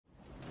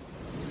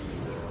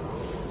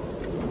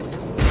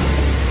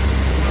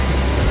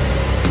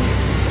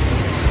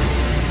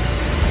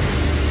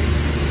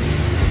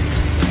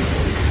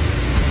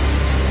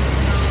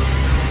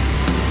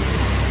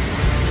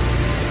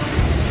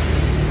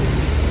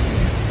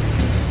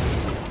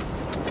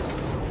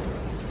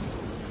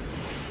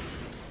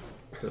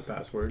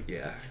password?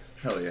 Yeah.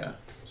 Hell yeah.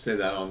 Say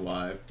that on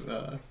live.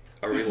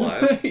 Are we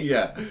live?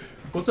 Yeah.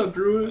 What's up,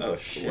 Druid? Oh,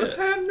 shit. What's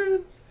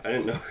happening? I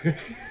didn't know.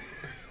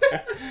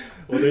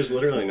 Well, there's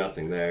literally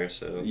nothing there,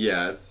 so...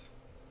 Yeah, it's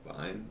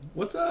fine.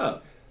 What's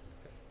up?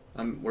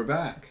 We're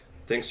back.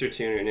 Thanks for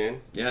tuning in.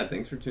 Yeah,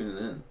 thanks for tuning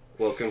in.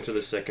 Welcome to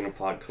the second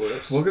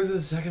apocalypse. Welcome to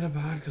the second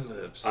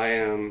apocalypse. I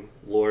am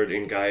Lord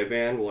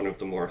Ingaiban, one of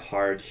the more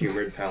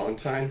hard-humored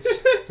Palantines.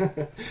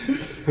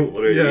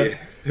 What are you?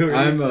 Who are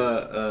I'm you?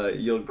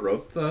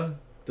 Yilgrotha,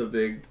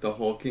 the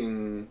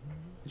hulking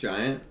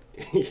giant,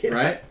 Yeah.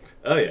 right?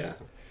 Oh, yeah.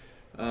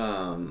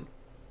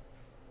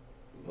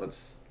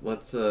 Let's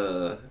that's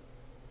who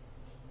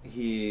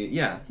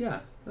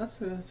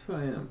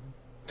I am.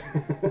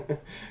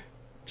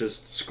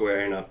 Just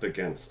squaring up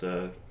against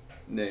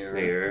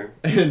Nair.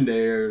 And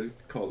Nair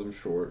calls him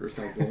short or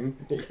something.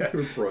 Yeah.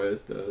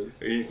 Proyas does.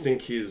 You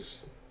think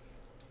he's...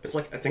 It's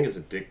like, I think it's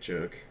a dick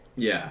joke.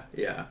 Yeah.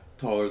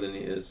 Taller than he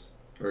is,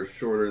 or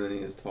shorter than he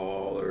is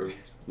tall, or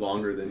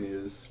longer than he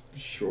is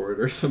short,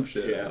 or some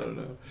shit. Yeah. I don't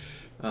know.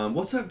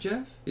 What's up,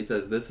 Jeff? He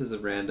says, This is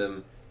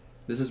random.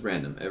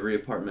 Every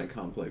apartment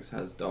complex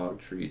has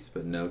dog treats,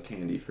 but no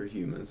candy for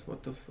humans.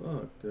 What the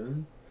fuck,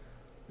 dude?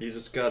 You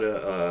just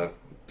gotta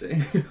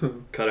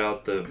Damn. cut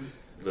out the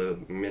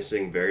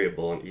missing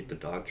variable and eat the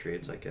dog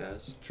treats, I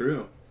guess.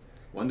 True.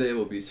 One day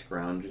we'll be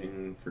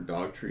scrounging for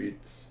dog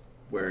treats,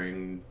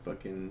 wearing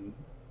fucking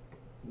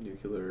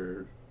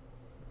nuclear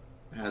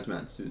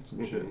hazmat suits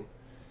and shit.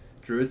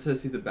 Druid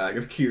says he's a bag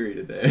of kiri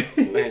today.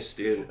 Nice,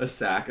 dude. A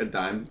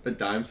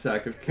dime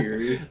sack of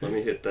kiri. Let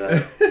me hit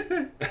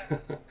that.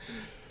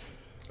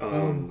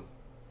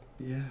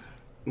 Yeah.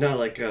 No,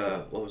 like,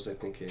 what was I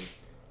thinking?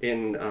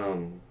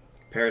 In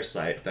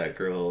Parasite, that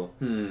girl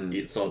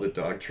eats all the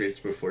dog treats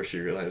before she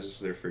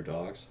realizes they're for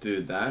dogs.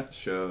 Dude, that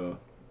show,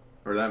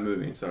 or that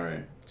movie,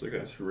 sorry. It's okay.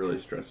 It's really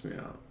stressed me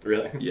out.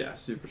 Really? Yeah,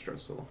 super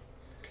stressful.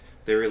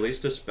 They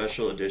released a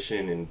special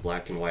edition in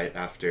black and white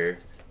after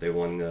they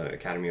won the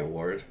Academy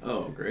Award.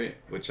 Oh, great.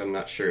 Which I'm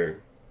not sure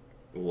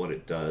what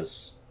it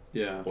does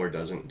or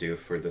doesn't do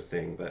for the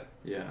thing, but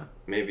yeah,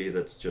 maybe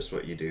that's just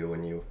what you do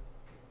when you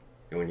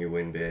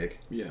win big.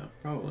 Yeah,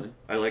 probably.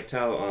 I liked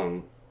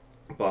how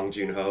Bong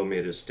Joon-ho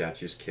made his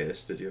statues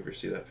kiss. Did you ever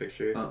see that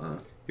picture?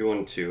 He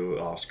won 2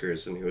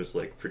 Oscars and he was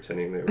like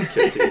pretending they were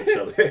kissing each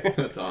other.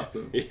 That's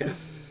awesome. Yeah.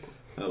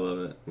 I love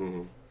it.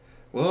 Mm-hmm.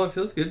 Well, it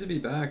feels good to be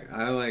back.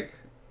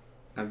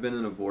 I've been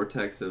in a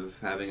vortex of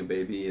having a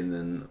baby and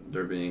then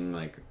there being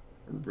like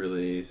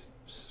really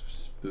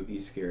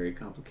spooky, scary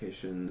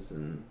complications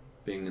and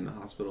being in the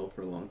hospital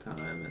for a long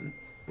time,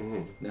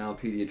 and now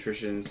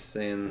pediatricians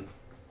saying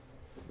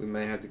we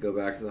might have to go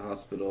back to the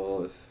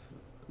hospital if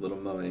little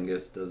Mo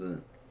Angus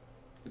doesn't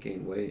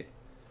gain weight.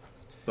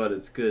 But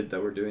it's good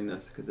that we're doing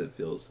this because it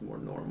feels more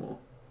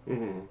normal.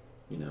 You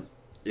know?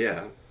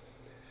 Yeah.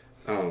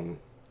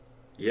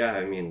 Yeah,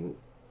 I mean,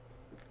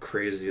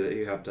 crazy that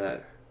you have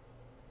that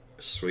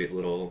sweet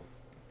little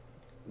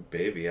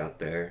baby out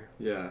there.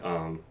 Yeah.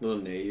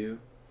 Little Nayu.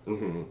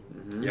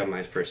 Yeah,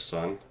 my first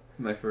son.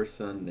 My first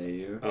son,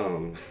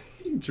 Nayu.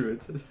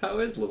 Druid says, how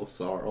is little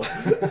Sarl?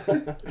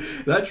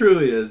 That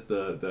truly is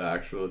the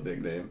actual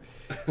nickname.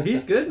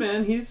 He's good,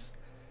 man. He's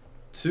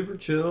super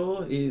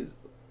chill. Is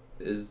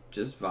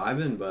just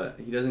vibing, but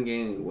he doesn't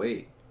gain any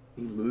weight.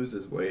 He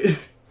loses weight.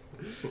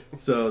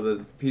 So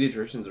the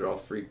pediatricians are all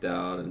freaked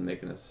out and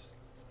making us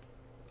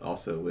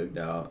also wigged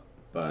out,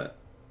 but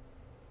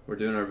we're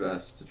doing our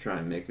best to try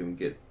and make him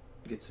get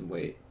some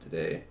weight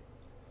today.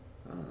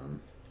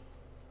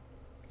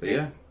 But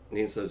yeah.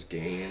 Needs those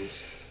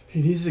gains.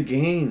 He needs to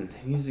gain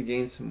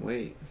some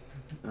weight.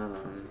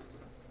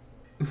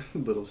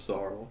 Little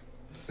Sarl.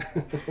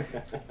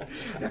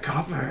 The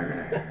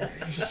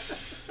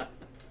coppers.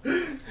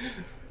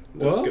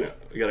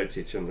 We gotta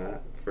teach him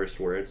that. First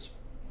words.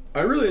 I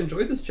really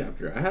enjoyed this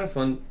chapter. I had a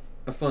fun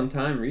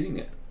time reading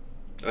it.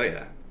 Oh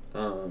yeah.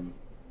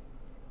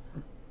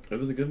 It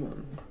was a good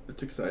one.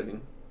 It's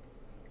exciting.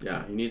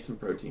 Yeah, he needs some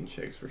protein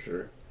shakes for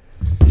sure.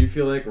 Do you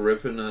feel like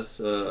ripping us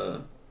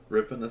off?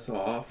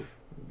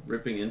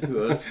 Ripping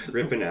into us?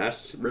 Ripping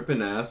ass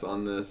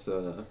on this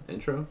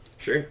intro?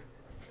 Sure.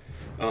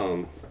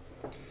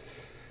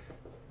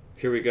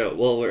 Here we go.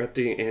 Well, we're at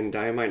the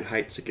Endymion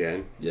Heights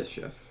again. Yes,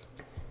 chef.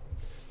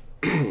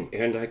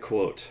 And I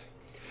quote,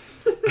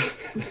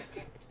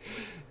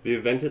 "The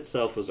event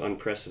itself was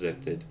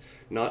unprecedented.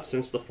 Not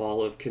since the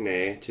fall of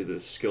Cannae to the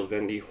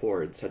Skilvendi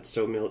hordes had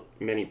so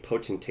many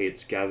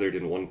potentates gathered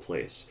in one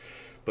place,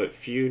 but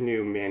few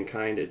knew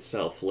mankind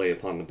itself lay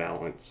upon the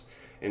balance.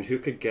 And who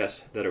could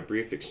guess that a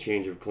brief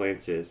exchange of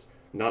glances,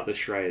 not the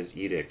Shriya's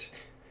edict,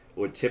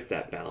 would tip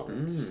that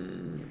balance?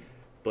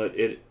 But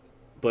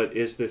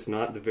is this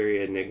not the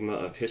very enigma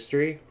of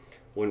history?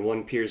 When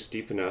one peers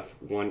deep enough,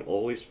 one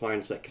always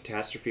finds that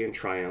catastrophe and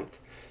triumph,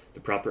 the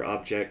proper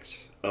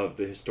object of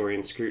the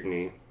historian's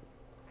scrutiny,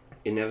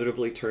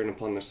 inevitably turn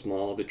upon the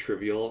small, the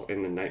trivial,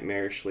 and the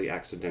nightmarishly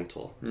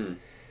accidental.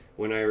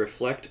 When I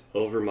reflect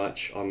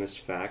overmuch on this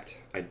fact,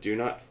 I do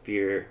not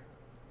fear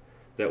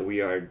that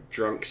we are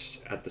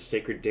drunks at the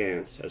sacred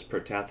dance, as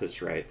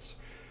Protathus writes,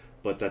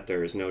 but that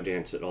there is no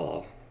dance at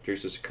all.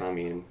 Drusus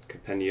Commune,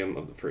 Compendium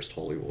of the First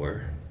Holy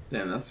War.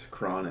 Damn, that's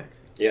chronic.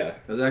 Yeah.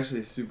 That was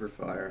actually super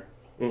fire.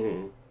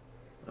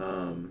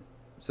 Mm-hmm.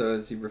 So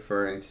is he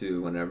referring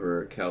to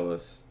whenever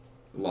Kellus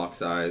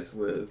locks eyes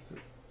with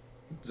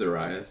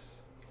Zarias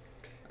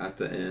at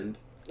the end?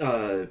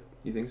 You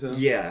think so?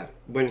 Yeah.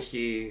 When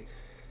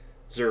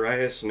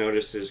Zarias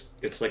notices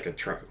it's like a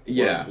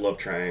love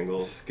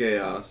triangle. It's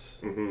chaos.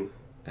 Mm-hmm.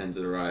 And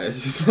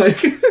Zarias is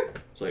like...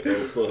 It's like,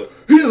 oh, fuck.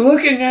 He's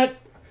looking at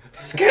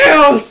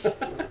scales!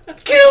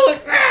 Kill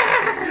it!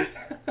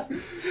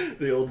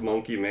 The old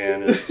monkey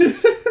man is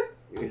just...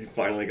 He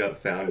finally got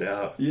found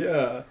out.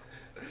 Yeah.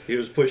 He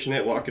was pushing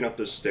it, walking up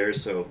the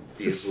stairs so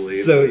easily.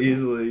 So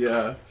easily,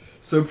 yeah.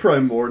 So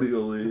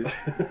primordially.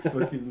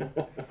 Fucking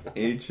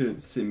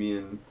ancient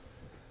simian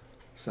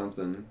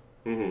something.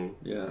 Mm-hmm.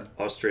 Yeah.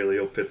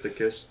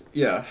 Australopithecus.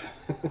 Yeah.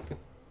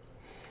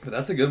 But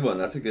that's a good one.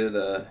 That's a good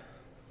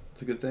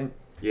thing.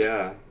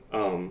 Yeah.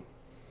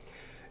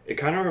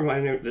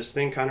 This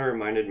thing kind of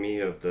reminded me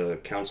of the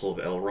Council of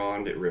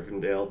Elrond at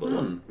Rivendell, but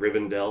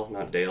Rivendell,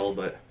 not Dale,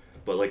 but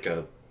like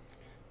a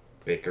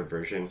Bakker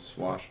version.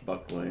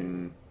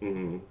 Swashbuckling,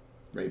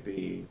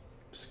 rapey,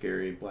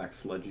 scary, black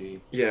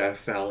sludgy. Yeah,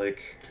 phallic.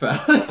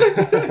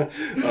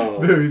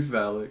 Very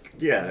phallic.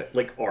 Yeah,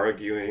 like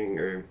arguing,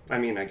 or I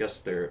mean, I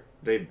guess they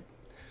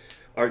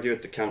argue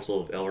at the Council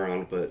of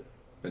Elrond, but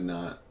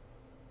not.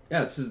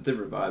 Yeah, it's just a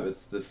different vibe.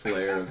 It's the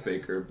flair of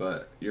Bakker,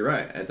 but you're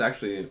right.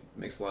 It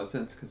makes a lot of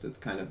sense because it's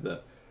kind of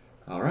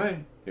all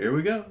right, here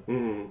we go.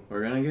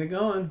 We're gonna get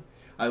going.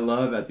 I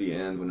love at the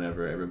end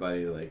whenever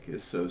everybody like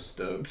is so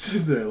stoked.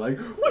 They're like,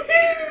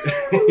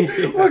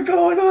 we're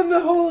going on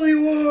the Holy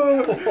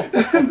War,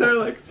 and they're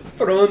like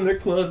throwing their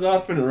clothes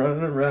off and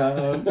running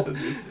around.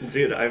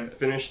 Dude, I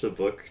finished the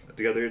book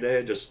the other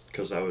day just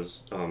because I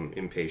was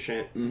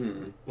impatient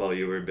while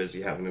you were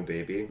busy having a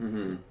baby,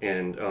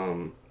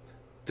 and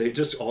they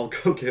just all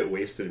go get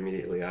wasted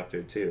immediately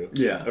after too.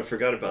 Yeah, I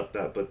forgot about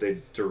that, but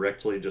they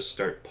directly just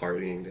start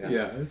partying down.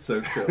 Yeah, it's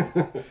so chill.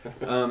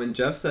 And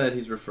Jeff said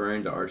he's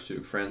referring to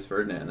Archduke Franz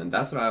Ferdinand, and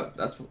that's what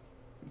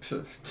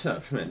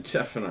man,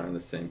 Jeff and I are on the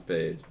same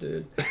page,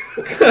 dude.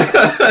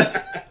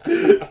 Because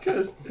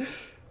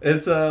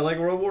it's like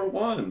World War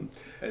One,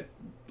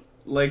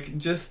 like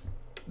just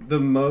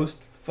the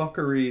most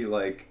fuckery.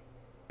 Like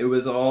it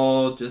was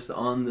all just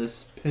on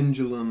this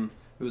pendulum.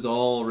 It was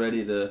all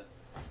ready to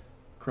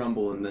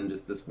crumble, and then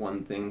just this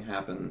one thing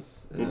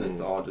happens, and then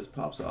it's all just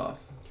pops off.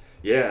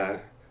 Yeah.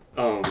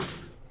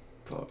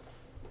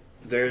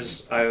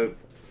 There's I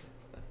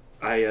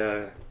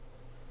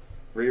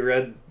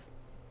reread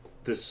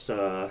this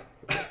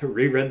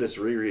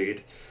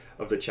reread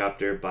of the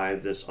chapter by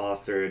this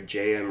author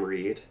J.M.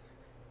 Reed.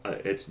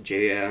 It's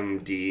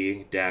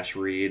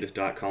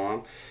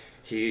jmd-read.com.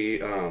 He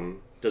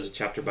does a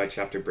chapter by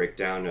chapter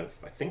breakdown of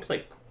I think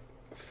like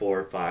 4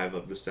 or 5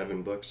 of the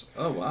 7 books.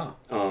 Oh wow!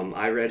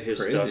 I read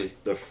his Crazy.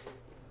 stuff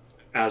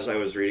as I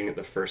was reading it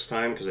the first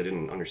time because I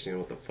didn't understand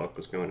what the fuck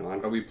was going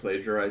on. Are we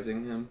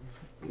plagiarizing him?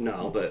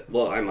 No, but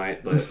I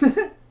might. But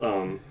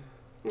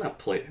not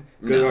play.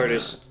 Great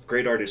artists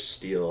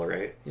steal,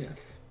 right? Yeah.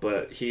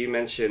 But he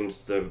mentioned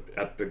the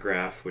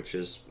epigraph, which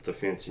is the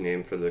fancy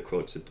name for the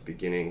quotes at the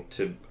beginning,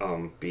 to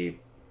be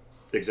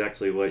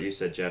exactly what you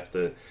said, Jeff.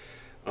 The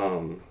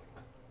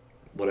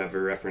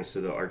whatever reference to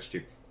the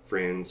Archduke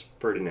Franz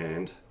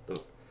Ferdinand.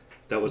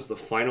 That was the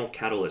final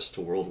catalyst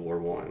to World War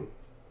One.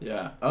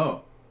 Yeah.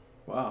 Oh,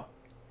 wow.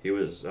 He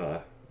was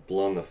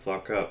blown the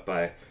fuck up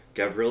by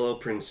Gavrilo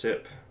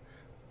Princip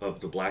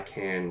of the Black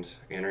Hand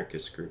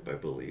anarchist group, I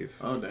believe.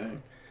 Oh,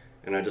 dang.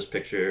 And I just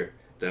picture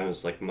them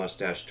as like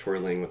mustache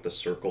twirling with the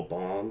circle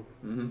bomb.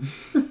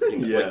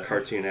 Mm-hmm. Yeah. Like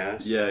cartoon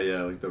ass.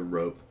 Yeah, like the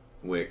rope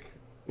wick.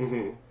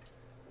 Mm-hmm.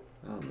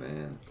 Oh,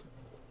 man.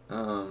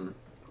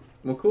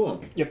 Well,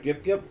 cool. Yep.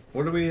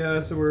 What are we, are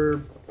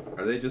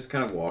they just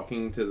kind of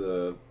walking to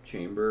the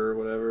chamber or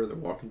whatever? They're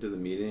walking to the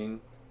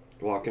meeting?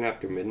 Walking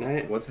after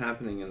midnight? What's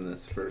happening in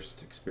this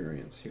first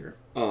experience here?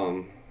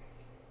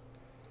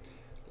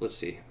 Let's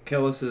see.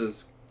 Kellus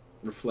is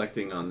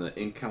reflecting on the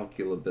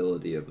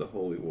incalculability of the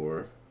Holy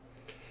War.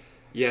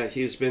 Yeah,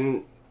 he's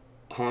been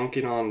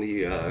honking on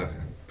the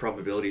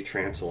probability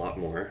trance a lot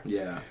more.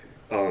 Yeah.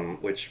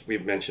 Which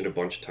we've mentioned a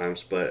bunch of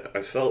times, but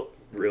I felt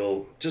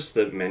just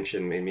the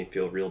mention made me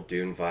feel real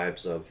Dune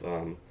vibes of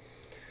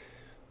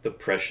the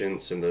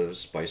prescience and the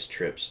spice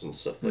trips and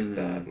stuff like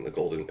that, and the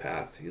golden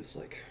path. He's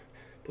like,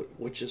 but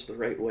which is the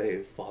right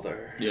way,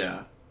 Father?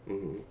 Yeah.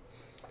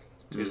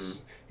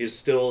 He's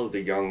still the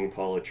young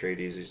Paul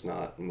Atreides. He's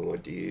not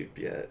Muad'Dib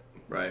yet.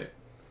 Right.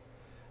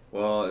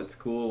 Well, it's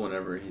cool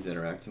whenever he's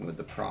interacting with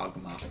the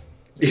pragma.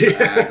 Yeah.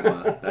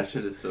 Agma. That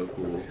shit is so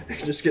cool.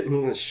 Just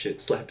getting the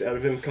shit slapped out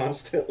of him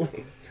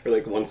constantly. Or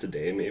like once a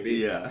day, maybe.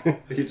 Yeah.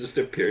 He just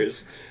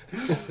appears.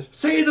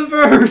 Say the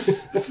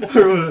verse!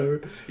 Or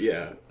whatever.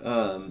 Yeah.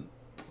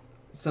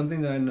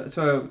 Something that I know...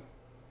 So,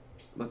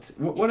 let's see.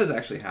 What is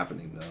actually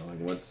happening, though? Like,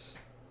 what's...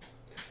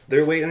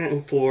 They're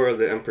waiting for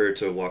the Emperor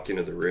to walk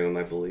into the room,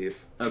 I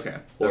believe. Okay.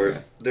 Or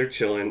okay. they're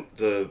chilling.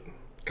 The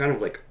kind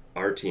of like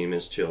our team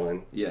is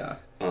chilling. Yeah.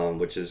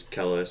 Which is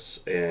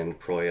Kellis and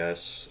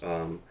Proyas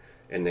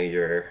and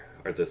Nayer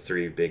are the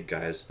three big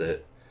guys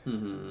that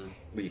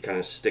we kind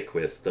of stick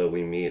with, though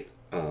we meet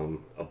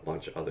a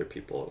bunch of other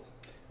people.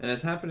 And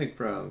it's happening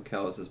from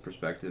Kellis's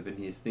perspective, and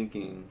he's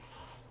thinking,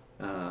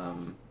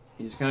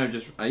 he's kind of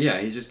just,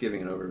 he's just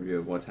giving an overview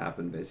of what's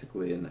happened,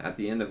 basically. And at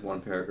the end of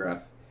one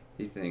paragraph,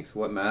 he thinks,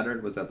 what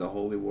mattered was that the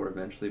Holy War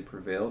eventually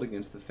prevailed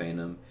against the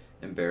Phanom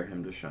and bare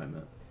him to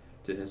Shima,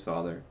 to his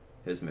father,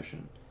 his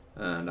mission.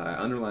 And I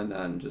underlined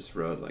that and just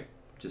wrote, like,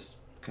 just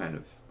kind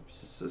of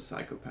just a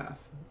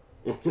psychopath.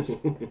 Just,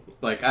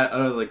 like, I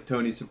don't know, like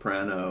Tony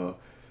Soprano,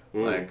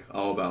 like,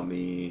 all about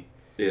me.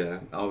 Yeah.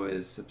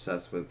 Always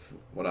obsessed with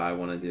what I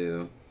want to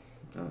do.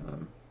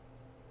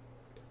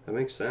 That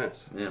makes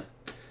sense. Yeah.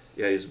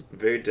 Yeah, he's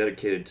very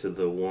dedicated to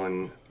the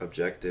one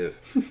objective.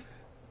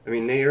 I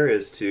mean, Nayer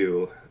is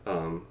too.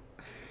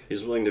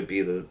 He's willing to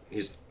be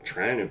he's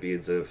trying to be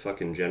the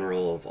fucking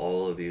general of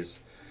all of these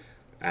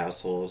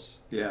assholes.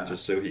 Yeah.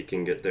 Just so he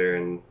can get there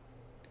and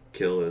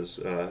kill his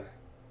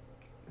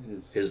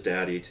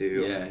daddy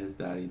too. Yeah, his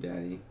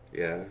daddy.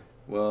 Yeah.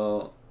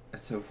 Well,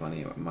 it's so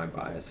funny, my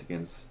bias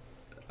against...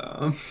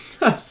 I'm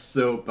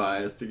so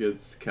biased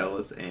against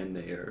Kellis and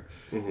Nayer.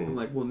 I'm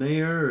like, well,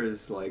 Nayer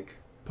is, like,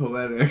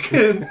 poetic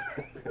and,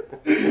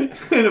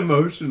 and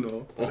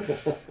emotional.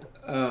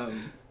 But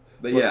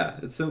yeah,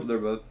 they're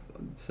both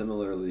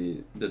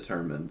similarly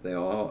determined. They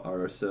all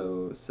are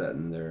so set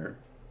in their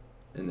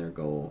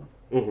goal.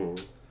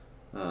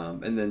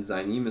 And then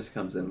Zynemus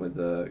comes in with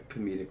a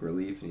comedic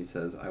relief, and he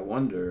says, I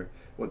wonder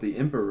what the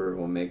Emperor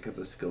will make of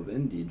a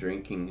Skilvendi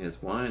drinking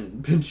his wine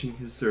and pinching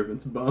his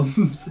servants'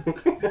 bums.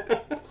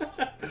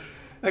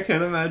 I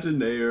can't imagine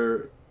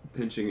Nayer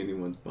pinching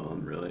anyone's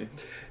bum, really.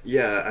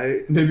 Yeah,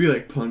 Maybe,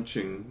 like,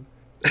 punching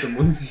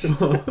someone's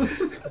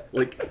bum.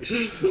 Like,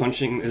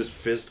 punching his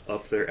fist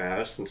up their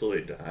ass until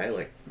they die,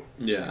 like...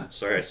 Yeah.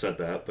 Sorry I said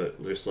that,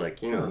 but just, like,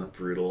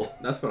 brutal.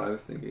 That's what I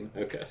was thinking.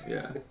 Okay.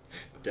 Yeah.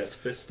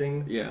 Death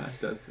fisting? Yeah,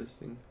 death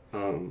fisting.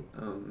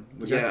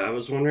 I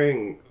was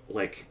wondering,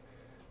 like,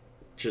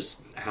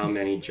 just how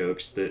many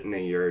jokes that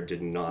Nayer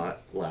did not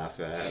laugh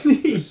at.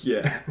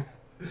 Yeah.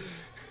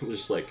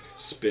 Just, like,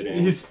 spitting.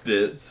 He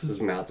spits. His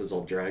mouth is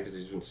all dry because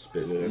he's been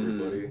spitting at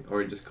everybody.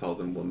 Or he just calls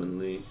him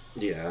womanly.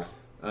 Yeah.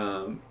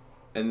 And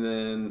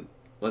then,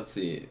 let's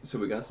see. So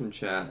we got some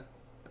chat.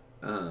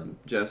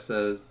 Jeff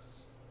says...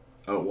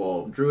 Oh,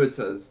 well, Druid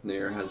says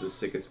Nayer has the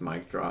sickest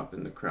mic drop,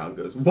 and the crowd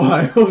goes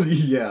wild.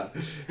 Yeah,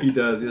 he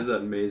does. He has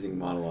that amazing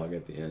monologue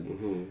at the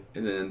end.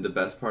 And then the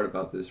best part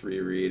about this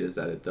reread is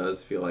that it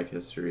does feel like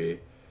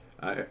history.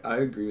 I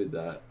agree with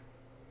that.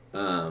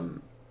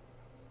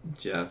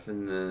 Jeff,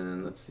 and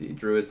then, let's see.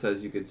 Druid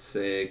says you could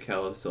say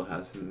Kellis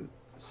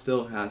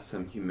still has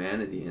some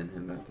humanity in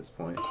him at this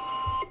point.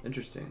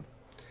 Interesting.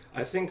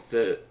 I think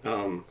that...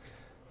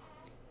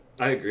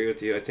 I agree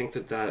with you. I think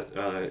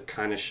that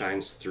kind of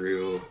shines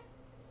through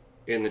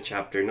in the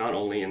chapter, not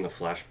only in the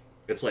flash.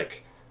 It's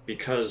like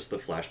because the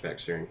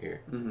flashbacks are in here,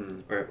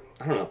 or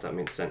I don't know if that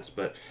makes sense,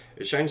 but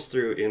it shines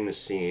through in the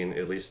scene,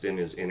 at least in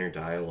his inner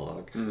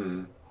dialogue.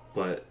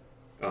 But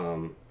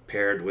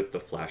paired with the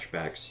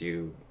flashbacks,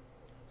 you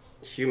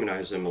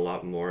humanize him a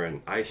lot more,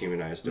 and I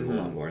humanized him a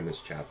lot more in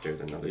this chapter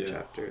than other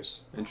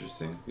chapters.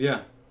 Interesting.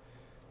 Yeah.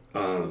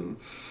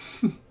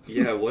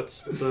 Yeah,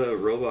 what's the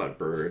robot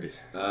bird?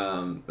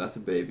 That's a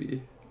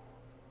baby.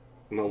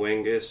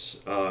 Moengus,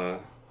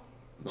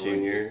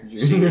 Junior.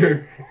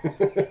 Junior.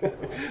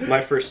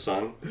 My first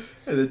son.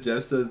 And then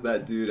Jeff says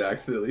that dude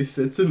accidentally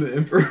sits in the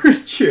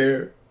Emperor's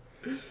chair.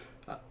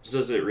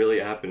 Does it really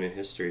happen in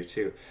history,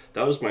 too?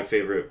 That was my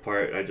favorite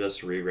part. I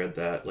just reread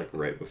that, like,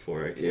 right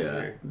before I came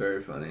here. Yeah,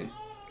 very funny.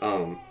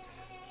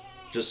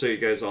 Just so you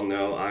guys all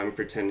know, I'm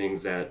pretending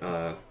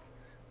that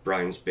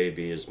Brian's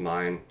baby is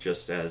mine,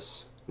 just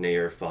as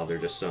Nayer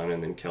fathered a son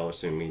and then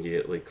Kellis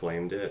immediately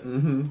claimed it.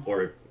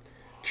 Or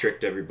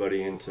tricked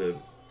everybody into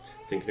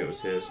thinking it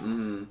was his.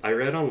 I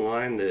read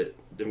online that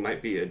there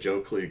might be a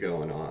jokely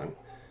going on.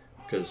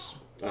 Because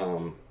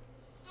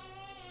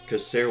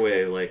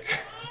Serway, like,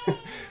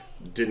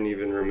 didn't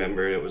even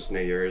remember it was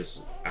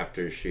Nayer's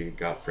after she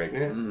got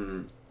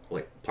pregnant.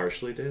 Like,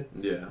 partially did.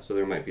 Yeah. So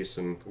there might be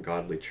some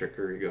godly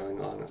trickery going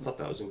on. I thought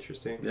that was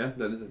interesting. Yeah,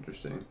 that is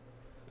interesting.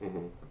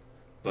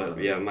 But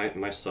yeah,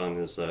 my son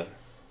is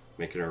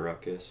making a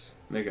ruckus.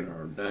 Making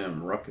a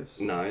damn ruckus.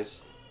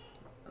 Nice.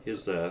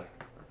 He's I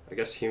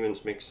guess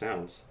humans make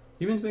sounds.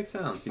 Humans make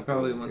sounds. He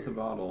probably wants a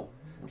bottle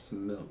or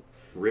some milk.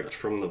 Ripped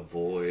from the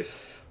void.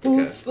 Well,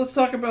 let's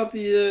talk about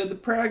the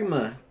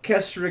pragma.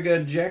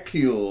 Kestriga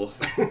Ejacule.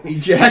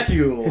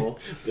 Ejacule.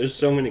 There's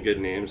so many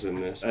good names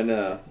in this. I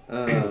know.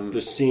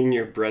 The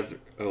senior brethren.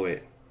 Oh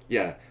wait,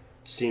 yeah,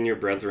 senior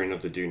brethren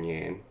of the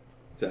Dunyan.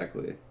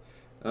 Exactly.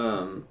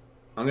 I'm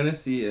gonna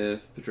see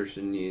if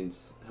Patricia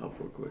needs help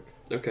real quick.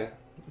 Okay.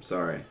 I'm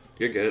sorry.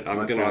 You're good.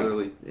 My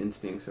fatherly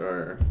instincts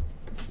are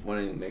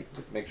wanting to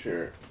make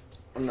sure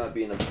I'm not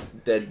being a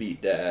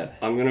deadbeat dad.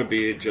 I'm gonna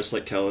be just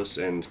like Kellis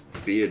and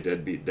be a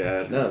deadbeat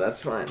dad. No,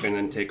 that's fine. And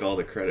then take all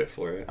the credit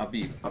for it. I'll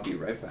be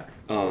right back.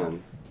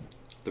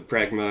 The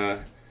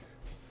pragma,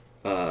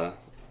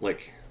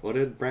 like, what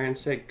did Brian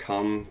say?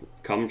 Come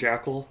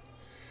jackal?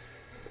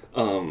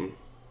 A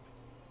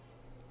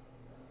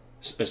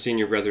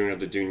senior brethren of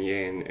the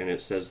Dunyain, and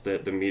it says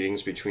that the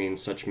meetings between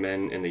such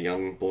men and the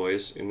young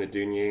boys in the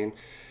Dunyain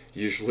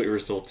usually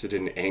resulted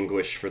in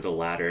anguish for the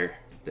latter,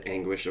 the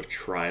anguish of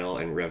trial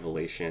and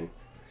revelation.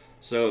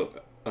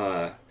 So,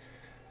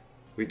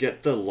 we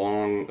get the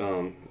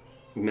long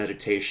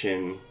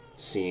meditation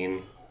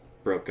scene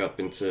broke up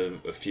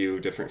into a few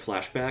different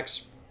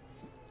flashbacks.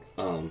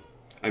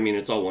 I mean,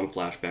 it's all one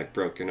flashback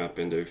broken up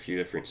into a few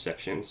different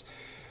sections,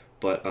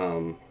 but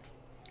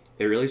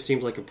it really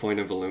seemed like a point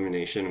of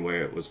illumination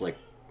where it was like,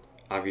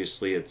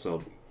 obviously it's a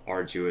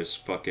arduous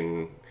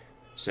fucking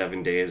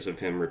 7 days of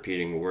him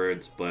repeating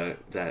words, but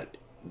that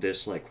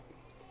this, like,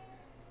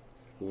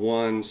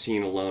 one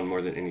scene alone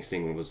more than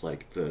anything was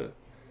like the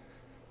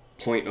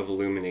point of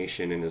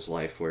illumination in his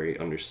life where he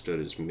understood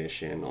his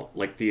mission,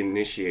 like the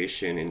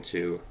initiation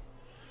into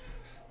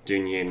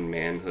Dunyan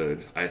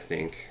manhood, I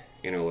think,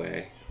 in a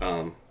way.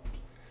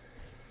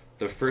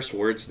 The first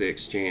words they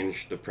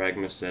exchange, the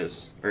pragma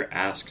says, or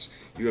asks,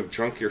 "You have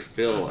drunk your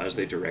fill as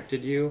they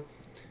directed you,"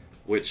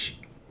 which,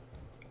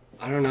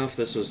 I don't know if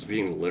this was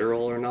being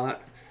literal or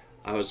not.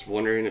 I was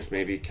wondering if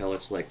maybe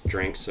Kellis, like,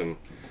 drank some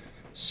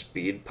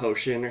speed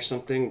potion or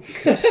something,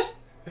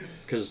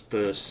 because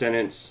the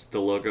sentence,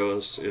 the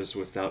logos is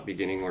without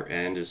beginning or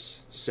end,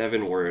 is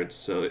 7 words,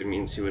 so it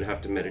means he would have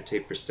to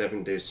meditate for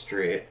 7 days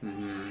straight.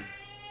 Mm-hmm.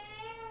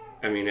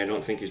 I mean, I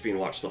don't think he's being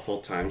watched the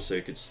whole time, so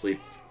he could sleep,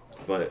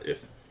 but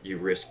if you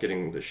risk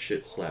getting the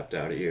shit slapped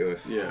out of you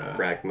if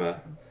pragma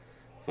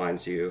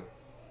finds you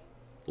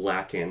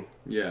lacking.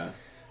 Yeah.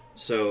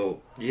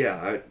 So,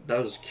 yeah, that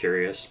was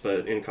curious,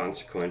 but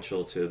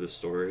inconsequential to the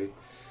story.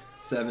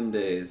 7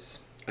 days.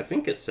 I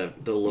think it's the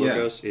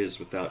logos is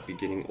without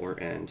beginning or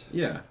end.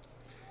 Yeah.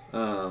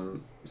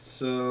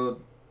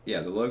 So, yeah,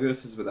 the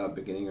logos is without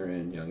beginning or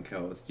end, young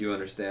Kellis. Do you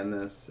understand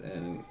this?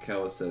 And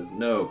Kellis says,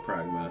 "No,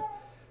 pragma.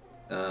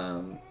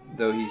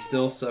 Though he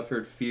still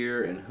suffered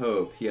fear and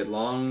hope, he had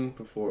long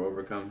before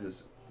overcome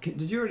his..."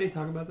 Did you already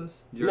talk about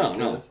this?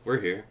 No, we're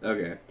here.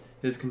 Okay.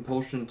 His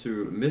compulsion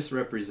to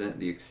misrepresent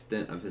the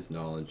extent of his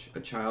knowledge.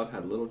 A child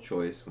had little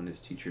choice when his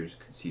teachers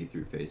could see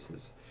through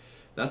faces.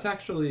 That's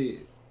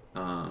actually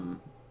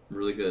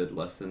really good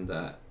lesson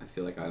that I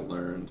feel like I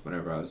learned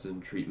whenever I was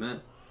in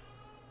treatment.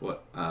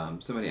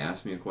 Somebody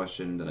asked me a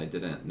question that I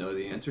didn't know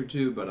the answer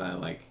to, but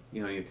I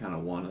you kind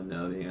of want to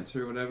know the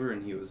answer or whatever,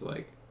 and he was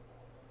like,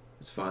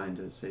 "It's fine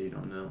to say you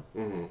don't know."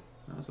 Mm-hmm.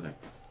 I was like,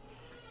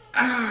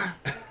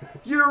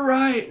 you're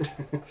right.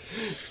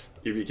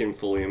 You became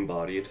fully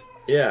embodied.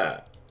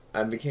 Yeah,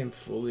 I became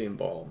fully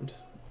embalmed.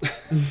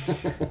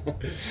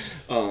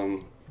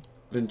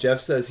 And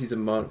Jeff says he's a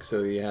monk,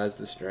 so he has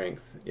the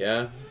strength.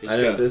 Yeah, I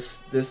know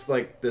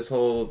this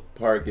whole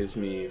part gives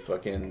me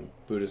fucking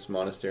Buddhist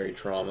monastery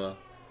trauma.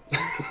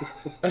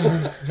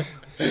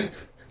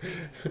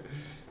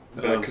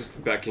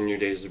 Back in your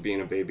days of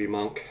being a baby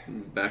monk.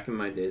 Back in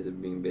my days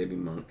of being baby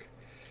monk.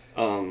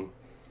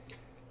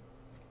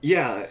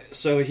 Yeah,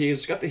 so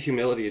he's got the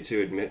humility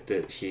to admit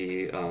that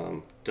he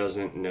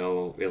doesn't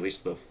know at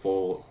least the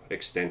full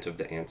extent of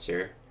the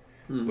answer,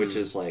 which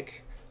is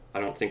like, I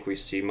don't think we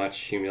see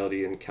much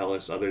humility in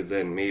Kellis other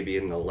than maybe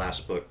in the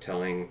last book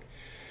telling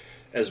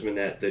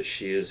Esminette that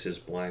she is his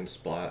blind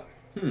spot.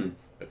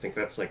 I think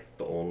that's like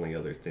the only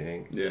other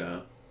thing.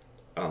 Yeah.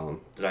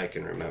 That I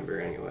can remember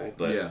anyway.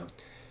 But yeah.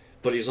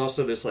 But he's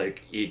also this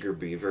like eager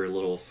beaver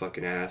little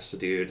fucking ass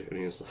dude, and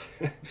he's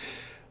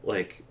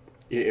like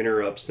he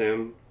interrupts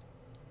him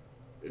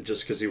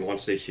just because he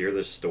wants to hear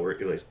the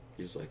story. Like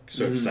he's like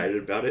so excited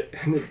about it,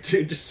 and the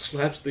dude just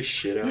slaps the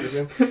shit out of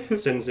him,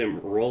 sends him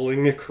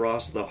rolling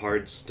across the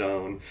hard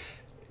stone.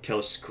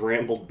 Kellis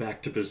scrambled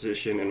back to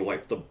position and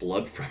wiped the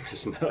blood from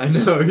his nose. I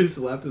know, he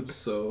slapped him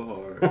so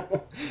hard.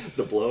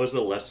 The blow is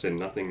a lesson,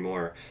 nothing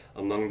more.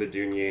 Among the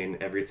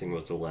Dunyain, everything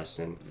was a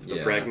lesson. The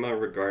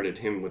pragma regarded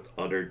him with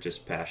utter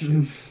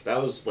dispassion.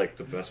 That was like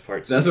the best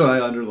part. That's what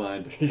I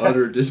underlined. Yeah.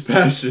 Utter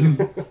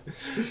dispassion.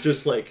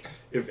 Just like,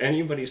 if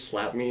anybody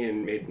slapped me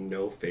and made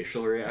no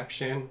facial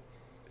reaction,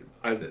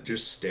 I'd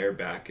just stare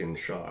back in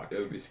shock. It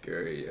would be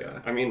scary,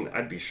 yeah. I mean,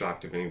 I'd be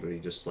shocked if anybody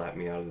just slapped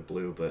me out of the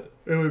blue, but...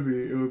 It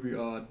would be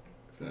odd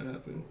if that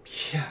happened.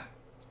 Yeah.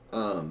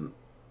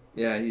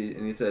 Yeah,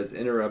 he says,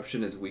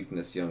 interruption is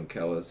weakness, young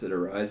Kellis. It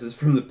arises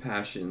from the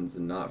passions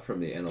and not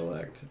from the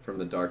intellect, from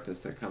the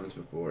darkness that comes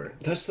before.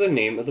 That's the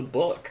name of the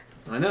book.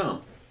 I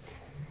know.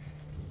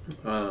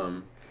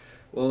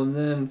 Well, and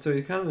then, so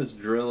he kind of just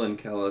drilling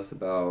Kellis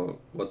about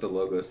what the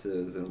Logos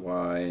is and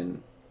why,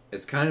 and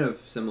it's kind of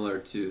similar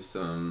to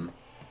some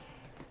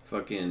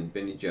fucking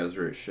Benny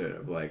Gesserit shit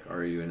of like,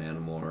 are you an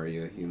animal or are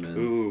you a human?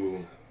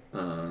 Ooh.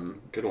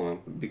 Good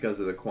one.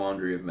 Because of the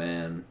quandary of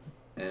man.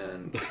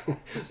 And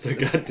the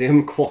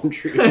goddamn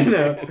quandary. I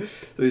know.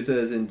 So he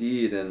says,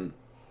 indeed, and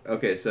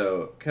Okay,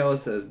 so Kella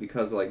says,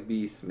 because like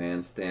beasts,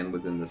 man stand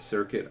within the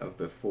circuit of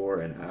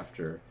before and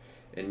after,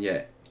 and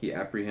yet he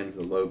apprehends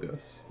the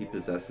logos. He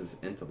possesses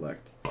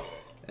intellect.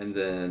 And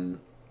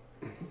then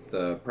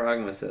the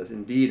Pragma says,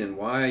 indeed, and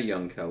why,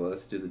 young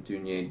Kellis, do the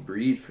Dunyaid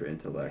breed for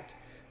intellect?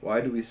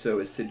 Why do we so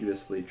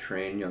assiduously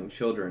train young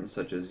children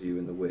such as you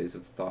in the ways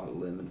of thought,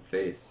 limb, and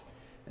face?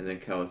 And then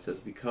Kellis says,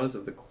 because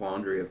of the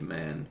quandary of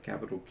man,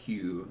 capital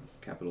Q,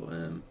 capital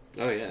M.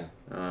 Oh, yeah.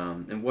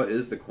 And what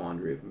is the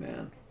quandary of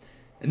man?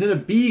 And then a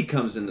bee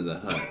comes into the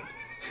hut.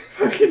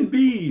 Fucking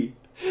bee!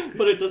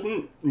 But it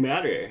doesn't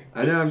matter.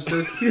 I know, I'm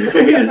so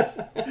curious.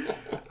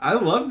 I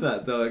love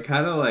that, though. It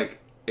kind of, like,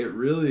 it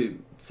really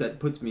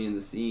puts me in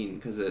the scene,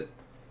 because it,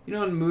 you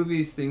know, in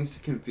movies, things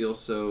can feel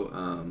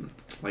so,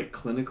 like,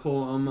 clinical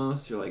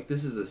almost. You're like,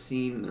 this is a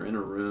scene, and they're in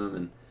a room,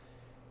 and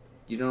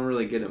you don't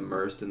really get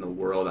immersed in the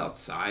world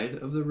outside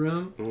of the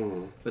room.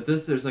 Mm. But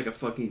there's like a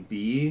fucking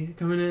bee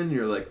coming in, and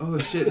you're like, oh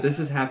shit, this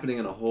is happening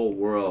in a whole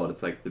world.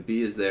 It's like the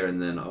bee is there, and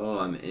then, oh,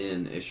 I'm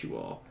in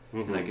Ishual,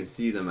 and I can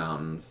see the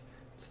mountains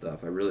and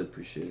stuff. I really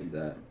appreciated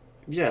that.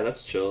 Yeah,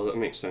 that's chill. That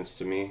makes sense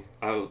to me.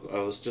 I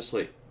was just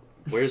like,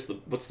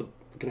 what's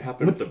gonna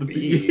happen with the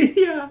bee?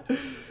 Yeah.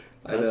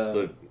 I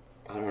don't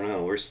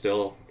know. We're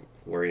still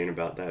worrying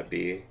about that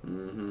bee.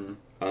 Mm-hmm.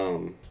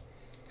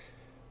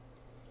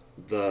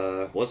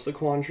 What's the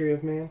quandary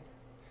of man?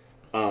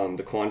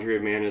 The quandary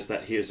of man is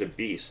that he is a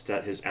beast,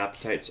 that his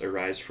appetites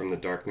arise from the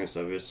darkness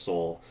of his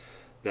soul,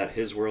 that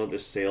his world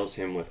assails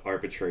him with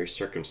arbitrary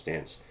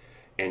circumstance,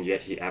 and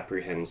yet he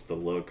apprehends the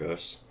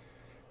logos,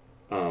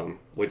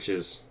 which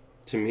is,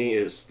 to me,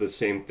 is the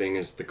same thing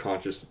as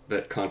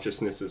that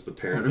consciousness is the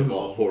parent of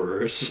all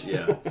horrors.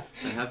 Yeah.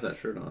 I have that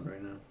shirt on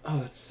right now. Oh,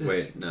 that's sick.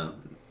 Wait, no.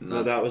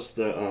 No, that was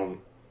the,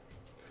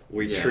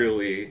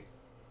 truly...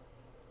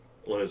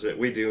 What is it?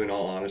 We do, in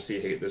all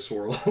honesty, hate this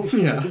world.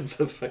 Yeah.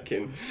 The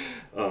fucking,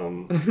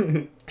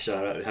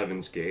 shout out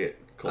Heaven's Gate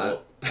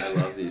cult. I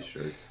love these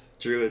shirts.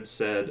 Druid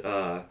said,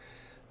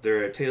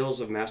 there are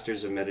tales of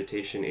masters of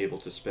meditation able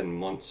to spend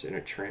months in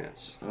a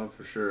trance. Oh,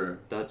 for sure.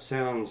 That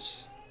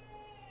sounds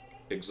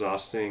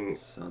exhausting,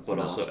 but Gnostic.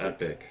 also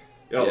epic.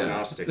 Oh, Yeah.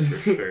 Gnostic,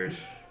 for sure.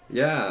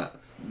 Yeah.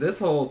 This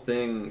whole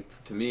thing,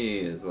 to me,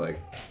 is like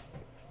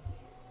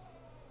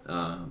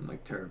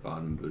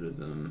Theravada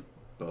Buddhism,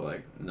 but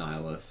like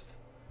nihilist,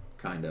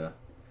 kinda,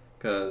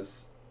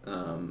 cause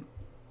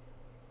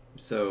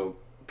so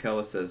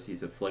Kella says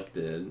he's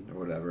afflicted or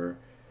whatever,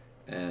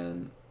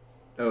 and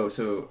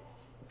so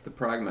the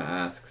Pragma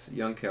asks,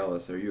 young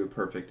Kellis, are you a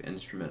perfect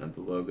instrument of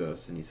the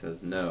Logos? And he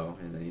says no,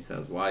 and then he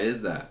says, why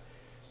is that?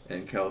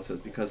 And Kellis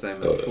says, because I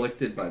am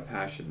afflicted by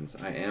passions.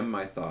 I am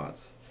my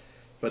thoughts,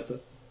 but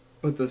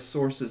the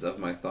sources of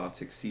my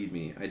thoughts exceed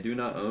me. I do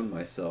not own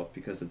myself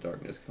because the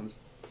darkness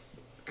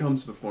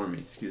comes before me.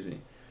 Excuse me.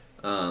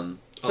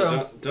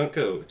 Don't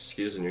go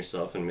excusing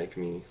yourself and make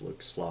me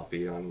look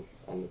sloppy on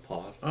the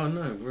pod. Oh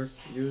no,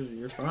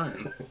 you're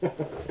fine.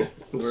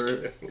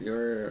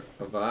 You're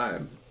a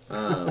vibe.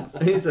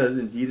 He says,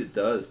 indeed it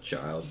does,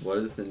 child. What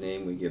is the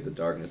name we give the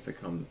darkness that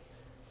come,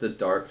 the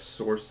dark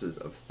sources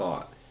of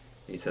thought?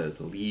 He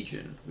says,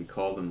 legion. We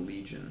call them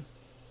legion.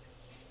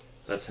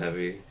 That's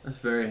heavy. That's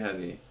very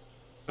heavy.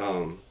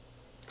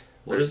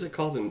 What is it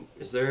called?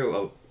 Is there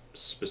a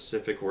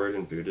specific word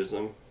in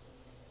Buddhism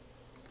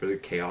for the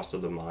chaos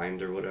of the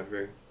mind or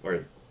whatever?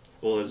 Or,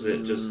 well, is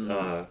it just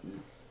dukkha?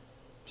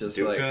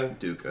 Like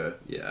dukkha,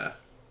 yeah.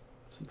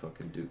 Some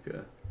fucking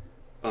dukkha.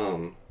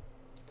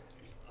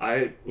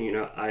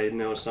 I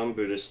know some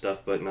Buddhist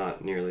stuff, but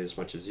not nearly as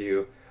much as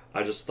you.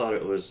 I just thought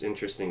it was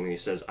interesting that he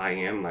says, I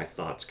am my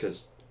thoughts,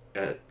 because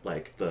at,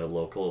 like, the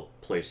local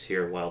place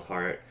here, Wild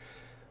Heart,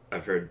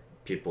 I've heard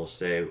people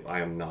say,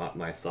 I am not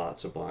my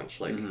thoughts a bunch.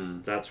 Like,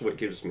 that's what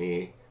gives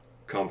me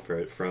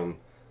comfort from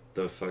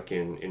the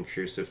fucking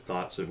intrusive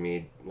thoughts of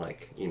me,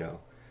 like,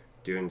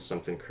 doing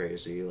something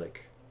crazy.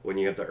 Like, when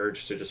you have the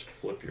urge to just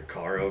flip your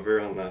car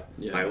over on the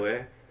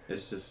highway.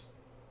 It's just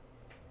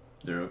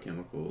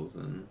neurochemicals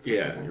and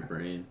your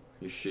brain.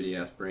 Your shitty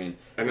ass brain.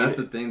 I mean, that's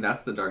the thing.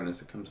 That's the darkness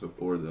that comes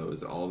before, though,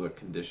 is all the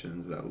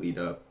conditions that lead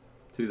up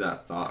to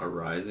that thought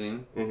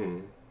arising.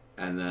 Mm-hmm.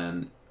 And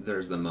then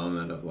there's the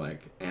moment of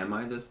like, am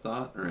I this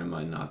thought or am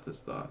I not this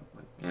thought?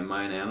 Like, am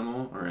I an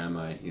animal or am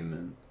I a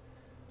human?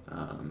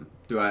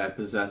 Do I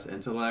possess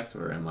intellect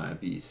or am I a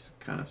beast?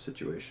 Kind of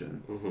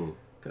situation.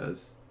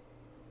 Because,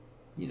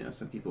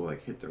 some people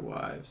like hit their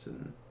wives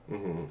and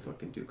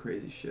fucking do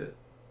crazy shit.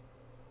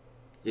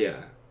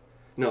 Yeah.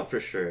 No, for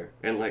sure.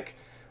 And like,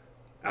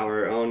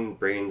 our own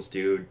brains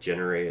do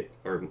generate,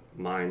 or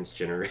minds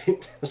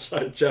generate.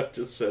 So Jeff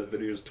just said that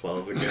he was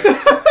 12 again.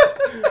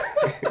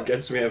 It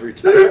gets me every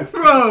time.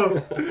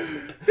 Bro!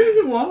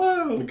 He's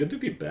wild. Good to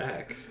be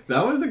back.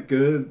 That was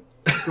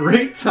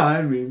great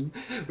timing.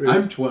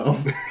 I'm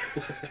 12.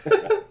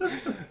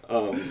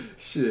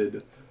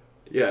 Shit.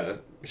 Yeah,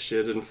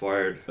 shit and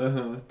fired.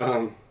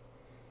 Uh-huh.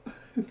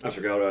 I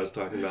forgot what I was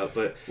talking about,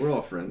 but... We're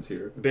all friends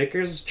here.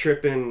 Bakker's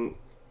tripping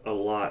a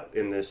lot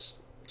in this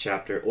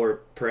chapter,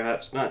 or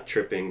perhaps not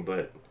tripping,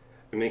 but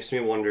it makes me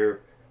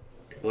wonder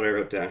what I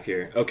wrote down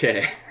here.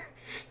 Okay.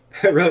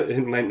 I wrote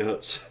in my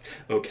notes,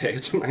 okay,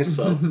 to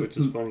myself, which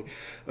is funny.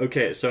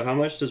 Okay, so how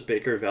much does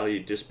Bakker value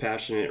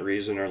dispassionate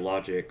reason or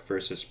logic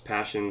versus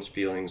passions,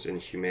 feelings,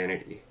 and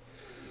humanity?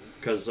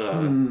 Because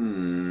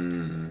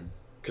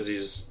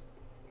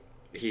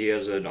he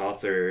as an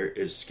author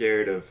is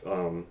scared of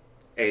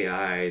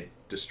AI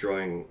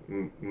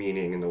destroying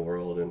meaning in the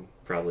world and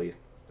probably,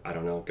 I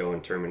don't know, going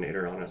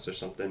Terminator on us or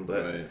something.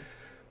 But Right.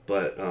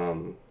 but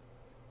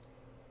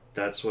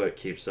that's what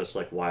keeps us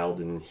like wild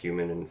and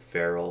human and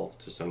feral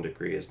to some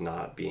degree, is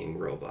not being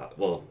robot.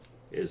 Well,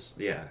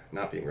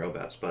 not being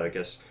robots. But I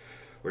guess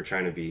we're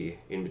trying to be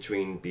in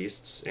between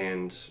beasts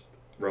and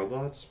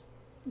robots.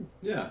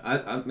 Yeah,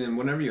 I mean,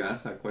 whenever you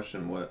asked that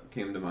question, what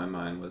came to my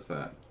mind was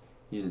that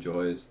he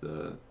enjoys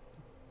the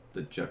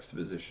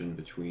juxtaposition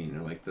between,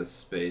 or like the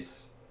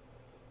space,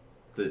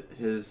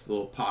 his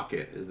little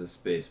pocket is the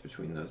space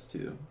between those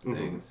two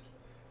things.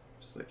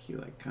 Just like he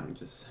like kind of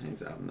just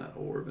hangs out in that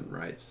orb and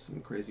writes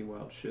some crazy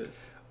wild shit.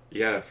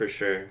 Yeah, for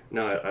sure.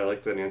 No, I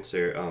like that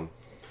answer.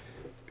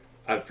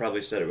 I've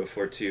probably said it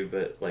before too,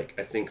 but like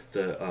I think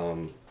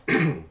the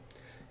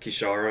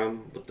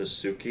Kisharam with the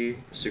suke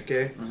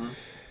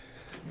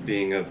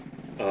being a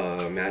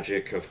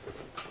magic of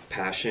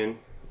passion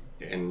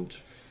and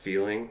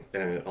feeling,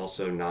 and it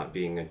also not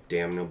being a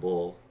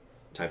damnable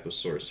type of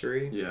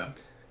sorcery. Yeah.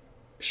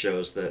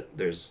 Shows that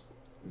there's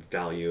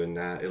value in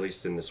that, at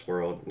least in this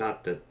world.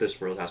 Not that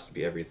this world has to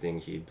be everything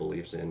he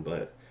believes in,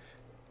 but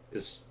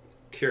it's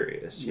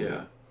curious.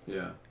 Yeah.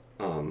 Yeah.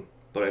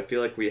 But I feel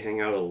like we hang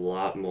out a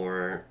lot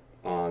more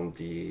on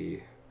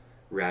the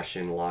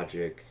ration,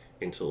 logic,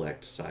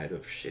 intellect side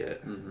of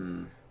shit.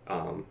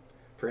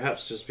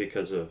 Perhaps just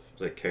because of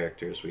the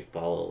characters we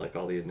follow, like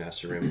all the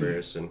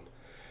Nasirimbers, and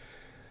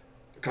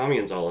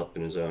Kamian's all up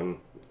in his own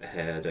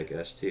head, I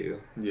guess,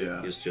 too.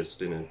 Yeah. He's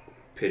just in a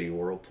pity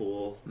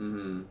whirlpool.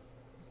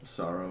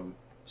 Sorrow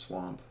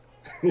Swamp.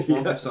 Yeah.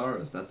 Swamp of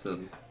Sorrows. That's a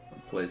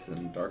place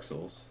in Dark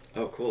Souls.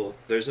 Oh, cool.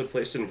 There's a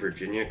place in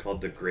Virginia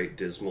called the Great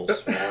Dismal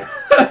Swamp.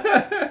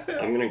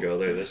 I'm gonna go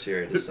there this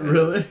year, I decided.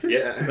 Really?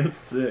 Yeah. That's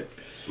sick.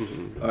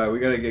 Alright, we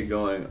gotta get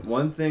going.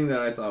 One thing that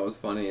I thought was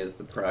funny is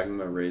the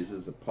pragma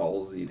raises a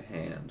palsied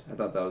hand. I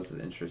thought that was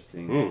an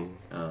interesting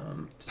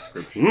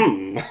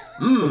description.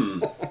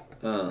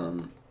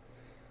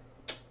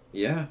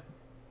 Yeah.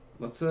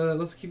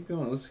 Let's keep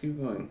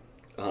going.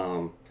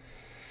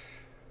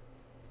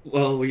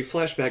 Well, we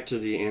flash back to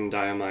the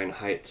Endymion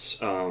Heights.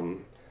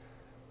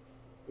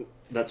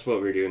 That's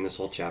what we're doing this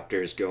whole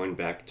chapter, is going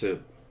back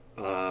to,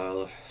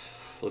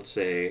 let's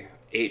say,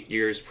 8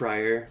 years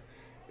prior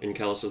in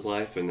Kellis's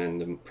life, and then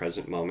the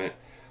present moment.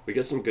 We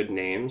get some good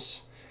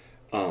names.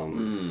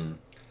 The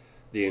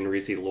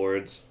Enrithi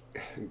Lords,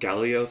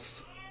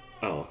 Galioth.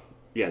 Oh,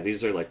 yeah,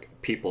 these are like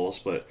peoples,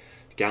 but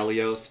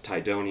Galioth,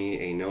 Tidoni,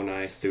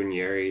 Aenoni,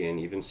 Thunieri, and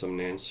even some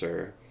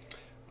Nansur.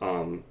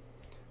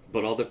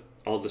 But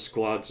all the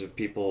squads of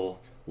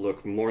people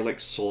look more like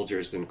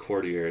soldiers than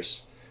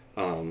courtiers.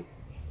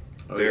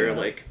 They're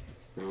like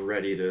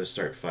ready to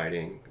start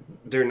fighting.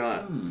 They're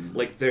not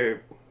like this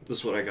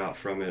is what I got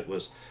from it,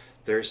 was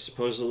they're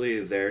supposedly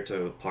there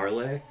to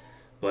parley,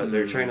 but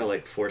they're trying to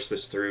like force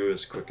this through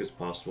as quick as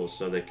possible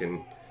so they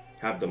can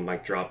have the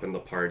mic drop in the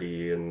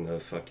party and the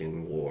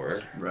fucking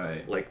war.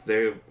 Right. Like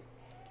they're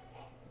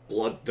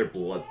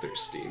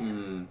bloodthirsty.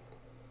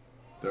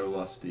 They're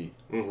lusty.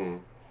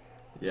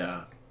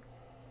 Yeah.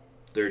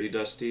 Dirty,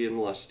 dusty, and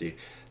lusty.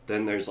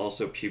 Then there's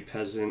also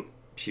pubescent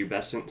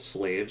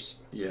slaves.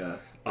 Yeah.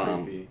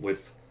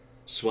 With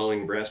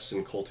swelling breasts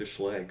and cultish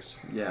legs.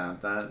 Yeah,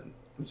 that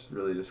was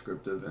really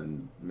descriptive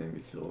and made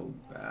me feel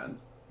bad.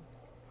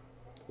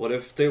 What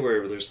if they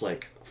were just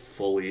like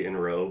fully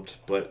enrobed,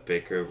 but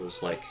Bakker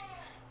was like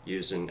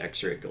using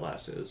X-ray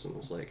glasses and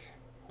was like,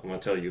 I'm gonna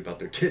tell you about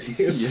their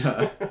titties.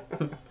 Yeah.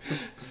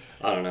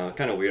 I don't know,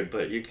 kind of weird,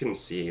 but you can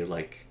see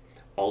like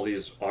all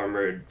these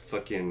armored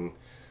fucking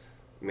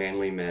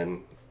manly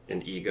men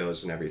and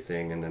egos and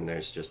everything, and then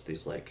there's just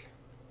these like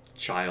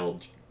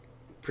child,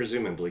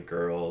 presumably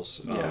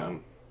girls. Yeah.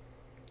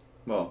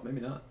 Well,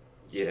 maybe not.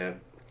 Yeah.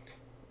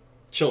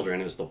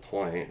 Children is the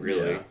point,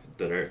 really,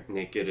 that are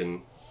naked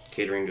and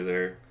catering to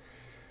their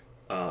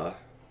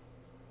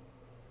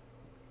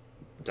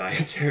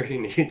dietary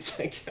needs,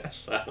 I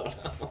guess. I don't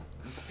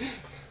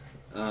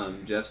know.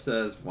 Jeff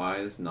says, why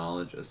is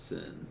knowledge a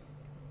sin?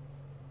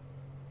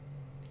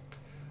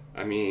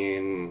 I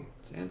mean...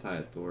 It's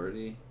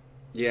anti-authority?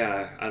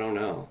 Yeah, I don't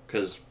know.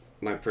 Because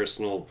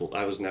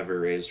I was never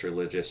raised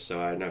religious,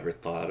 so I never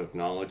thought of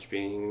knowledge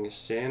being a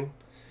sin.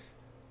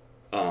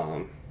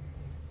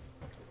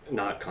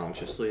 Not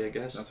consciously, I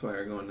guess. That's why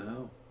you're going to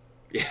hell.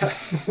 Yeah.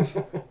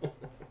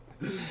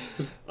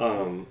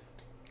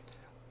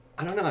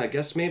 I don't know, I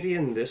guess maybe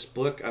in this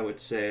book I would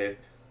say,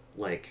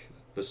 like,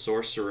 the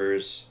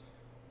sorcerers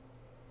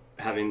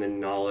having the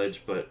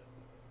knowledge, but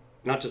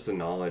not just the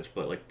knowledge,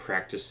 but like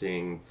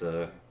practicing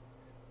the,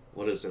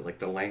 what is it, like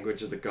the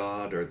language of the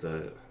god, or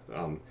the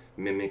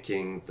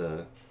mimicking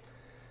the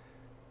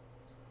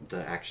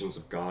actions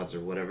of gods, or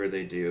whatever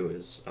they do,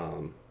 is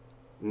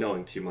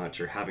knowing too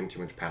much or having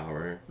too much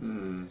power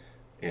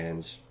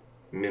and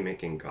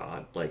mimicking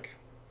God. Like,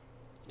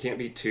 you can't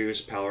be too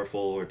powerful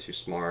or too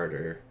smart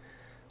or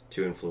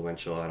too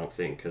influential, I don't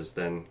think, because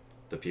then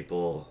the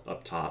people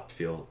up top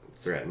feel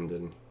threatened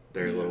and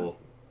their little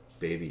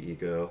baby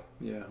ego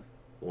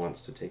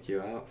wants to take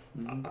you out.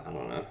 I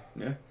don't know.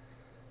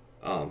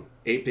 Yeah.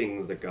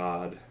 Aping the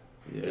God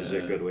is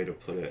a good way to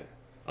put it.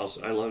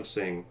 Also, I love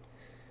saying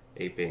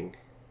aping,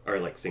 or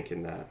like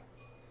thinking that.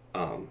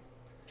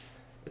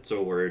 It's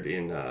a word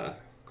in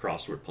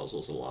crossword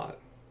puzzles a lot,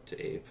 to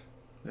ape.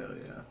 Hell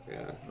yeah.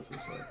 Yeah. That's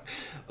what's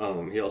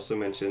up. He also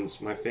mentions,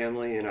 my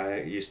family and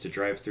I used to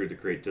drive through the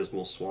Great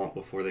Dismal Swamp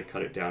before they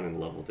cut it down and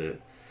leveled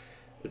it.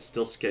 It's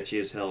still sketchy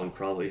as hell and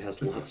probably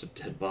has lots of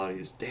dead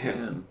bodies.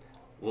 Damn.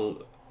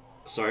 Well,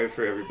 sorry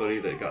for everybody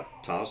that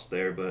got tossed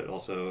there, but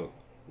also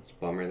it's a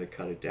bummer they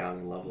cut it down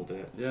and leveled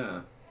it.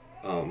 Yeah.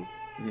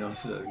 You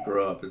also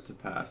grow up, it's the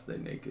past, they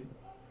naked.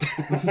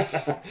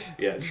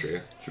 Yeah,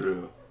 true.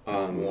 True.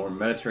 It's warm,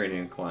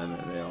 Mediterranean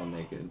climate, they all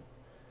naked.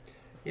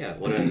 Yeah,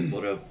 what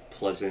a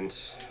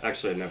pleasant...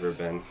 Actually, I've never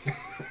been.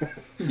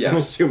 Yeah. I'm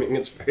assuming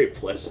it's very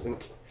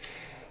pleasant.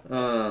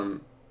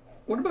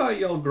 What about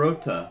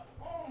Yalgrota?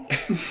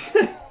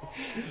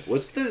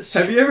 What's this?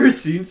 Have you ever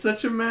seen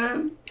such a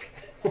man?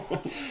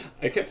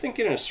 I kept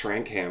thinking of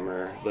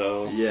Shrankhammer,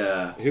 though.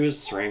 Yeah. Who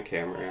is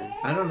Shrankhammer?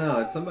 I don't know,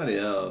 it's somebody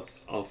else.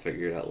 I'll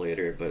figure it out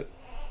later, but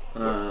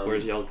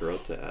where's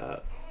Yalgrota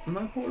at?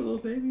 My poor little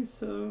baby's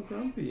so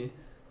grumpy.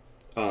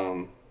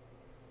 Have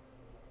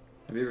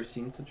you ever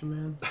seen such a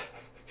man?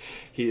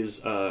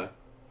 He's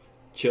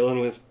chilling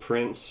with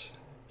Prince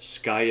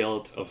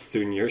Skyelt of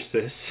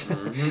Thunursis.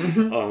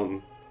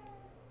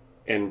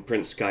 And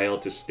Prince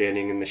Skyelt is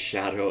standing in the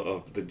shadow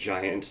of the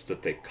giant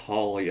that they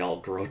call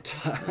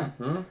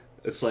Yalgrota.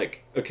 It's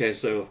like, okay,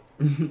 so...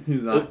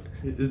 He's not...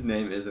 His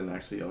name isn't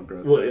actually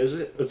Yalgrota. Well, is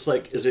it? It's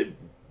like, is it...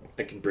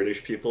 Like,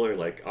 British people are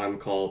like, I'm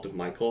called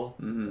Michael.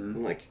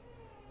 I'm like,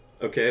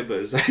 okay, but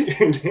is that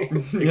your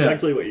name?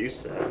 Exactly what you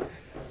said.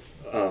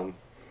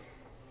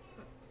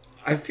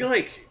 I feel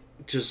like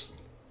just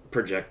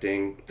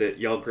projecting that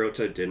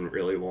Yalgrota didn't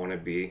really want to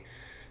be,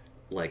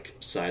 like,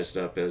 sized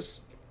up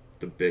as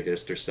the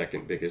biggest or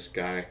second biggest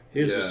guy.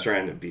 He was just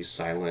trying to be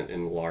silent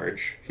and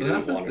large. He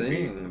didn't want to be. That's the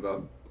thing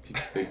about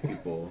big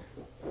people.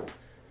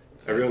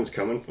 Everyone's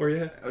coming for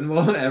you?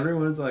 Well,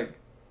 everyone's like,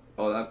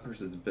 oh, that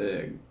person's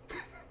big.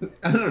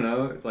 I don't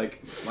know.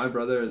 Like, my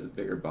brother is a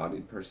bigger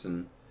bodied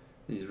person.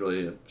 He's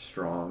really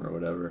strong or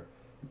whatever.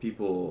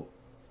 People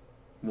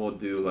will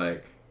do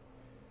like,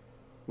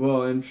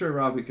 well, I'm sure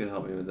Robbie could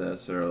help me with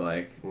this, or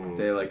like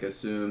they like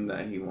assume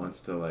that he wants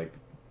to like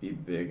be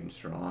big and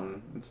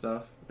strong and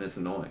stuff, and it's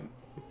annoying.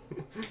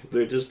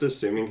 They're just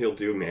assuming he'll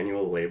do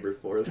manual labor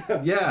for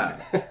them.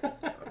 Yeah.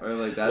 Or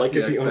like that's like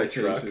the if you own a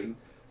expectation. truck.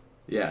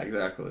 Yeah,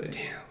 exactly.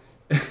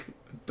 Damn.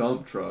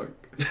 Dump truck.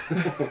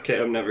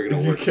 Okay, I'm never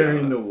gonna You're work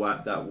carrying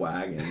that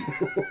wagon.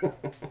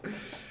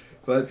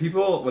 But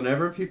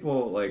whenever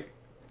people like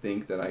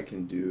think that I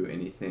can do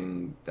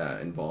anything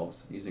that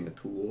involves using a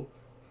tool,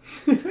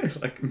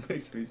 like it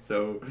makes me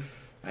so.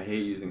 I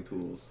hate using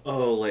tools.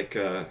 Oh,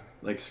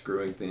 like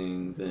screwing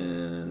things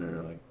in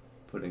or like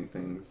putting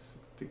things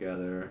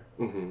together.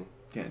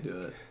 Can't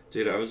do it.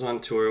 Dude, I was on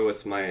tour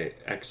with my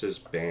ex's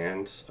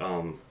band,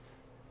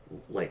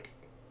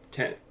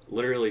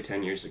 literally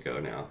 10 years ago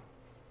now.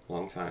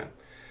 Long time.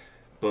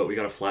 But we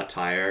got a flat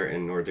tire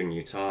in northern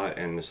Utah,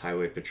 and this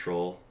highway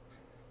patrol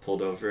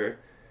pulled over,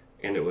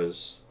 and it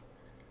was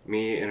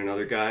me and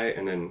another guy,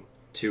 and then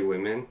 2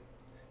 women,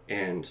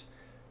 and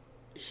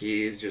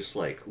he just,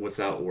 like,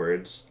 without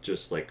words,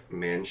 just, like,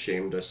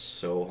 man-shamed us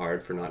so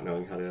hard for not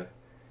knowing how to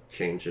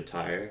change a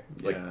tire.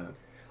 Like,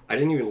 I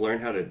didn't even learn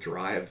how to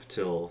drive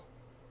till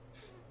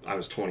I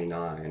was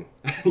 29.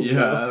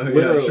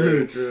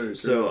 True.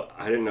 So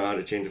I didn't know how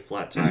to change a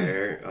flat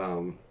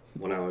tire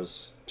when I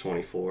was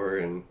 24,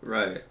 and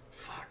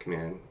fuck,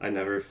 man, I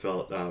never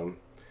felt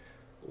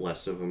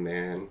less of a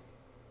man.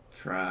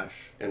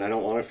 Trash. And I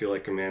don't want to feel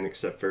like a man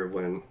except for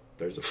when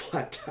there's a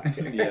flat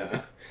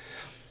tire.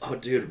 Oh,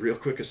 dude, real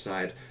quick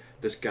aside,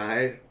 this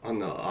guy on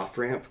the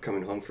off-ramp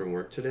coming home from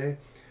work today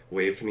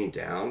waved me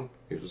down.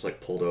 He was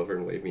like pulled over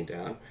and waved me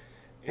down,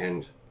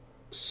 and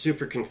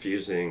super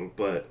confusing,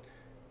 but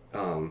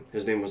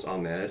his name was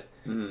Ahmed,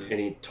 and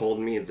he told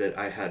me that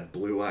I had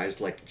blue eyes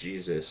like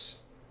Jesus,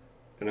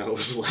 and I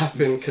was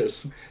laughing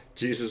because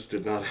Jesus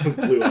did not have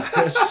blue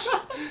eyes.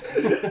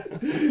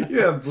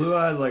 You have blue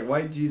eyes like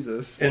white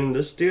Jesus. And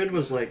this dude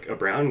was like a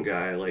brown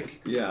guy,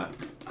 like, yeah,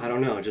 I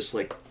don't know, just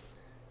like,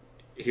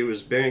 he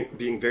was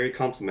being very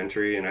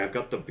complimentary, and I've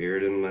got the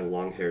beard and my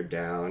long hair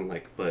down,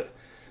 like, but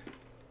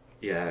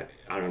yeah,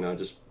 I don't know,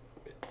 just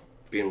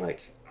being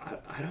like,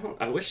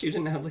 I wish you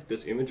didn't have like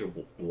this image of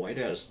white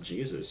ass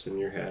Jesus in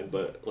your head,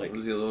 but like,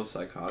 was he a little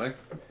psychotic,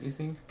 you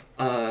think?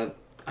 I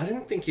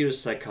didn't think he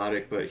was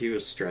psychotic, but he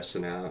was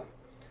stressing out.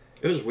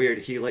 It was weird.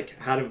 He like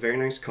had a very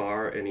nice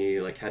car, and he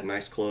like had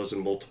nice clothes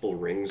and multiple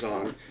rings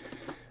on.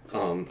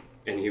 And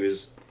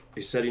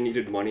he said he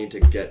needed money to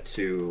get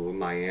to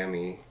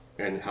Miami,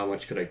 and how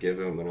much could I give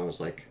him? And I was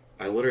like,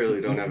 I literally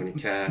don't have any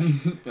cash.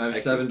 I have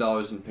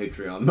 $7 in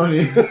Patreon money.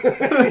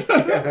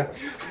 Yeah.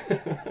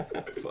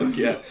 Fuck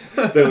yeah.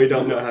 That we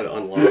don't know how to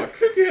unlock.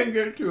 You can't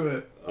get to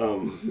it.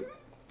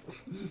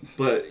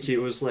 But he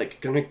was like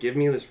gonna give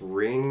me this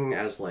ring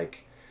as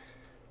like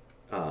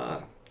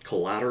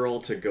collateral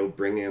to go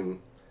bring him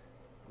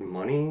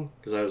money,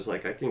 because I was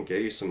like, I can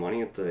get you some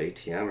money at the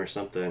ATM or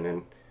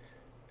something,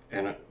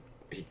 and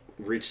he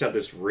reached out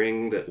this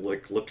ring that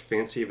looked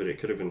fancy, but it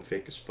could have been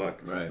fake as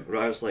fuck. Right. But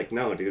I was like,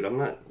 no, dude, I'm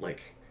not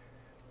like,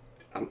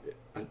 I'm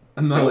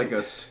not like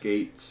a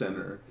skate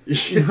center.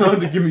 You don't have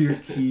to give me your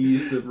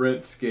keys to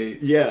rent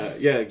skates. Yeah,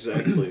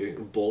 exactly.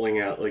 Bowling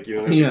out, like, you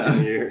don't have to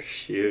give me your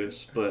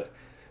shoes. But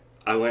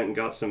I went and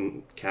got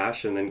some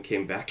cash and then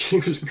came back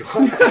and he was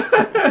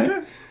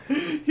gone.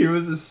 He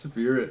was a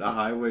spirit, a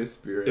highway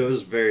spirit. It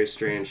was very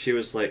strange. He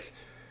was like,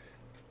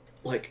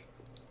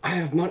 I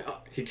have money.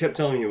 He kept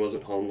telling me he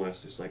wasn't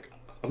homeless. He's like,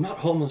 I'm not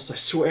homeless, I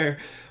swear.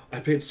 I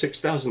paid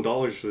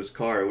 $6,000 for this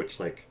car, which,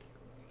 like,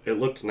 it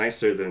looked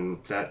nicer than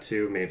that,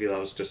 too. Maybe that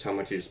was just how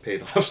much he's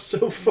paid off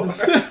so far.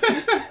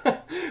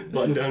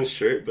 Button-down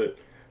shirt, but...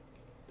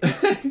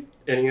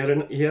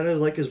 And he had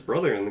like, his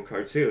brother in the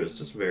car, too. It was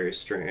just very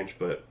strange,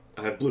 but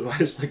I had blue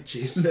eyes like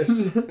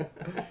Jesus.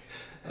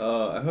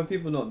 I hope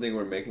people don't think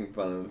we're making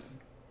fun of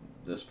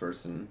this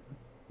person,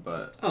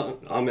 but... Oh,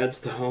 Ahmed's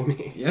the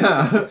homie.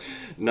 Yeah.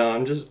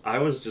 No, I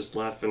was just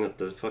laughing at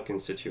the fucking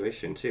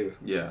situation, too.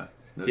 Yeah.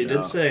 No he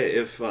doubt. did say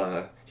if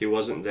he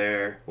wasn't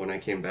there when I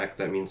came back,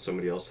 that means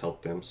somebody else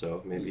helped him,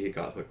 so maybe he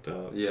got hooked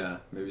up. Yeah,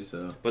 maybe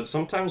so. But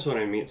sometimes when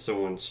I meet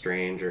someone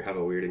strange or have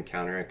a weird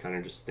encounter, I kind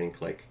of just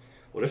think, like,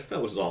 what if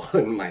that was all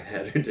in my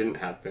head or didn't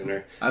happen?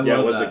 Or,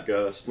 it was a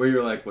ghost. Where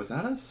you're like, was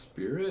that a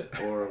spirit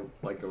or,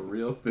 like, a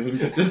real thing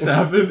that just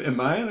happened? Am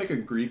I, like, a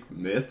Greek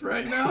myth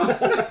right now?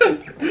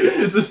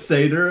 Is a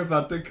satyr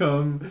about to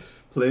come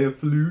play a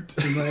flute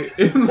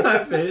in my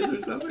face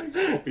or something?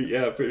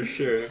 Yeah, for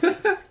sure.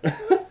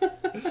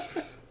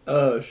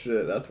 Oh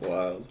shit, that's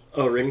wild.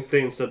 Oh, Ring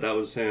Thane said that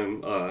was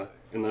him,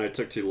 and then I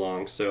took too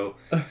long, so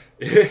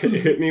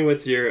hit me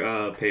with your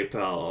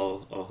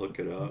PayPal, I'll hook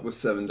it up. With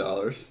 $7.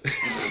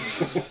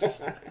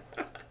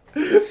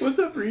 What's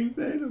up, Ring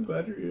Thane? I'm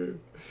glad you're here.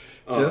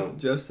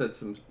 Jeff said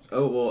some...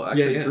 Oh, well,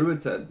 actually, yeah.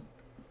 Druid said,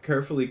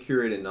 carefully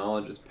curated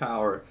knowledge is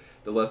power.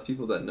 The less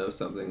people that know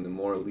something, the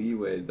more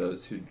leeway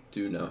those who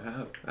do know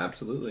have.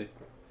 Absolutely.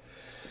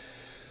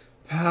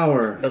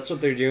 Power. That's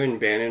what they're doing,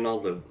 banning all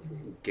the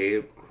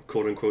gay...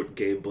 quote-unquote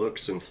gay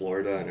books in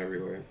Florida and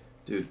everywhere.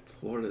 Dude,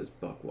 Florida's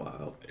buck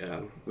wild.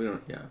 Yeah. We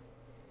don't... Yeah.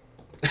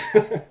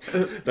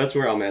 That's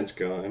where Ahmed's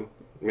going.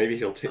 Maybe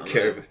he'll take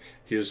care of it.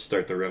 He'll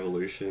start the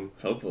revolution.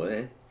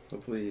 Hopefully.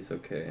 Hopefully he's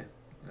okay.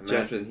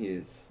 Imagine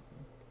he's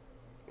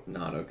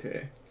not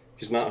okay.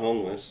 He's not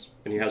homeless,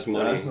 and he has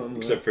money,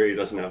 except for he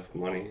doesn't have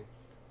money.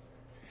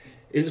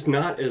 It's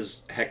not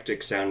as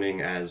hectic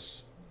sounding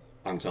as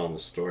I'm telling the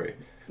story.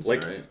 That's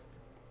like, right.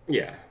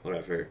 Yeah,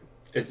 whatever.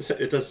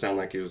 It does sound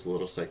like he was a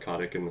little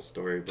psychotic in the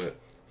story, but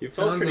he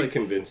felt pretty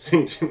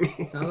convincing to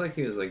me. Sounds like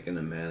he was like in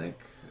a manic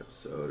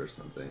episode or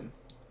something.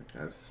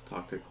 Like I've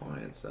talked to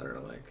clients that are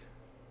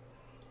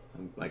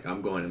like,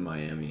 I'm going to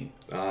Miami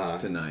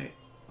tonight.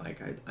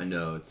 Like I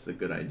know it's a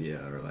good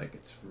idea, or like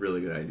it's a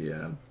really good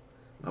idea.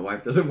 My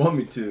wife doesn't want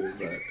me to,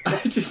 but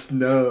I just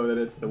know that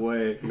it's the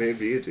way.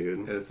 Maybe, dude.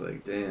 And it's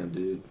like, damn,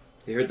 dude.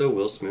 You heard the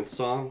Will Smith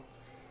song?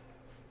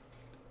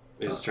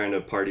 He's trying to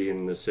party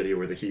in the city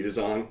where the heat is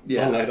on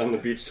all night on the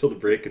beach till the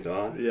break of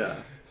dawn. Yeah.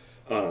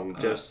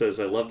 Jeff says,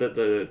 I love that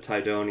the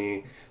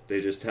Tidoni,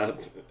 they just have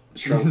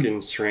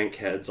shrunken shrank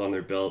heads on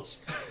their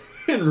belts.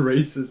 And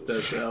racist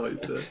as hell, he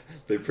says.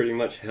 They're pretty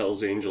much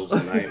Hell's Angels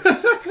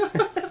Knights.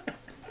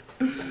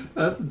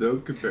 That's a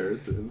dope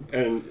comparison.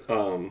 And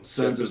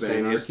Sons of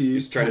Anarchy.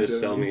 He's trying to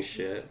sell me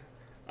shit.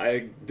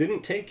 I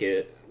didn't take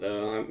it.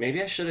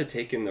 Maybe I should have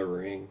taken the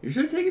ring. You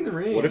should have taken the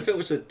ring. What if it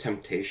was a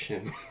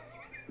temptation?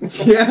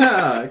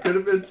 Yeah, it could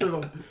have been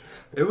some...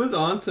 It was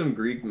on some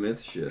Greek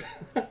myth shit,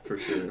 for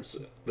sure.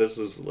 So this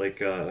is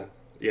like,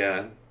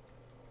 yeah.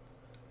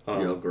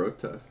 Yel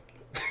Grota.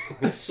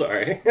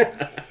 Sorry.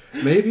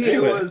 Maybe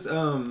anyway. It was,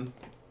 are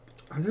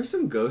there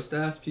some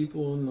ghost-ass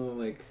people in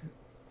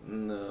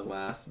the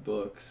last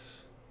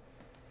books?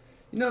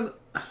 You know,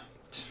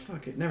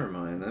 fuck it, never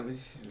mind. That we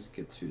should just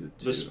get to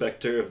the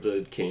specter of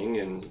the king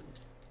and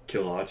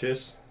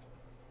Kilogis?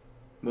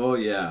 Well,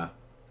 yeah.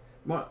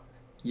 Well,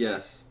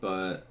 yes,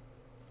 but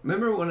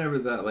remember whenever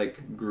that,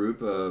 like,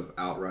 group of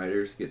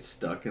outriders get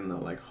stuck in the,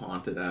 like,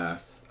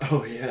 haunted-ass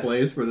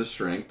place where the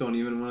strength don't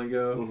even want to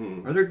go?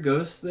 Mm-hmm. Are there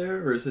ghosts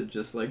there, or is it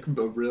just, like, a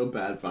real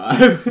bad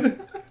vibe?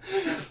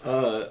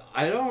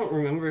 I don't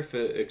remember if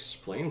it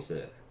explains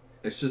it.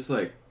 It's just,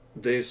 like...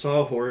 They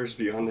saw horrors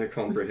beyond their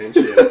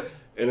comprehension,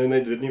 and then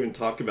they didn't even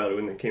talk about it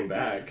when they came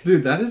back.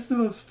 Dude, that is the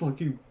most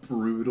fucking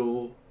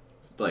brutal...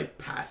 like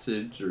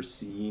passage or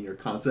scene or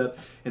concept,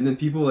 and then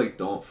people like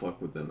don't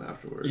fuck with them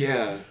afterwards.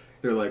 Yeah,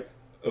 they're like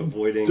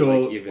avoiding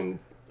like even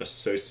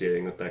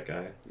associating with that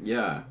guy.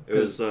 Yeah, it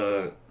was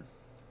who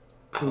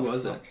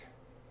was it?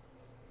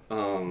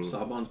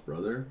 Saban's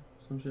brother,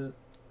 some shit.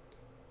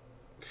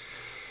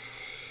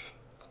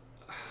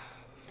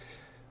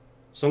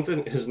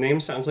 Something. His name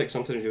sounds like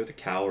something to do with a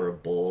cow or a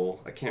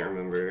bull. I can't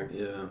remember.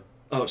 Yeah.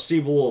 Oh,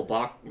 Seabull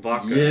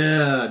Bakker.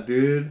 Yeah,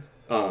 dude.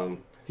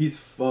 He's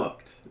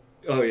fucked.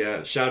 Oh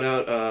yeah. Shout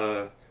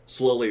out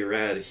Slowly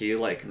Red. He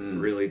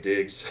really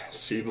digs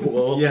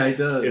Seabull. Yeah, he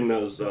does. In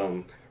those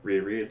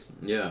rereads.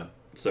 Yeah.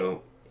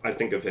 So I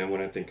think of him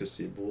when I think of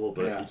Seabull,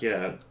 but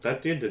yeah,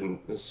 that dude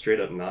didn't straight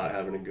up not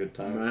having a good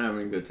time. Not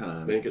having a good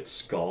time. Then he gets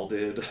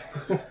scalded.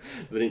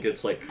 Then he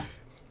gets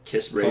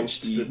kiss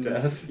punched to eaten.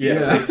 death.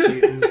 Yeah.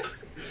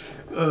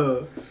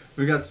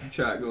 We got some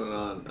chat going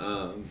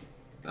on.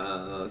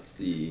 Let's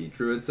see.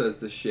 Druid says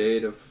the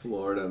shade of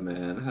Florida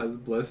man has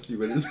blessed you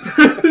with his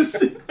presence.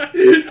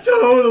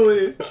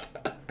 Totally.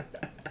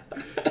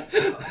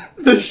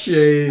 The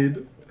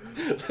shade.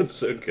 That's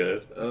so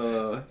good.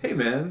 Hey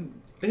man.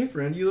 Hey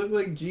friend, you look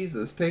like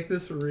Jesus. Take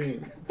this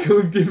ring.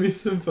 Go give me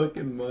some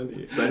fucking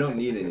money. But I don't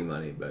need any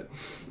money, but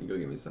you go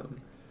give me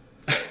some.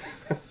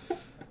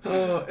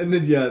 And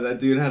then that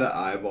dude had an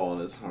eyeball in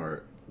his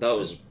heart. That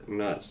was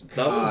nuts. God.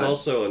 That was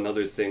also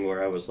another thing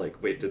where I was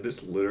like, wait, did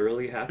this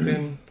literally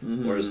happen?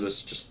 Mm-hmm. Or is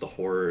this just the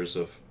horrors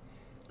of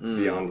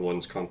beyond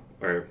one's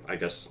or I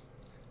guess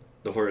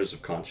the horrors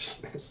of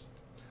consciousness?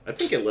 I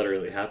think it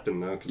literally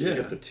happened though, because you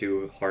get the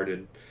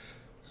two-hearted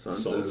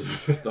sons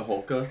of the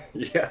Hulka.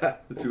 Yeah,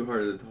 the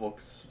two-hearted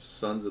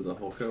sons of the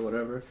Hulka,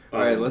 whatever.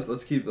 All right,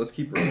 let's keep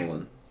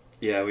rolling.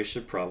 Yeah, we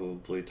should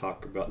probably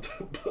talk about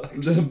the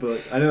books. The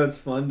book. I know it's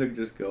fun to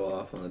just go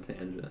off on a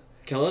tangent.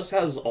 Kellis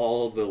has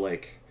all the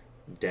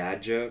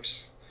dad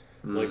jokes.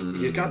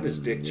 He's got this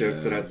dick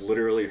joke that I've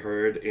literally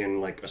heard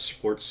in a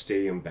sports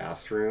stadium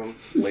bathroom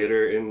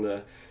later in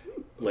the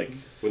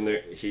when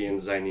he and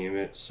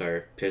Zynemis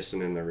are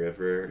pissing in the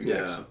river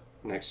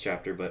next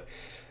chapter. But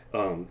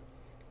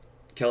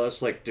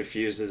Kellis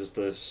diffuses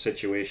the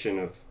situation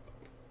of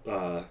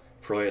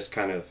Proyas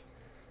kind of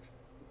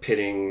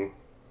pitting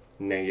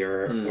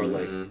Nair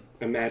or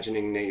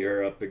imagining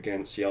Nair up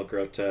against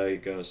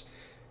Yelgrota.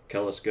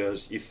 Kellis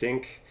goes, you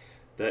think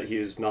that he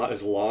is not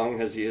as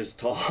long as he is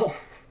tall?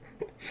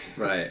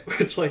 Right.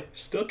 Which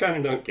still kind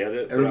of don't get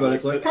it.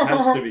 Everybody's it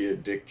has to be a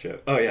dick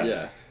joke. Oh yeah.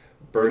 Yeah.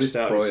 Burst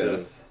out Proyas.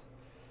 into...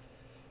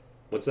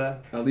 What's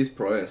that? At least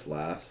Proyas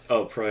laughs.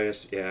 Oh,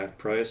 Proyas, yeah.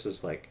 Proyas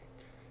is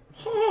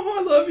oh,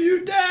 I love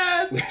you,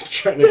 Dad!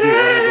 trying to be one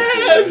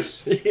of the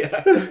boys.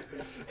 Yeah.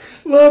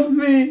 Love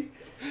me!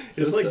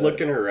 It's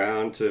looking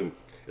around to...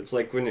 It's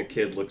like when a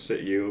kid looks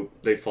at you,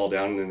 they fall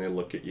down and then they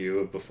look at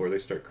you before they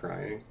start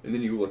crying. And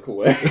then you look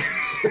away.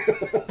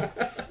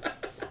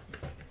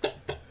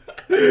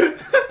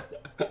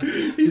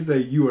 He's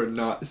like, you are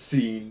not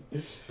seen.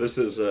 This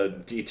is a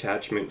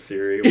detachment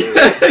theory.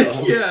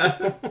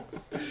 Yeah.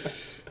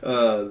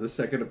 The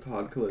second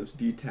apocalypse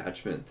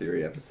detachment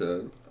theory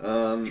episode.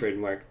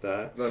 Trademark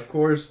that. Of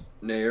course,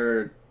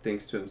 Nair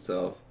thinks to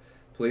himself,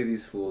 play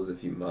these fools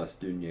if you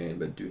must, Dunyan,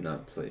 but do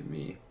not play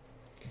me.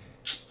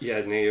 Yeah,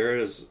 Nair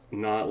is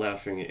not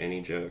laughing at any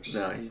jokes.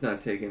 No, he's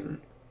not taking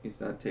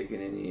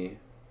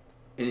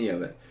any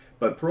of it.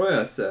 But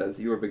Proyas says,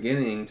 you are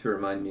beginning to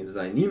remind me of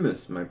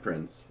Zynemis, my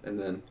prince. And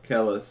then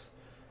Kellis,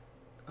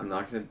 I'm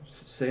not going to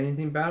say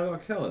anything bad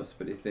about Kellis,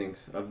 but he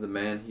thinks of the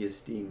man he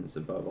esteems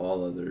above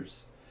all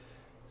others.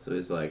 So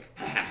he's like,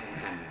 ha ha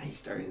ha, he's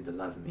starting to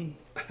love me.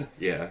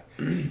 Yeah.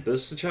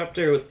 This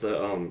chapter with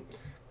the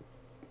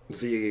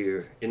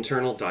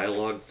internal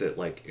dialogue that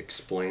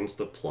explains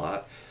the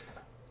plot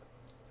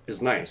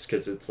is nice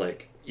because it's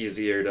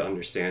easier to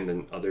understand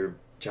than other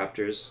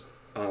chapters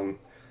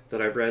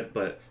that I've read,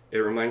 but it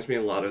reminds me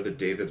a lot of the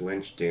David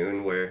Lynch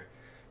Dune, where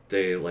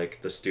they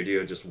the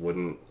studio just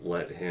wouldn't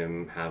let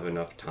him have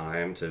enough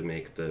time to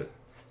make they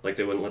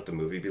wouldn't let the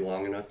movie be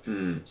long enough,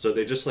 so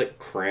they just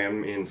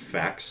cram in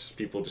facts.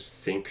 People just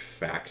think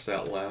facts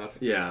out loud,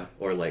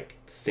 or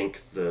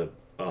think the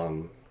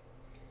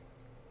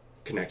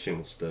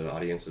connections the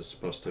audience is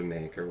supposed to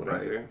make or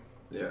whatever. Right.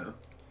 Yeah.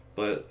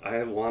 But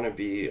I want to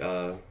be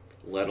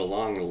led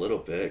along a little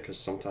bit, because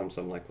sometimes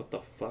I'm like, what the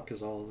fuck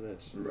is all of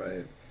this?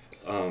 Right.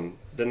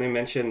 Then they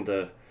mentioned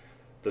the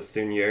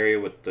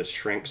Thunieri with the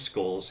shrank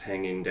skulls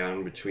hanging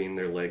down between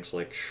their legs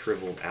like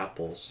shriveled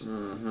apples.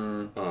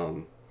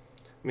 Mm-hmm.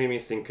 Made me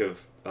think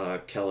of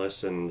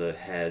Kellis and the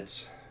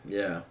heads.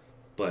 Yeah.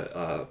 But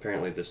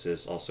apparently this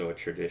is also a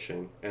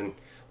tradition. And,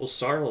 well,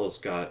 Sarl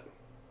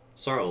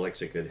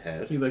likes a good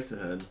head. He likes a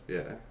head.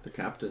 Yeah. The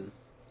captain.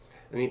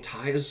 And he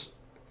ties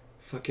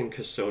fucking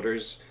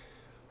Cassoders.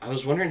 I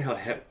was wondering how...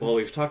 well,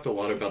 we've talked a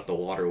lot about the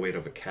water weight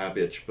of a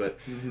cabbage, but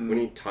when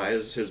he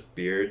ties his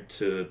beard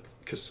to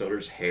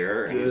Cassoders'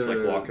 hair and he's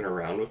walking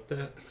around with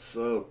it.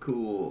 So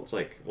cool. It's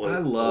I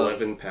love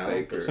 11 pounds.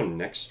 Bakker. That's some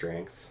neck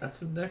strength. That's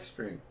some neck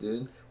strength,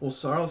 dude. Well,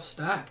 Sarl's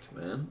stacked,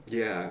 man.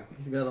 Yeah.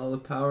 He's got all the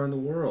power in the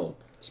world.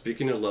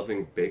 Speaking of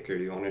loving Bakker,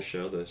 do you want to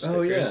show the stickers?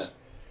 Oh, yeah.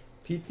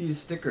 Peep these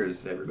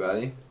stickers,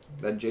 everybody,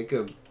 that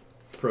Jacob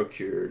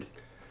procured.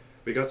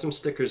 We got some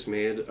stickers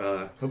made.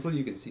 Hopefully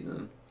you can see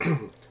them.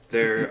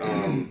 They're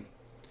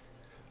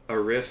a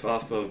riff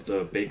off of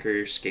the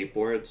Bakker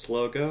skateboards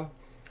logo.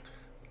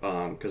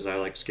 Because I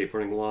like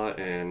skateboarding a lot,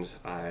 and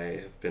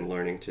I have been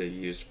learning to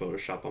use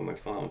Photoshop on my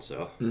phone,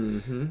 so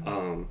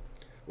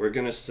we're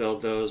gonna sell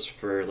those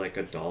for like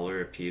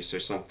 $1 a piece or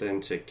something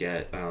to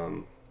get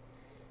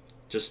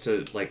just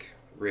to like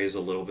raise a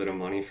little bit of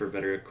money for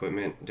better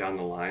equipment down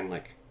the line.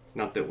 Like,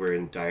 not that we're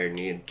in dire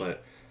need,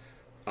 but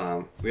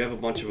we have a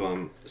bunch of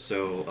them,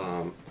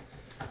 so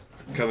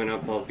coming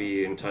up I'll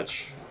be in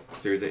touch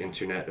through the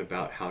internet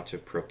about how to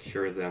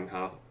procure them,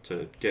 how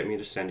to get me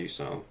to send you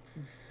some.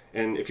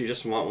 And if you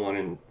just want one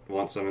and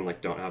want some and like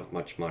don't have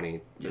much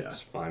money,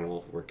 that's fine.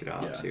 We'll work it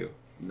out too.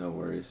 No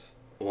worries.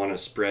 Want to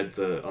spread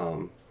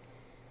the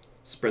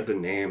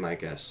name, I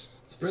guess.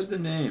 Spread the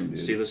name,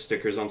 dude. See the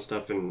stickers on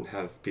stuff and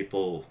have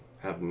people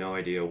have no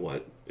idea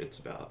what it's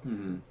about,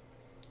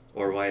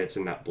 or why it's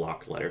in that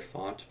block letter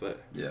font. But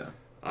yeah,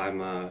 I'm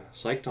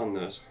psyched on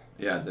those.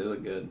 Yeah, they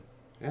look good.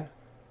 Yeah.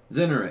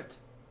 Zennerit.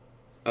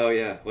 Oh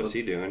yeah, what's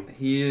he doing?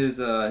 He is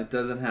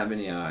doesn't have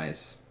any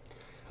eyes.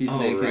 He's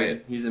naked,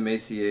 right. He's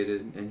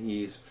emaciated, and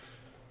he's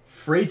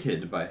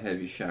freighted by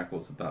heavy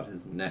shackles about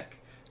his neck,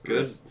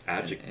 wrists,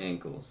 and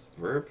ankles.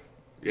 Verb?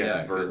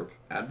 Yeah, verb.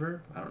 Good.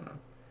 Adverb? I don't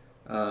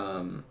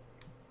know.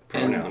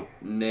 Pronoun.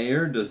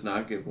 Nair does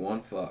not give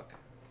one fuck.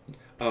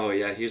 Oh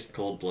yeah, he's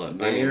cold blood.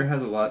 Nair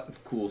has a lot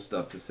of cool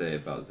stuff to say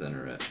about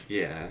Zennerit.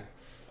 Yeah.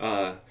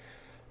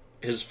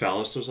 His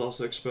phallus was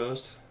also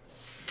exposed.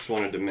 Just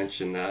wanted to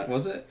mention that.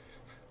 Was it?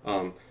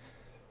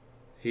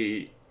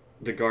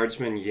 The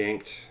guardsman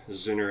yanked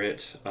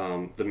Zennerit,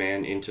 the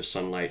man, into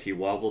sunlight. He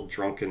wobbled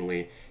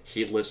drunkenly,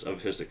 heedless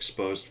of his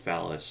exposed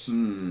phallus.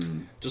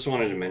 Just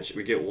wanted to mention,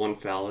 we get one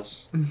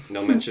phallus,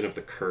 no mention of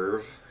the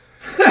curve.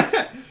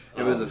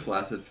 It was a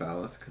flaccid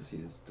phallus because he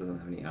doesn't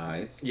have any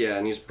eyes. Yeah,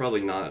 and he's probably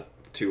not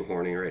too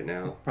horny right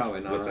now. Probably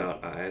not.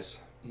 Without eyes.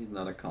 He's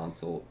not a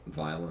consult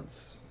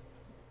violence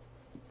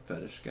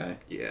fetish guy.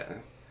 Yeah.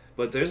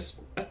 But there's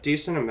a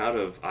decent amount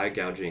of eye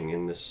gouging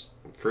in this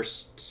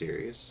first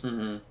series.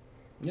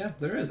 Yeah,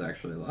 there is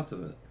actually lots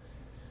of it.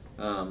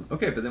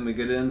 Okay, but then we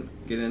get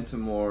into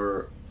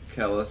more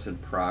Kellis and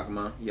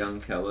Pragma,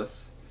 young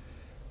Kellis.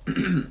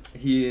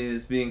 He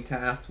is being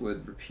tasked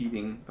with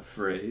repeating a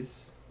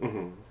phrase,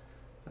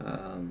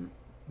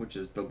 which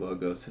is the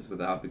logos is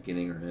without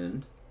beginning or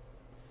end,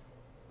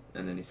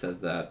 and then he says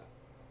that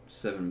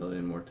 7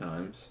 million more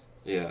times.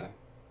 Yeah,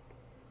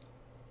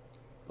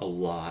 a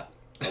lot.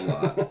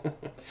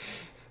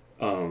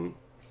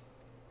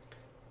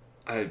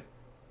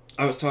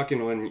 I was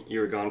talking when you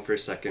were gone for a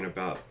second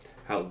about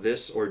how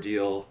this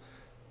ordeal,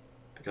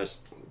 I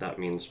guess that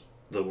means,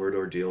 the word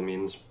ordeal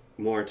means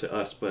more to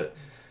us, but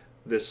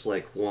this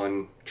like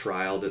one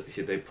trial that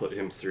they put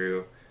him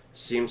through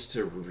seems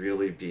to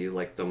really be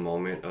like the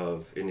moment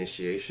of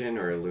initiation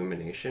or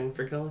illumination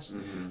for Kellis.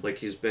 Like,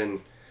 he's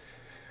been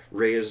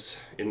raised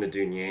in the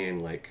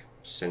Dunyain like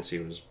since he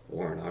was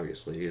born.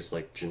 Obviously he's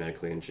like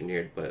genetically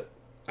engineered, but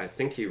I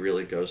think he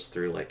really goes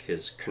through like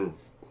his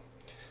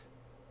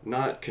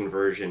not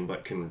conversion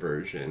but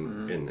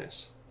conversion in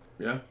this.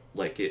 Yeah,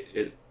 like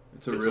it's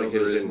a real, like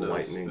his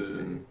enlightening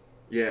thing.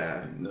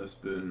 Yeah, no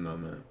spoon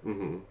moment.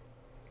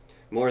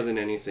 More than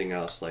anything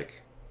else,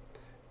 like,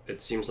 it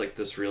seems like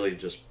this really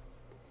just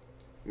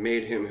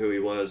made him who he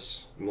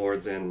was, more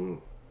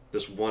than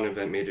this one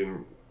event made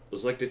him. It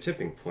was like the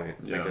tipping point,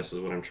 I guess is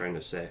what I'm trying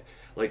to say.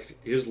 Like,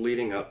 he was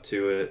leading up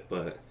to it,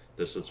 but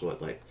this is what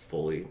like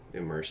fully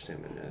immersed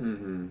him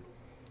in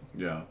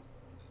it. Yeah.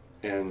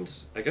 And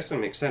I guess that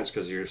makes sense,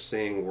 because you're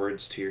saying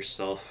words to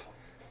yourself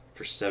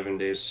for 7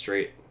 days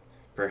straight,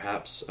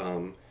 perhaps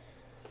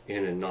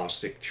in a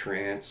Gnostic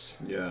trance.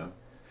 Yeah.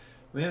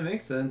 I mean, it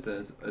makes sense,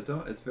 and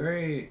it's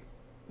very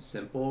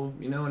simple.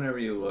 You know, whenever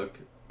you look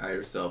at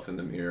yourself in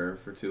the mirror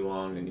for too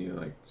long and you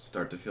like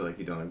start to feel like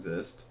you don't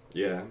exist.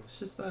 Yeah. It's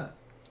just that.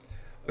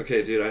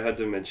 Okay, dude, I had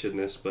to mention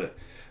this, but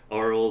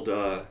our old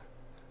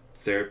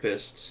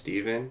therapist,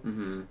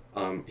 Steven,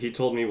 he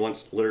told me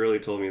once, literally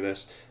told me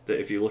this, that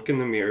if you look in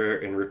the mirror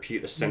and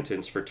repeat a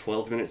sentence for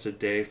 12 minutes a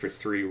day for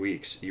 3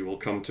 weeks, you will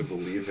come to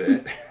believe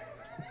it.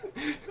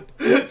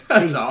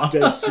 That's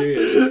awesome. Dead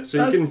serious.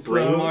 So you can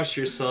brainwash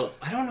yourself.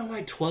 I don't know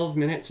why 12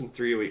 minutes in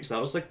 3 weeks.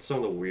 That was like some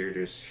of the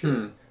weirdest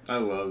shit. I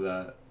love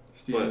that.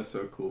 Steven is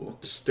so cool.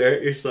 Stare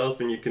at yourself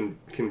and you can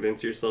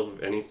convince yourself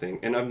of anything.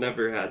 And I've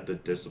never had the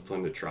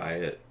discipline to try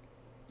it.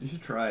 You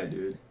should try it,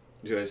 dude.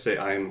 Do I say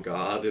I am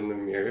God in the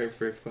mirror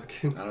for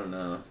fucking... I don't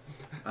know.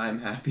 I'm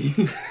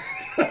happy.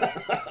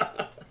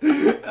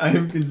 I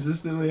am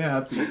consistently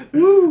happy.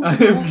 Woo! I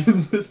am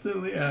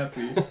consistently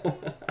happy.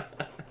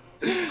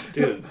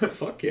 Dude,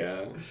 fuck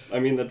yeah. I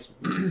mean, that's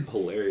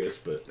hilarious,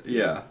 but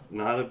yeah,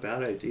 not a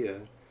bad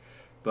idea.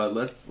 But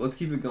let's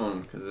keep it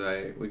going,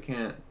 because we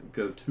can't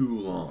go too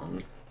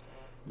long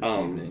this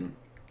evening.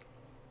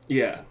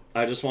 Yeah,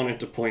 I just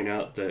wanted to point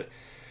out that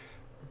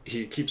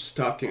he keeps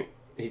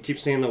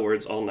saying the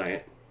words all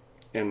night,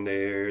 and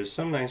there's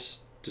some nice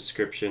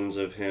descriptions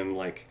of him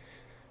like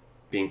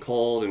being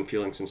cold and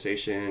feeling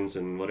sensations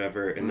and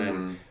whatever, and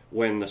then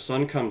when the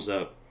sun comes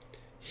up,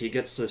 he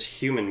gets this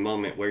human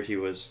moment where he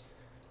was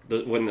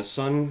When the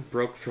sun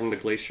broke from the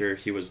glacier,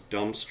 he was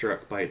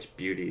dumbstruck by its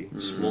beauty.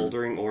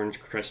 Smoldering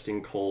orange,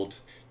 cresting cold.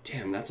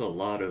 Damn, that's a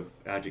lot of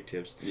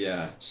adjectives.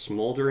 Yeah.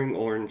 Smoldering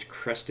orange,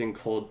 cresting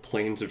cold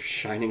plains of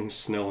shining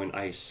snow and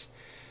ice.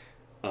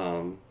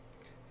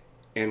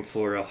 And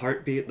for a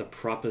heartbeat, the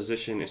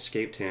proposition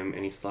escaped him,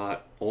 and he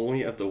thought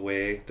only of the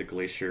way the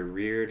glacier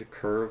reared,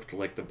 curved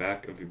like the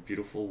back of a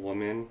beautiful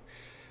woman.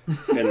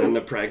 And then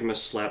the pragma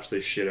slaps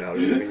the shit out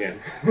of him again.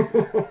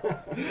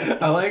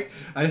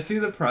 I see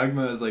the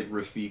pragma as like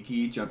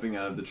Rafiki jumping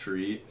out of the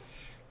tree.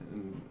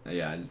 And,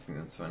 yeah, I just think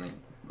that's funny.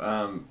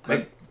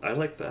 I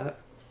like that.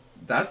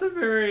 That's a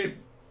very,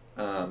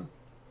 I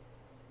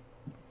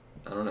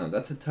don't know,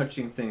 that's a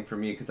touching thing for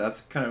me, because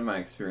that's kind of my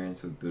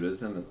experience with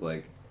Buddhism, is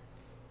like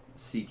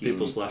seeking...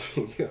 People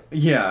slapping you.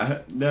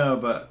 Yeah, no,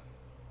 but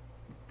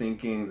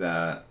thinking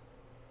that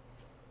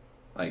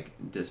like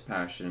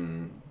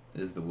dispassion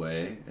is the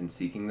way, and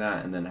seeking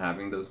that, and then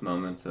having those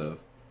moments of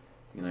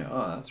being like,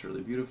 oh, that's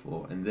really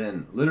beautiful, and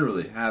then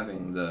literally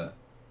having the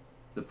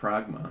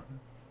pragma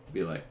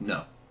be like,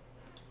 no,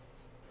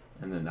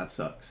 and then that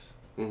sucks.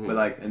 Mm-hmm. But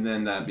like, and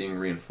then that being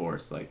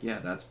reinforced, like, yeah,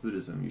 that's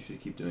Buddhism, you should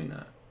keep doing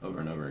that over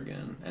and over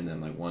again, and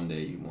then like one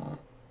day you won't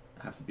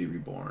have to be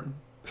reborn.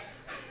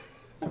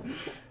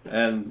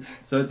 And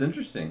so it's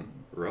interesting.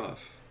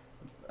 Rough.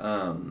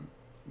 But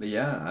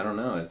yeah, I don't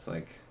know, it's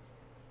like,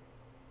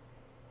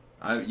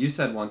 you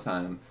said one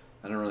time,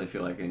 I don't really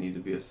feel like I need to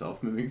be a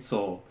self-moving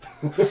soul.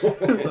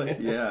 It's like,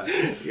 yeah.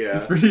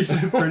 It's pretty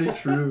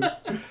true.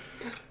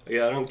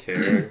 Yeah, I don't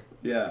care.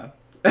 Yeah.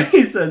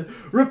 He says,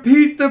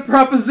 repeat the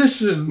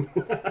proposition!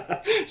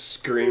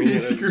 Screaming. He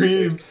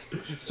screamed.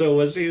 So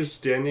was he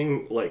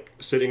standing, like,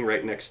 sitting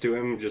right next to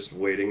him, just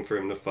waiting for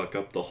him to fuck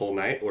up the whole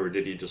night, or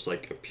did he just,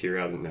 like, appear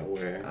out of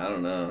nowhere? I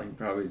don't know.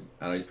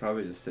 He's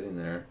probably just sitting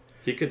there.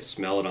 He could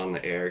smell it on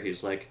the air.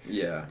 He's like,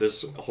 yeah,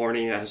 this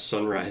horny-ass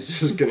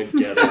sunrise is gonna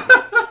get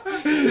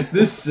him.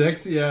 This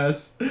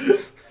sexy-ass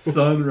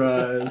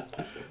sunrise.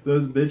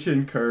 Those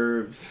bitchin'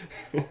 curves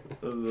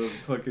of the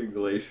fucking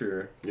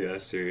glacier. Yeah,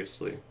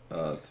 seriously.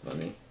 Oh, that's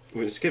funny.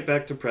 We skip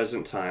back to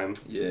present time.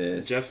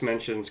 Yes. Jeff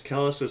mentions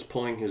Kellis is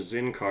pulling his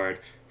Zin card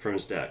from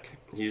his deck.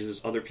 He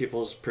uses other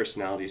people's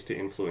personalities to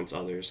influence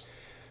others,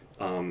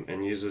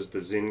 and uses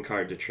the Zin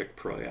card to trick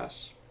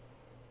Proyas.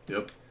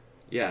 Yep.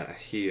 Yeah,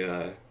 he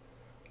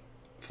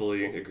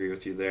fully agree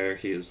with you there.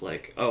 He is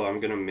like, oh, I'm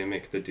gonna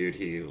mimic the dude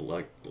he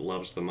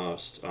loves the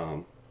most,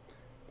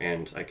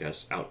 and I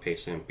guess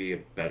outpace him, be a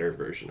better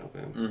version of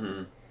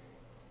him.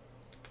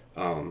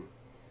 Mm-hmm.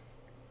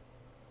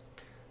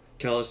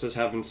 Kellis is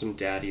having some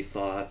daddy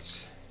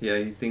thoughts. Yeah,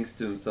 he thinks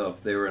to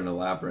himself, they were in a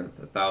labyrinth,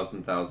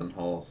 1,000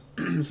 halls.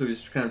 So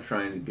he's kind of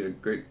trying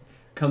to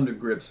come to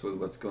grips with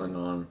what's going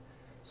on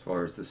as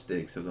far as the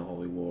stakes of the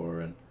Holy War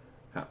and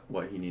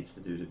what he needs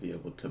to do to be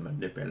able to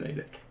manipulate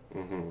it.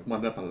 Mm-hmm.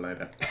 Manipulate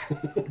it.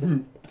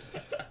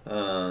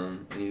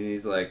 And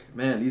he's like,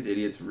 man, these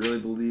idiots really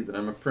believe that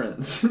I'm a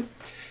prince.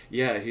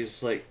 Yeah,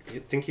 he's like, I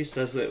think he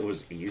says that it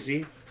was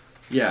easy.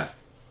 Yeah.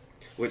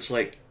 Which,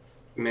 like,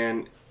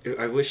 man,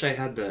 I wish I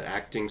had the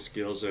acting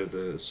skills or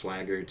the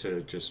swagger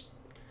to just...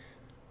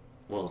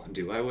 Well,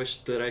 do I wish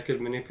that I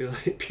could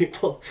manipulate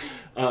people?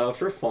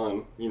 For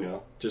fun, you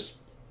know, just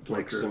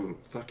like some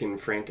fucking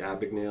Frank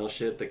Abagnale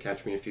shit, the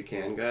Catch Me If You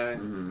Can guy.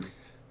 Mm-hmm.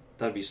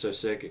 That'd be so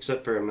sick,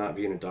 except for him not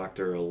being a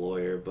doctor or a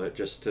lawyer, but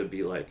just to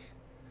be, like,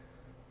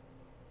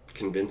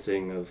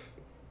 convincing of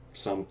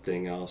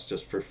something else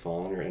just for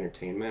fun or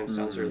entertainment.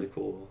 Sounds really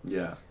cool.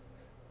 Yeah.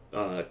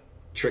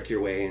 Trick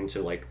your way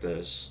into, like,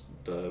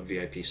 the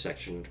VIP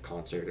section of the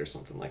concert or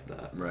something like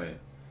that. Right.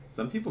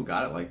 Some people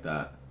got it like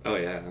that. Oh,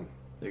 yeah.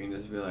 They can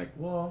just be like,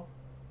 well,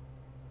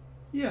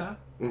 yeah,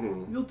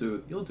 Mm-hmm.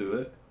 you'll do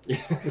it.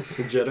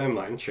 Jedi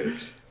mind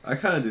tricks. I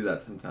kind of do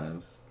that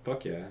sometimes.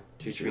 Fuck yeah.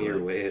 Teach me You're your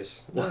like,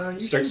 ways. "No, you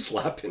Start should-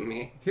 slapping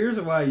me. Here's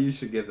why you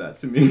should give that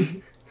to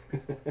me.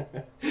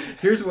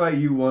 Here's why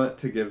you want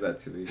to give that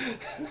to me.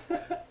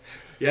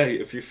 Yeah,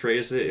 if you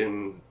phrase it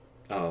in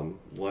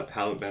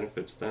how it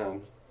benefits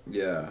them.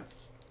 Yeah.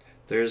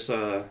 There's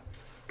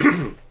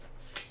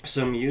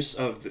some use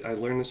of, I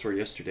learned this word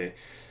yesterday,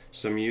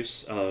 some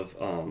use of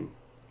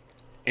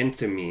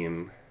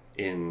enthymeme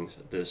in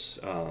this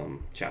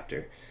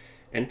chapter.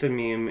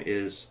 Enthymeme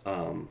is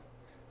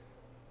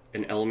an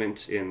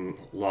element in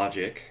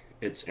logic.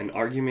 It's an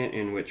argument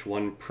in which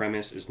one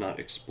premise is not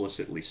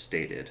explicitly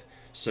stated.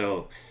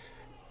 So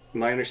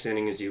my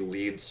understanding is you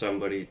lead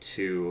somebody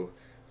to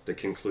the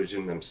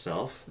conclusion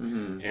themselves,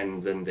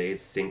 and then they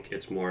think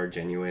it's more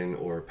genuine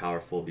or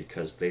powerful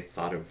because they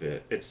thought of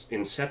it.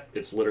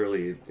 It's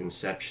literally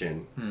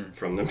Inception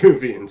from the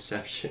movie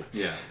Inception.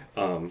 Yeah.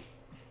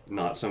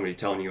 Not somebody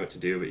telling you what to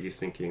do, but you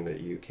thinking that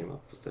you came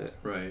up with it.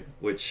 Right.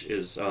 Which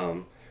is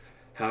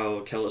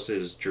how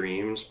Kellis's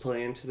dreams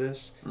play into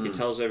this. He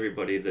tells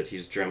everybody that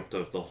he's dreamt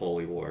of the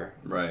Holy War.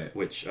 Right.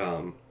 Which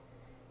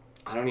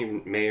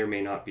may or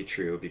may not be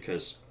true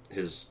because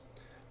his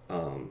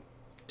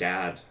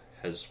dad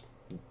has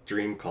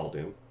dream called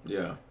him.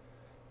 Yeah.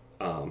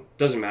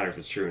 Doesn't matter if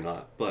it's true or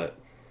not, but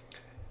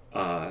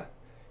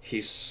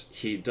he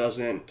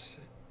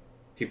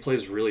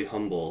plays really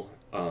humble.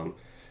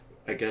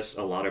 I guess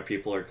a lot of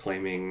people are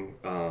claiming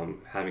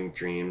having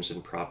dreams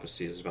and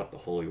prophecies about the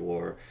Holy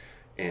War,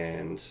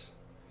 and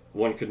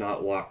one could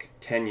not walk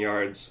 10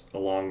 yards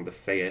along the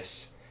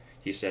face,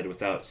 he said,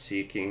 without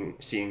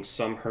seeing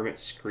some hermit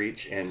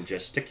screech and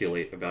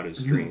gesticulate about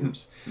his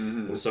dreams.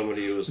 And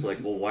somebody was like,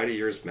 well, why do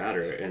yours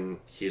matter? And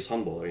he's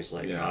humble. He's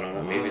like, I don't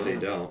know, maybe they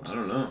don't. I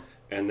don't know.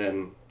 And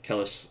then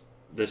Kellis,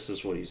 this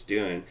is what he's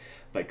doing.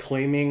 By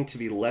claiming to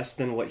be less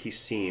than what he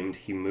seemed,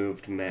 he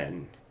moved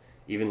men,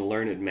 even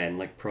learned men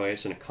like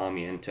Proyas and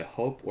Acamian, to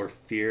hope or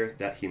fear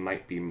that he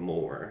might be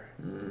more.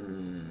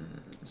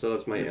 So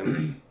that's my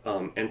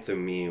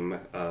enthymeme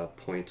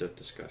point of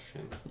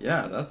discussion.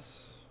 Yeah,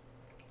 that's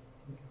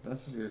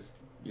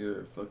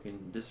your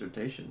fucking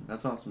dissertation.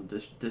 That's awesome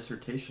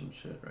dissertation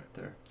shit right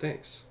there.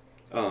 Thanks.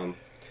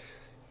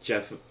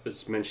 Jeff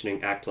is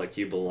mentioning act like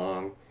you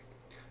belong.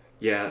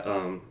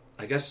 Yeah,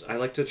 I guess I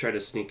like to try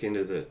to sneak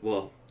into the,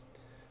 well,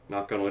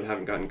 knock on wood,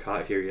 haven't gotten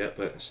caught here yet,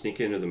 but sneak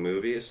into the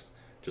movies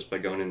just by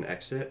going in the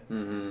exit.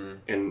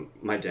 And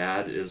my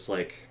dad is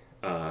like,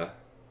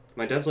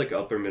 my dad's like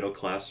upper middle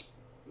class,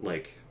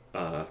 like,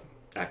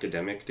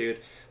 academic dude,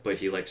 but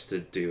he likes to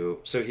do,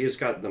 so he's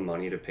got the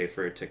money to pay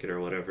for a ticket or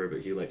whatever,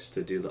 but he likes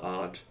to do the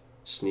odd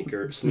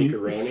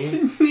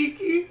sneakeroni.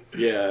 Sneaky?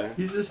 Yeah.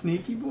 He's a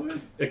sneaky boy?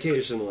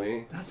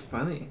 Occasionally. That's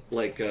funny.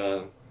 Like,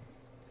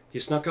 he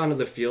snuck onto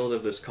the field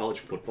of this college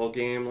football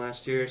game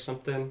last year or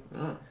something.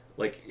 Oh.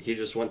 Like, he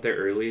just went there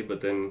early,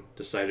 but then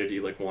decided he,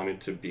 like, wanted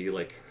to be,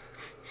 like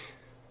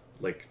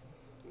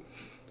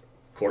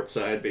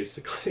courtside,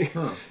 basically.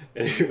 Huh.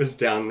 And he was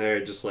down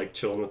there just, like,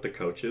 chilling with the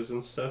coaches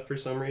and stuff for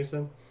some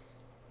reason.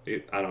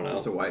 I don't know.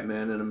 Just a white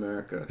man in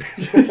America.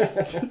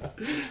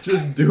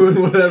 just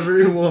doing whatever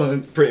he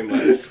wants. Pretty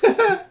much.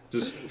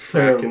 Just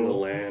fracking the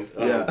land.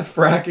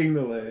 Fracking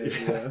the land,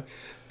 yeah.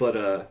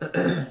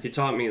 But he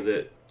taught me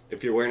that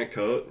if you're wearing a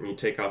coat and you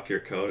take off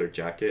your coat or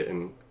jacket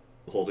and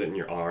hold it in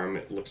your arm,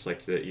 it looks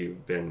like that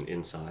you've been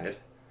inside.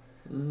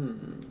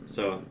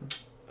 So,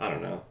 I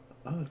don't know.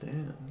 Oh,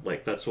 damn.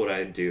 Like, that's what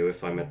I do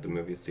if I'm at the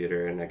movie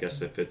theater, and I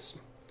guess if it's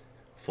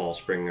fall,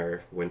 spring,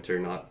 or winter,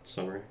 not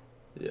summer.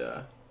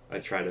 Yeah. I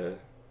try to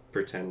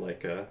pretend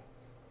like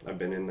I've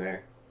been in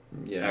there.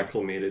 Yeah.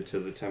 Acclimated to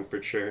the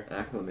temperature.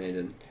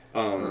 Acclimated.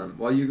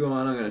 While you go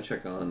on, I'm going to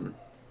check on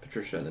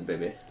Patricia and the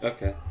baby.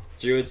 Okay.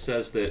 Druid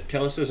says that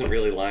Kellis isn't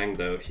really lying,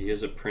 though. He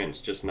is a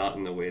prince, just not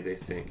in the way they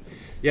think.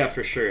 Yeah,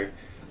 for sure.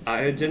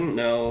 I didn't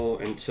know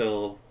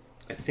until,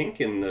 I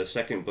think in the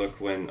second book,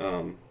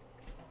 when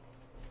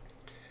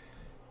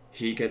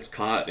he gets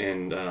caught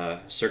and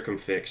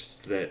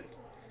circumfixed, that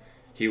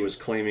he was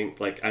claiming,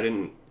 like, I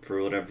didn't,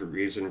 for whatever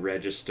reason,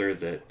 register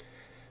that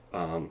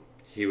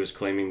he was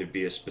claiming to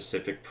be a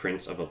specific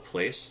prince of a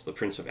place, the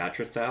Prince of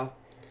Atrothal.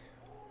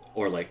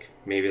 Or, like,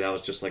 maybe that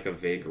was just, like, a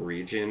vague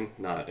region,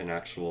 not an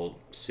actual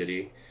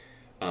city.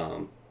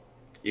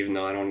 Even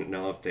though I don't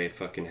know if they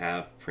fucking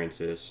have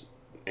princes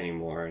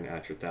anymore in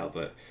Atrothal.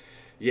 But,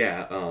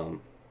 yeah,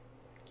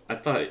 I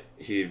thought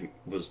he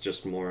was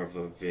just more of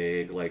a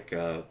vague, like,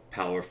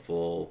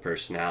 powerful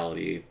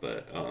personality,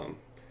 but,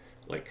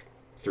 like,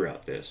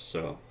 throughout this.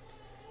 So,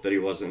 that he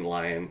wasn't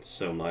lying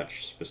so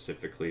much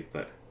specifically,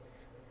 but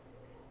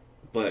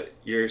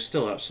you're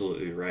still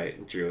absolutely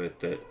right, Druid,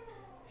 that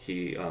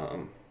he's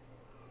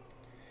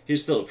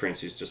still a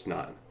prince, he's just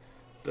not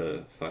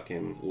the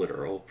fucking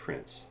literal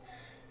prince.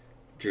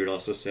 Druid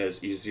also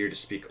says, easier to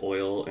speak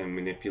oil and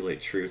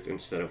manipulate truth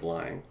instead of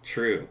lying.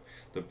 True.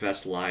 The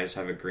best lies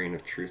have a grain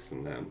of truth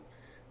in them.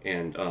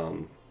 And,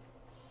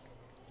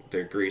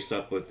 they're greased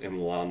up with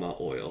Mwama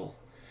oil.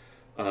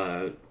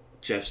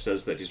 Jeff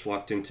says that he's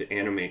walked into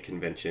anime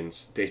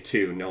conventions. Day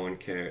 2, no one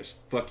cares.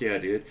 Fuck yeah,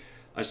 dude.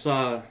 I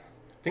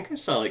think I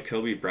saw like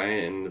Kobe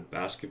Bryant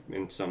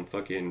in some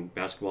fucking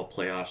basketball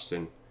playoffs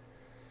and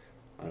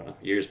I don't know,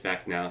 years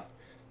back now,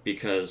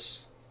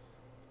 because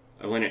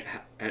I went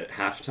at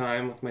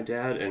halftime with my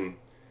dad and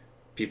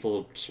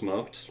people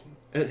smoked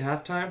at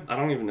halftime. I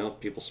don't even know if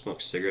people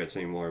smoke cigarettes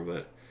anymore,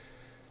 but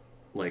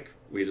like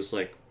we just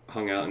like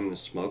hung out in the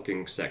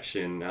smoking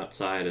section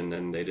outside, and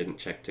then they didn't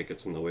check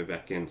tickets on the way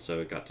back in,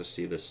 so I got to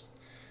see this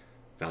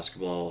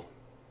basketball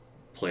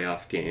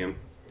playoff game,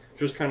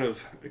 which was kind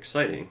of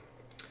exciting.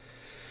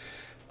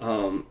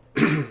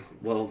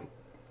 Well,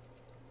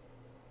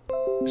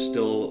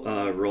 still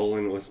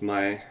rolling with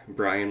my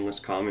Brian-less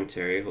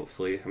commentary.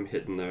 Hopefully I'm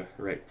hitting the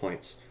right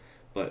points.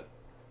 But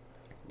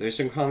there's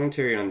some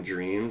commentary on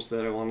dreams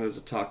that I wanted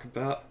to talk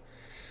about.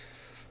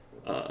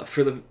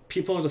 For the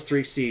people of the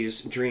 3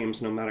 C's,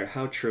 dreams, no matter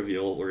how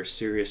trivial, were a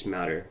serious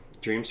matter.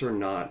 Dreams were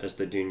not, as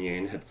the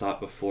Dunyan had thought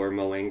before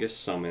Moangus'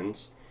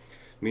 summons,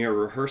 mere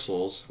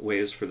rehearsals,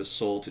 ways for the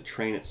soul to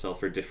train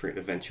itself for different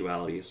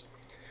eventualities.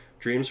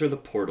 Dreams were the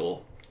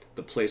portal,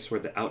 the place where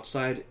the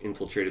outside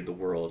infiltrated the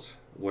world,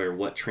 where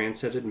what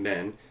transcended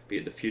men, be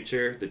it the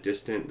future, the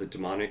distant, the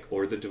demonic,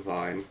 or the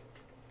divine,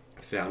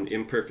 found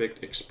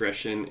imperfect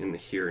expression in the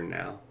here and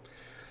now.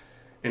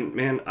 And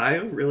man, I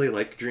really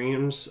like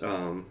dreams.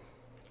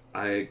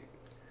 I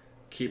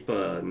keep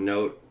a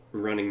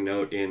running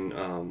note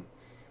in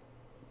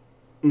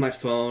my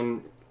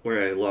phone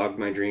where I log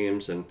my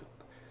dreams, and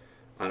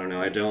I don't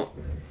know, I don't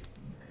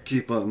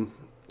keep them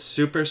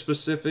super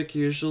specific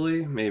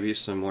usually, maybe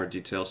some more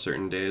detail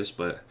certain days,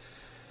 but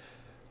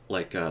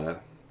like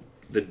the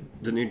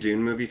new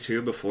Dune movie too,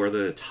 before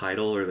the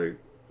title or the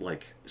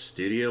like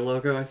studio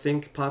logo I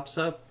think pops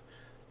up,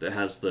 that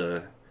has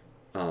the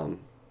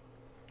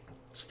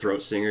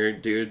throat singer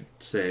dude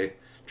say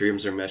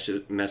dreams are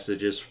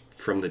messages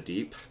from the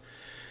deep.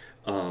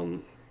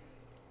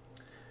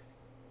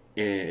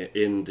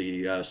 In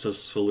the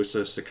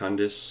Solusa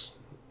Secundus,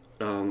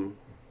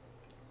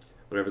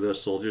 whatever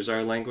those soldiers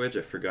are language,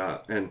 I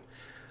forgot. And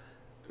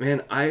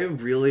man, I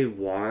really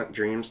want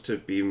dreams to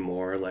be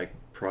more like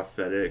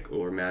prophetic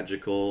or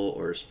magical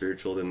or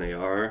spiritual than they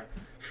are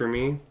for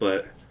me,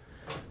 but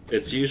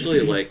it's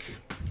usually like,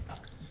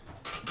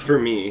 for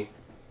me,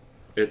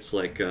 it's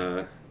like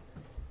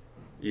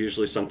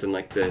usually something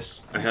like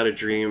this. I had a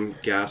dream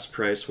gas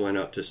price went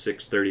up to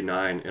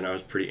 $6.39 and I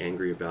was pretty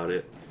angry about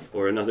it.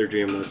 Or another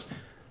dream was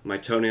my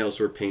toenails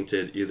were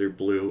painted either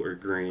blue or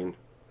green.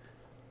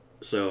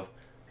 So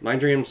my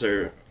dreams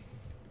are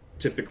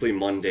typically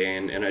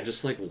mundane, and I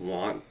just like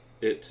want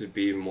it to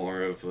be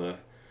more of a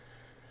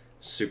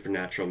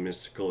supernatural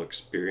mystical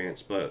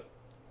experience. But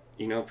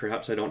you know,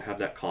 perhaps I don't have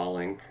that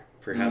calling.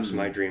 Perhaps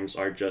my dreams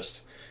are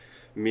just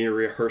mere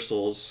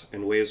rehearsals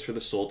and ways for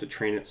the soul to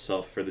train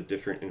itself for the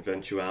different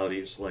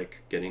eventualities,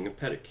 like getting a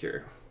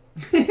pedicure.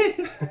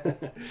 Can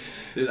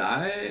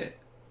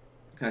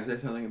I say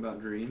something about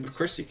dreams? Of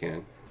course you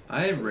can.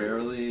 I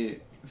rarely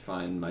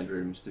find my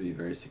dreams to be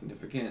very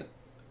significant,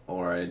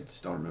 or I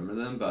just don't remember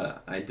them,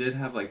 but I did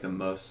have like the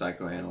most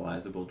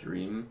psychoanalyzable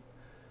dream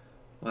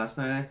last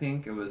night, I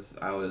think. I was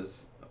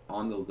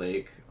on the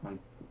lake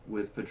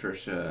with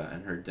Patricia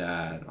and her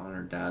dad on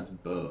her dad's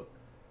boat.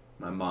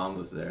 My mom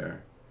was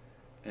there,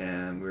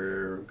 and we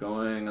were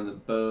going on the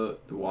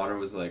boat. The water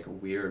was like a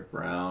weird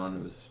brown.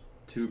 It was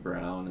too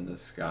brown, and the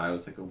sky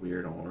was like a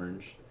weird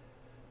orange.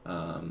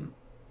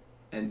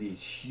 And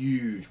these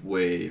huge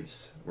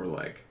waves were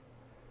like,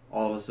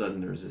 all of a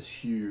sudden there was this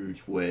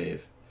huge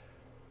wave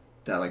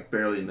that like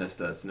barely missed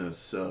us, and it was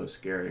so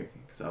scary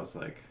because I was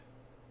like,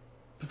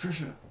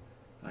 Patricia,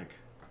 like,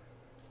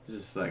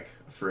 just like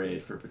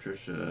afraid for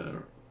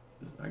Patricia,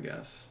 I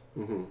guess.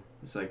 Mm-hmm.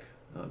 It's like,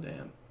 oh damn,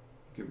 you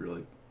could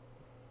really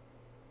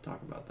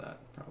talk about that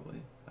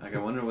probably. Like, I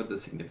wonder what the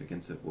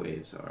significance of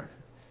waves are.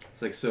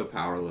 It's like so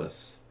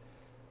powerless.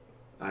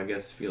 I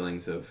guess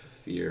feelings of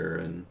fear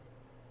and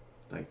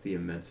like the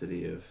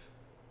immensity of,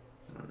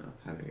 I don't know,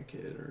 having a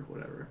kid or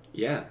whatever.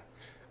 Yeah.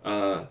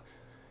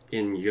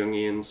 In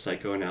Jungian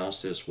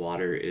psychoanalysis,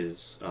 water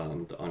is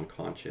the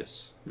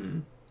unconscious.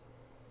 Mm.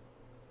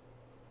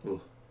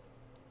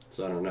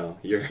 So I don't know.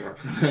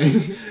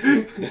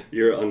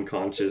 Your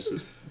unconscious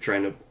is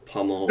trying to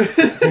pummel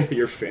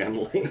your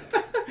family.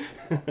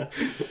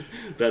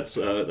 That's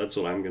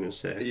what I'm gonna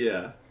say.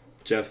 Yeah.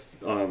 Jeff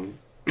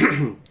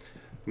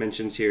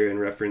mentions here in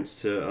reference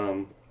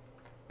to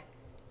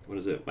what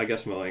is it? I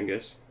guess Mo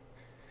Angus.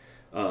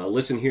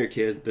 Listen here,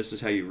 kid. This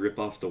is how you rip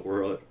off the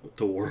world.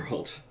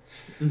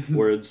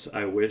 Words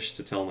I wish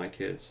to tell my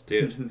kids,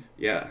 dude.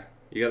 Yeah,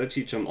 you got to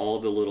teach them all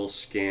the little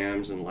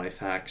scams and life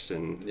hacks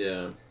and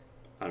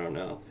I don't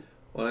know.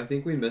 Well, I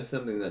think we missed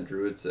something that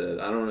Druid said.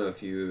 I don't know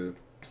if you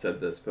said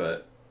this,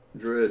 but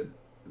Druid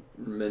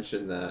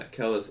mentioned that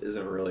Kellis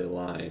isn't really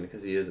lying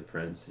because he is a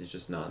prince. He's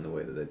just not in the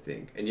way that they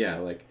think. And yeah,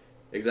 like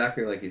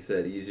exactly like he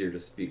said, easier to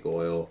speak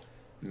oil,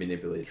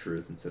 manipulate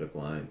truth instead of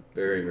lying.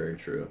 Very, very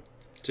true.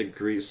 To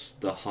grease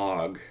the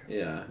hog.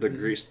 Yeah.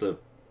 Grease the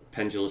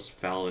pendulous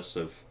phallus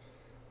of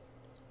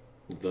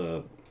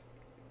the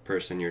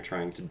person you're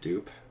trying to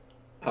dupe.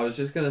 I was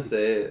just gonna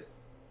say,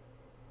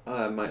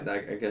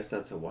 I guess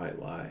that's a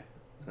white lie,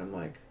 and I'm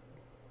like,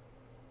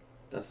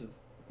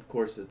 of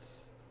course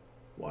it's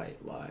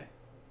white lie.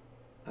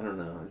 I don't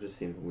know. It just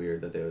seems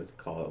weird that they would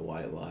call it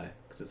white lie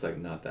because it's like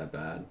not that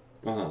bad.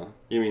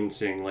 You mean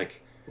saying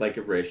like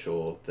a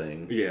racial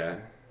thing? Yeah.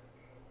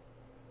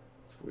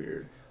 It's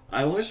weird.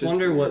 I always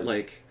wonder what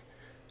like,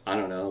 I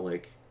don't know,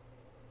 like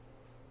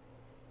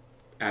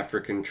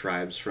African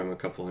tribes from a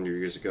couple hundred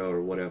years ago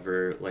or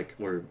whatever, like,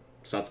 or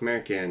South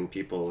American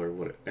people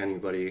or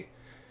anybody,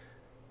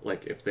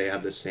 like if they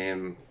have the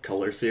same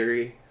color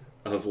theory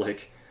of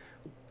like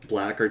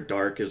black or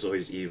dark is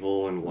always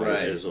evil and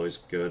white is always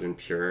good and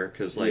pure,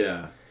 because like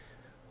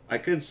I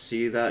could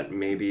see that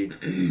maybe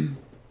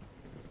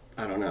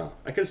I don't know,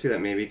 I could see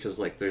that maybe because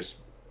like there's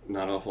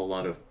not a whole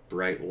lot of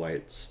bright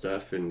white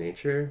stuff in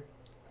nature.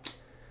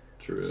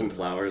 True. Some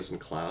flowers and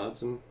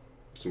clouds and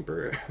some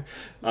bird.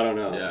 I don't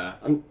know. Yeah.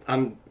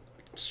 I'm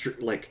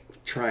like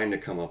trying to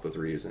come up with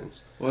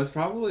reasons. Well, it's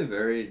probably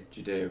very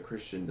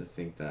Judeo-Christian to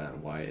think that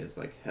white is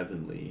like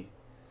heavenly.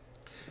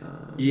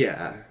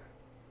 Yeah.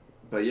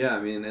 But yeah,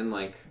 I mean, and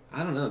like,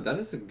 I don't know, that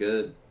is a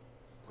good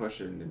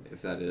question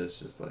if that is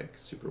just like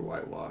super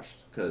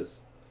whitewashed,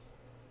 because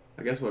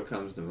I guess what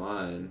comes to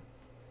mind,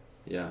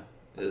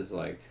 is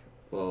like,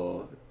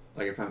 well,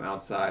 like if I'm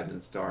outside and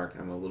it's dark,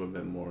 I'm a little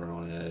bit more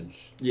on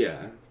edge.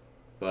 Yeah.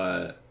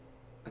 But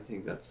I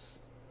think that's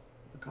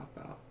a cop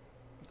out.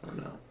 I don't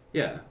know.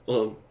 Yeah.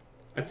 Well,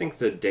 I think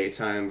the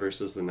daytime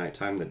versus the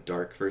nighttime, the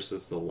dark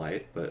versus the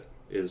light, but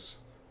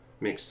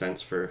makes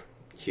sense for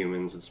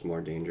humans. It's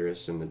more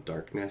dangerous in the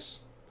darkness.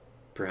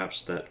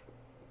 Perhaps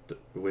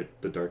with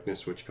the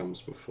darkness which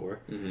comes before.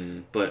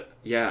 Mm-hmm. But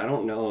yeah, I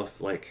don't know if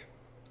like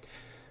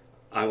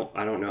I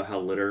don't know how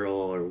literal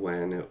or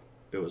when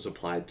it was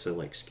applied to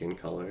like skin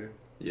color.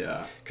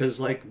 Yeah. Because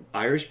like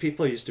Irish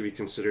people used to be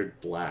considered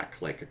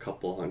black like a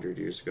couple 100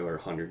 years ago or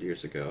 100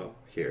 years ago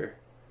here,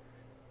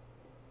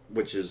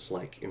 which is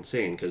like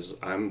insane because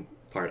I'm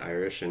part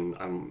Irish and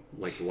I'm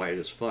like white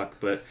as fuck.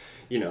 But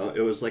you know,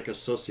 it was like a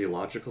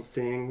sociological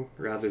thing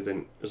rather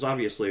than, it was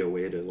obviously a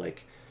way to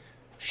like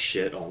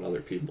shit on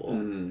other people.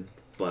 Mm-hmm.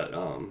 But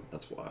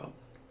that's wild.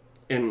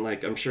 And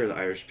like I'm sure the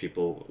Irish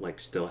people like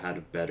still had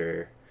a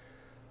better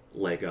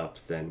leg up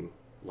than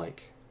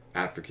like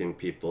African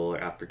people or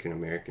African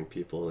American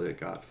people that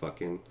got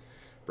fucking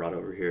brought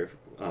over here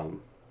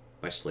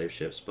by slave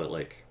ships. But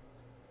like,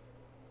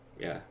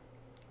 yeah,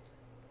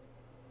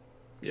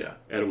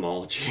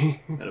 etymology.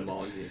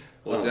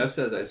 Well, Jeff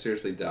says I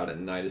seriously doubt it.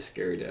 Night is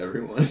scary to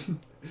everyone,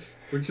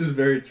 which is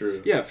very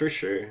true. Yeah, for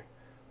sure.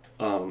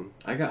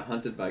 I got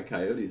hunted by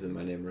coyotes in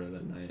my neighborhood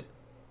at night.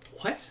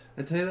 What?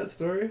 I tell you that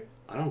story?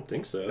 I don't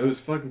think so. It was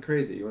fucking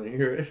crazy. You want to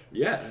hear it?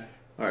 Yeah.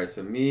 Alright,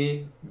 so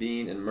me,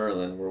 Bean, and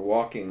Merlin were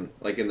walking,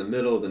 like, in the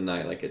middle of the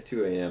night, like at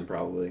 2 a.m.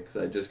 probably, because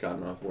I had just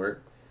gotten off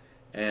work.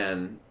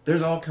 And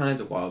there's all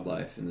kinds of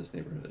wildlife in this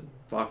neighborhood.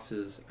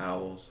 Foxes,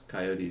 owls,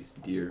 coyotes,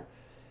 deer.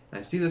 And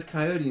I see this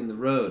coyote in the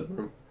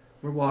road.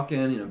 We're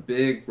walking,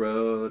 big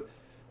road,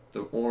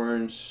 the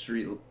orange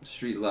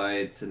street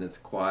lights, and it's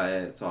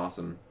quiet, it's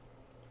awesome.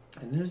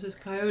 And there's this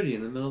coyote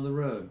in the middle of the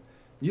road.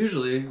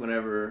 Usually,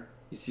 whenever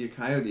you see a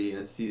coyote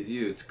and it sees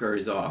you, it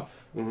scurries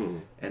off. Mm-hmm.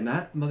 And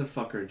that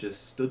motherfucker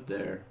just stood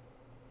there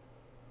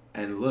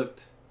and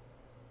looked.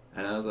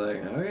 And I was like,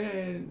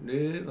 okay,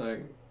 dude.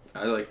 Like,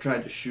 I like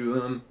tried to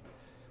shoo him,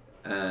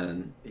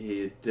 and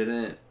he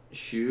didn't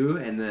shoo.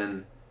 And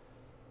then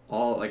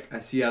I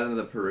see out of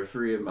the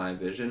periphery of my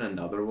vision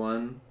another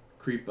one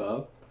creep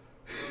up,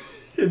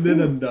 and then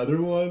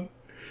another one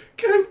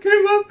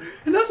came up,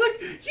 and I was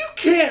like, you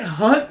can't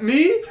hunt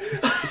me.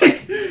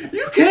 Like,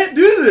 you can't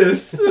do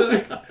this.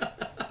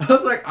 I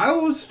was like, I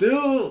will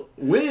still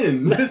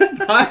win this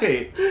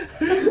fight.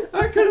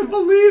 I couldn't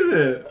believe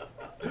it.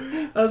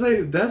 I was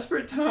like,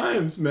 desperate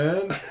times,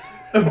 man.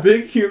 A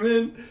big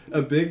human,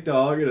 a big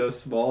dog, and a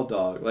small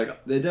dog.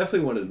 Like, they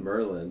definitely wanted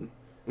Merlin.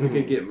 We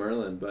could get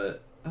Merlin,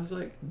 but I was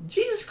like,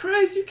 Jesus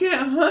Christ, you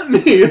can't hunt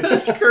me.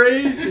 That's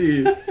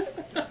crazy.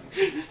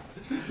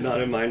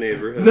 Not in my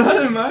neighborhood.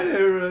 Not in my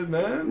neighborhood,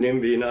 man.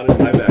 NIMBY, not in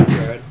my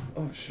backyard.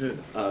 Oh, shit.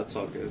 It's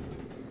all good.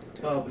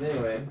 Oh, but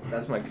anyway,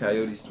 that's my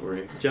coyote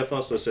story. Jeff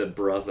also said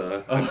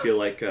brother. I feel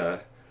like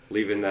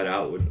leaving that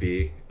out would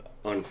be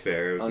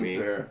unfair of me.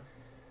 Unfair.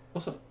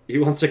 What's up? He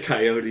wants a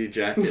coyote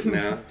jacket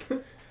now.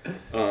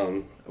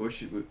 I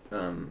wish you would,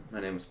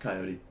 my name was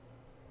Coyote.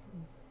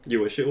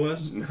 You wish it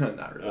was? No,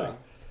 not really.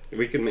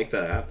 We could make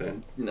that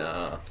happen.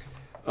 Nah.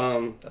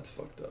 That's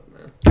fucked up,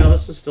 man.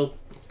 Ellis is still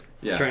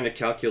Yeah. trying to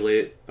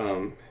calculate.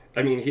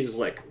 I mean, he's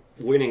like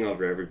winning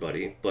over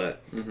everybody,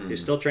 but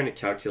he's still trying to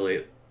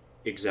calculate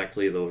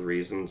exactly the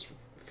reasons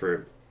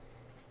for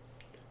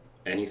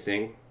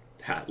anything,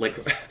 like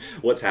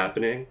what's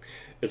happening.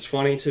 It's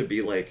funny to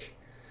be like,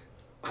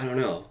 I don't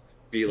know,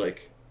 be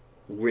like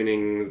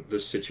winning the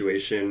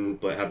situation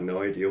but have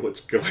no idea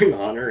what's going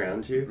on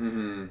around you.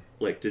 Mm-hmm.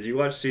 Like, did you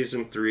watch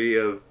season 3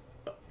 of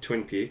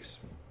Twin Peaks?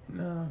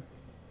 No.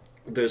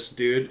 This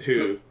dude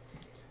who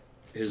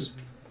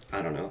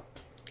I don't know,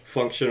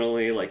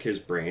 functionally, like, his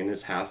brain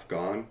is half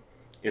gone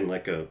in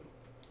like a,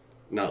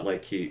 not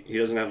like he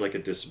doesn't have like a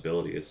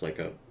disability, it's like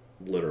a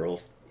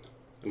literal,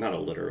 not a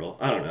literal,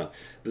 I don't know,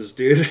 this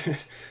dude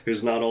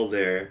who's not all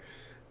there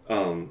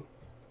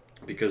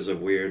because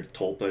of weird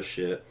tulpa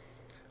shit,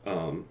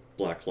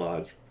 Black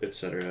Lodge,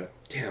 etc.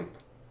 Damn,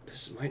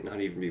 this might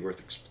not even be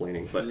worth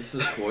explaining, but Is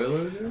this a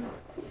spoiler, dude?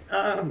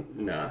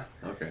 Nah.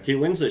 Okay. He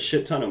wins a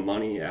shit ton of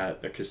money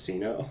at a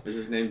casino. Is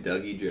his name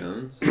Dougie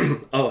Jones?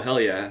 Oh, hell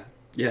yeah.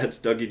 Yeah, it's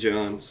Dougie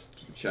Jones.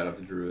 Shout out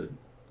to Druid.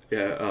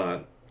 Yeah,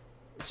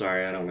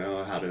 sorry, I don't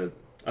know how to,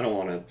 I don't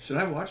want to. Should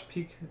I watch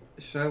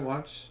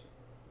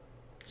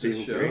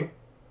Season show? 3?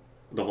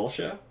 The whole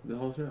show? The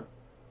whole show?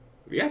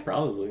 Yeah,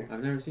 probably.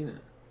 I've never seen it.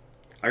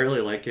 I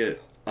really like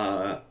it.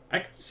 I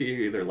could see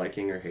you either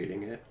liking or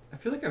hating it. I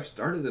feel like I've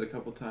started it a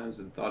couple times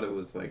and thought it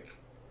was like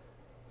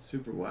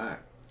super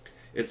whack.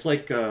 It's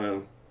like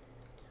in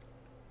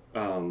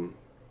kind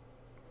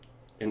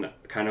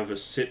of a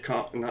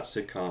sitcom, not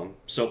sitcom,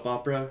 soap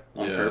opera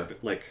on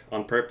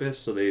purpose.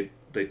 So they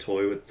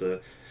toy with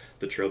the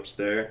tropes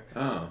there.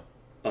 Oh.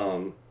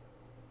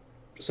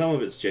 Some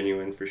of it's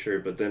genuine for sure,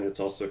 but then it's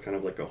also kind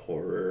of like a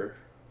horror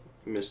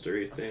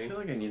mystery I thing. feel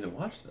like I need to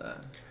watch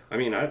that. I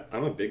mean,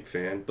 I'm a big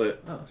fan,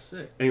 but Oh,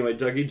 sick. anyway,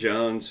 Dougie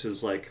Jones,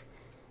 who's like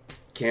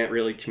can't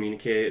really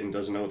communicate and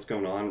doesn't know what's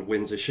going on,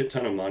 wins a shit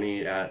ton of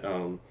money at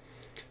a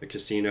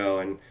casino,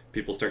 and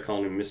people start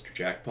calling him Mr.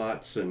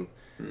 Jackpots, and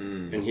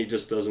he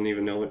just doesn't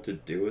even know what to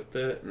do with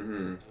it.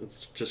 Mm-hmm.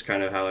 It's just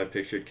kind of how I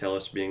pictured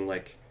Kellis being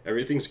like,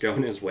 everything's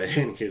going his way,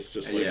 and he's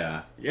just like,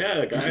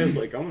 yeah, guys,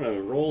 like, I'm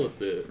gonna roll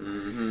with it.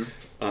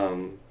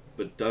 Mm-hmm.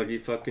 But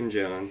Dougie fucking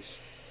Jones.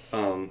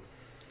 Then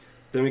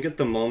we get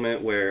the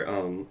moment where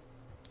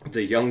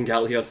the young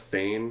Gallia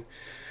Thane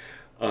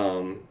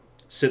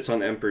sits on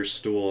the Emperor's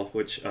stool,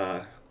 which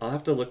I'll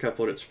have to look up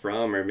what it's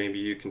from, or maybe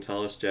you can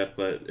tell us, Jeff,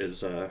 but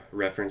is a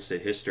reference to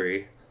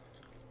history.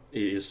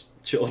 He's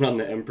chilling on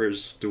the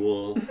Emperor's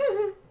stool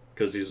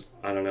because he's,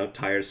 I don't know,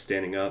 tired of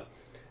standing up.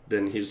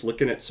 Then he's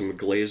looking at some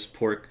glazed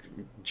pork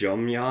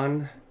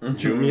jumyan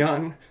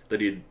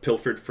that he'd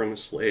pilfered from a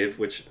slave,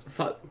 which I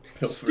thought,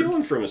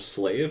 stealing from a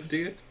slave,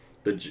 dude?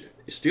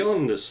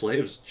 Stealing the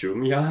slave's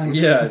jumyan?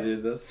 Yeah,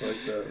 dude, that's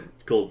fucked up.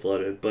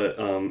 Cold-blooded, but,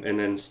 and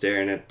then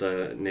staring at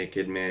the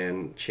naked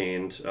man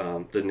chained,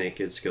 the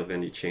naked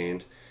Skilvendi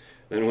chained.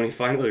 Then when he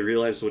finally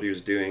realized what he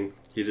was doing,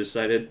 he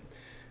decided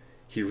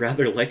he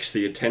rather liked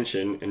the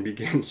attention and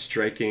began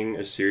striking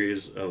a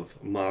series of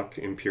mock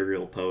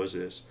imperial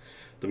poses.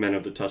 The men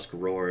of the Tusk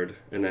roared,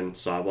 and then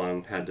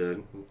Saban had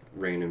to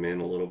rein him in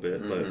a little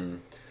bit. But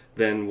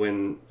then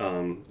when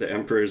the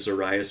Emperor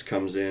Zarias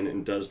comes in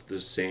and does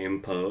the same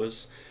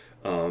pose,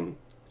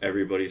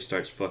 everybody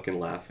starts fucking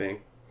laughing.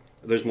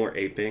 There's more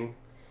aping.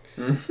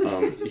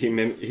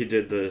 He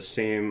did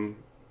the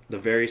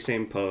very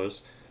same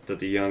pose that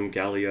the young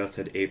Galioth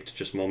had aped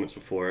just moments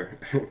before.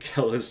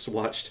 Kellis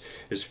watched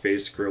his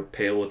face grow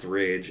pale with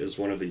rage as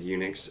one of the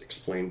eunuchs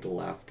explained the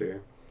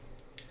laughter.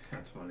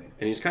 That's funny.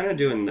 And he's kind of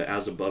doing the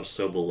as above,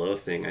 so below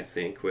thing, I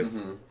think,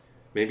 with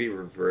maybe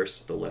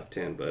reversed the left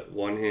hand, but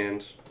one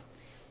hand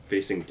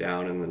facing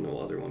down and then the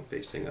other one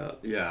facing up.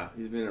 Yeah,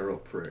 he's being a real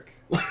prick.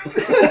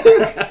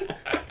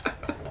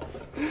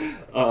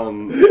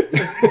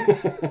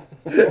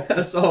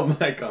 That's all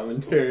my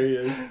commentary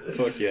is.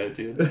 Fuck yeah,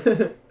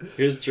 dude.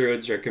 Here's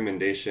Jared's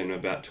recommendation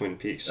about Twin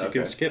Peaks. You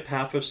can skip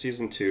half of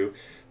season 2,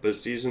 but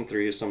season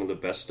 3 is some of the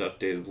best stuff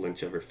David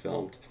Lynch ever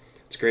filmed.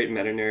 It's a great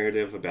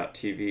meta-narrative about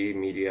TV,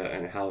 media,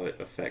 and how it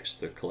affects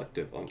the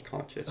collective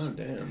unconscious. Oh,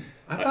 damn.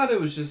 I thought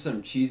it was just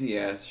some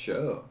cheesy-ass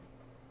show.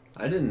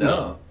 I didn't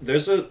know.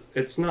 No,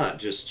 it's not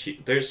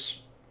just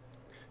there's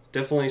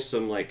definitely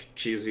some, like,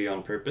 cheesy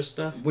on purpose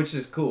stuff. Which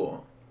is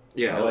cool.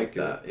 Yeah, I like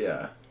that,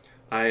 yeah.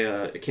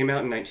 It came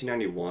out in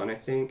 1991, I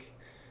think,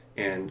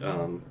 and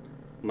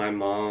my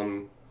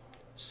mom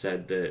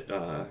said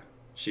that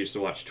she used to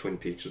watch Twin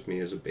Peaks with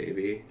me as a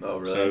baby. Oh,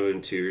 really? So I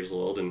was 2 years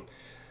old, and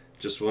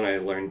just when I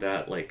learned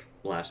that, like,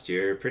 last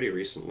year, pretty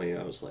recently,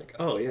 I was like,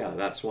 oh, yeah,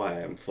 that's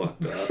why I'm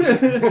fucked up.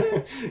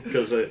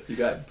 Because you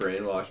got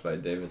brainwashed by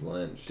David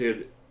Lynch.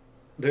 Dude,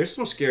 there's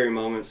some scary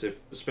moments,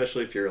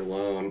 especially if you're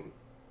alone.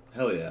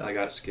 Hell yeah. I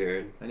got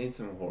scared. I need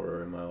some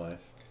horror in my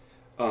life.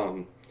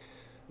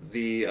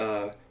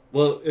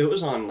 Well, it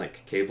was on,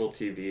 like, cable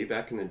TV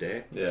back in the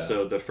day. Yeah.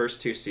 So the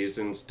first 2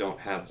 seasons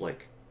don't have,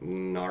 like,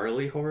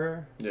 gnarly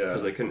horror. Yeah.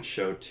 Because they couldn't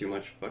show too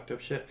much fucked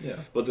up shit. Yeah.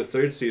 But the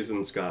 3rd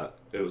season's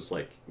it was,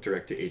 like,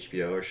 direct to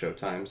HBO or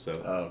Showtime, so...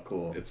 Oh,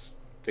 cool. It goes...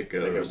 They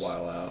go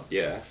wild out.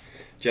 Yeah.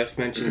 Jeff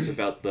mentions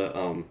about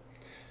the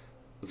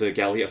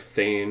Gallia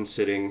Thane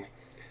sitting...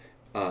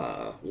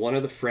 one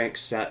of the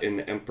Franks sat in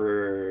the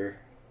Emperor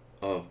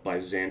of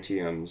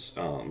Byzantium's,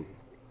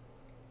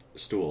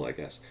 stool, I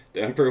guess.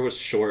 The Emperor was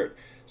short,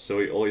 so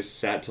he always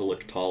sat to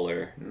look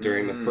taller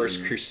during the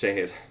First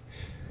Crusade.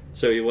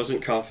 So he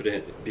wasn't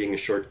confident being a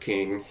short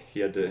king.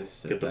 He had to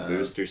get the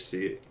booster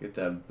seat. Get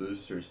that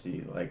booster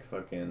seat, like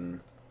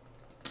fucking...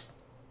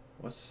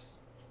 What's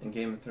in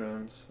Game of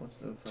Thrones? What's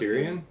the fucking...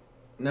 Tyrion?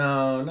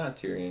 No, not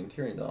Tyrion.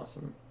 Tyrion's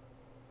awesome.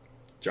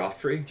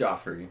 Joffrey?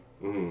 Joffrey.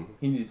 Mm.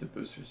 He needs a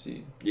booster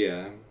seat.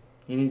 Yeah.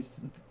 He needs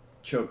to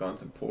choke on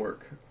some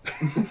pork.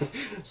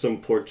 Some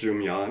pork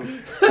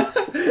jumyan.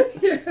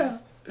 Yeah.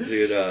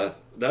 Dude,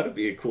 that would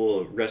be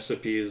cool.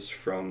 Recipes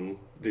from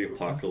the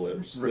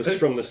apocalypse. This is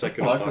from the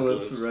second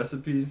apocalypse.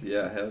 Recipes?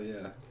 Yeah, hell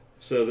yeah.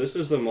 So this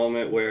is the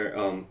moment where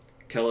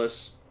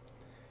Kellis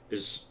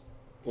is,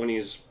 when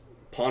he's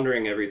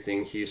pondering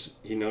everything, he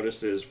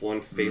notices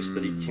one face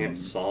that he can't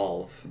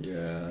solve.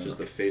 Yeah. Which is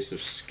the face of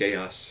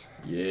Skeos.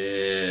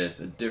 Yes,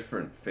 a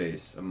different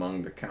face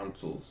among the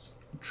councils.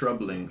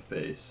 Troubling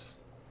face.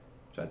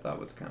 Which I thought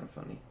was kind of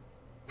funny.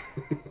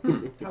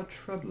 How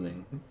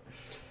troubling.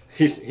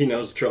 He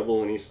knows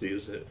trouble when he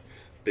sees it.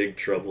 Big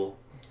trouble.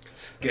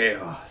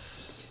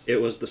 Chaos.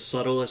 It was the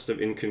subtlest of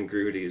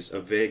incongruities,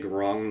 a vague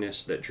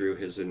wrongness that drew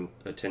his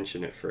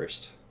attention at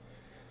first.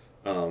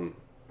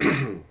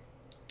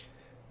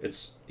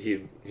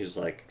 He's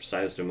like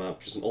sized him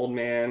up. He's an old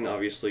man,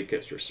 obviously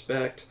gets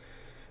respect.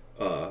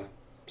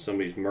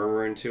 Somebody's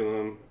murmuring to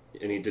him,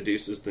 and he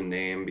deduces the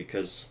name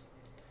because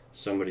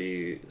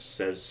somebody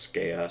says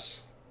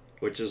Skeos,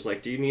 which is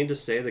like, do you need to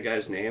say the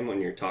guy's name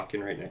when you're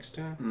talking right next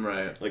to him?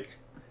 Right. Like,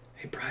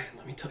 hey Brian,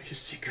 let me tell you a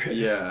secret.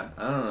 Yeah,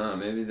 I don't know.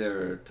 Maybe they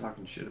were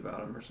talking shit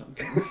about him or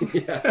something.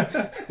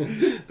 Yeah.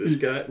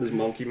 This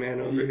monkey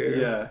man over here.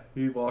 Yeah,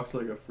 he walks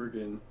like a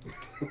freaking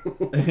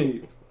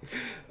ape.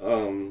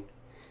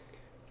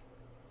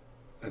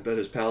 I bet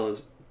his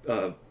phallus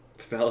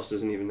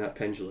isn't even that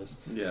pendulous.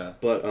 Yeah.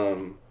 But,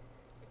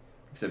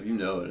 except you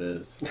know it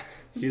is.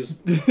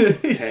 He's He's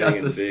got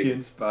hanging the big.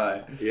 skin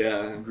spy.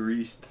 Yeah.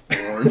 Greased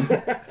thorn.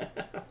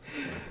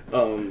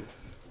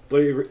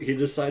 But he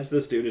decides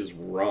this dude is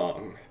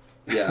wrong.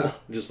 Yeah.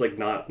 Just like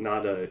not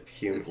a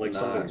human. It's like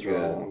not something's good.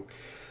 wrong.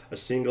 A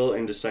single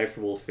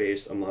indecipherable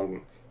face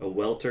among a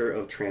welter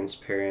of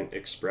transparent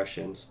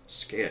expressions.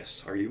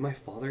 Scaius, are you my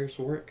father's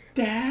work?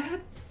 Dad?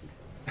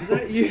 Is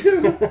that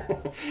you?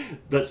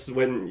 That's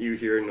when you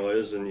hear a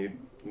noise and you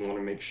want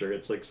to make sure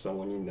it's like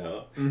someone you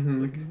know.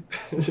 Mm-hmm.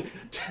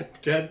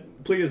 Like, Dad,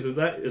 please, is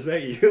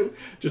that you?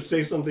 Just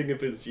say something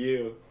if it's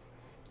you.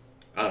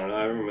 I don't know.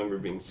 I remember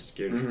being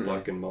scared for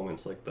fucking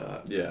moments like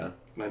that. Yeah.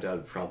 My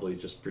dad probably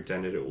just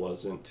pretended it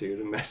wasn't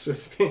to mess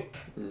with me.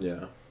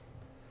 Yeah.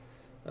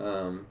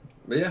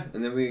 But yeah,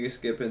 and then we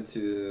skip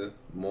into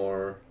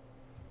more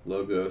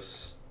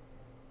Logos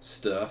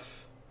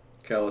stuff.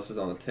 Kellis is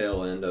on the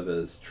tail end of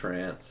his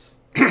trance.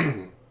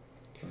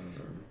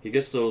 He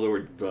gets to the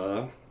word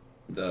the.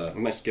 The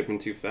Am I skipping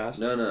too fast?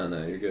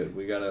 No, you're good.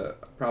 We gotta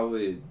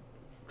probably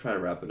try to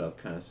wrap it up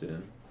kind of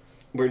soon.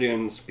 We're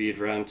doing speed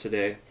round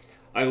today.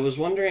 I was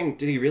wondering,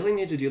 did he really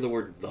need to do the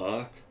word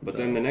the? But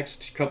then the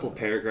next couple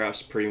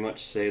paragraphs pretty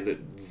much say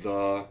that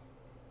the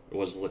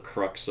was the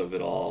crux of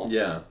it all.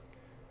 Yeah.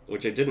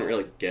 Which I didn't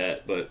really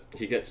get, but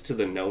he gets to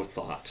the no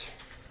thought.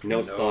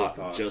 No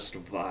thought, just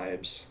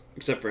vibes.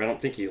 Except for I don't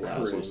think he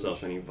allows Cringe.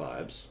 himself any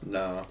vibes.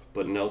 No.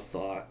 But no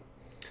thought.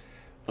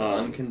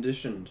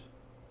 Unconditioned.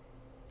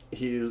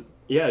 He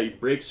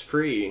breaks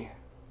free.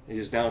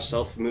 He's now a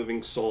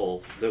self-moving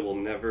soul that will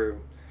never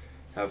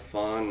have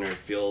fun or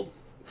feel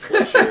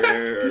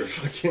pleasure or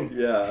fucking...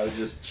 Yeah, I'll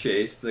just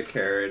chase the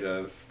carrot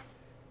of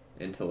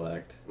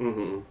intellect.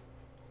 Mm-hmm.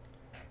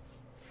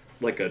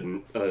 Like a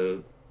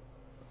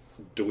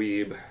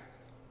dweeb.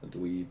 A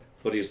dweeb.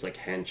 But he's like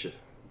hench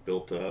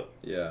built up.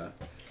 Yeah.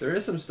 There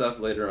is some stuff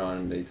later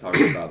on they talk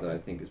about that I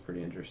think is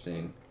pretty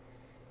interesting.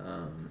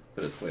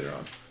 But it's later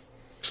on.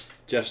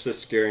 Jeff says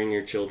scaring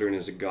your children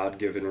is a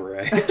God-given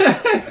right.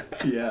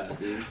 Yeah,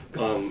 dude.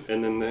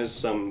 And then there's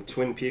some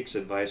Twin Peaks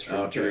advice from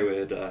Okay.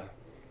 Druid.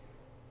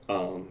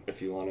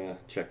 If you want to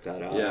check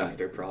that out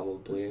after,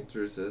 probably.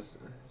 Drew says...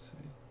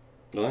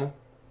 What?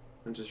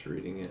 I'm just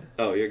reading it.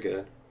 Oh, you're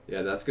good.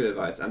 Yeah, that's good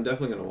advice. I'm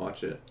definitely going to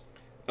watch it.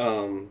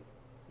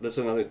 That's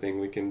another thing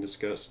we can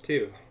discuss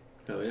too.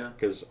 Hell yeah.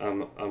 Because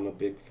I'm a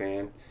big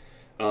fan.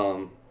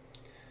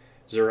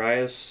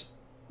 Zarias,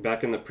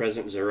 back in the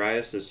present,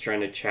 Zarias is trying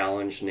to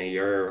challenge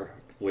Nair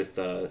with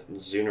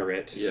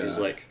Zunarit. Yeah. He's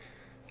like,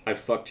 I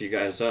fucked you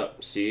guys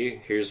up. See,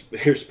 here's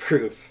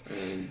proof.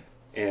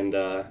 And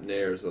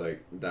Nair's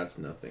like, that's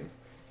nothing.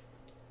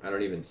 I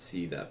don't even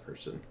see that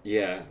person.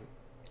 yeah,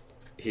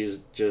 he's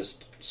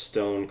just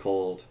stone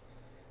cold.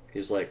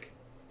 He's like,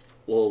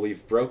 well,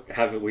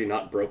 haven't we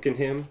not broken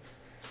him?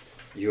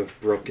 You have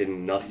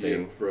broken nothing.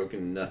 You've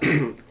broken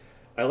nothing.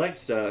 I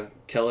liked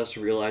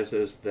Kellis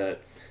realizes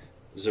that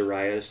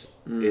Zarias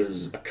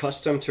is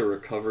accustomed to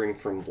recovering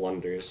from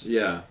blunders.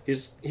 Yeah.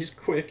 He's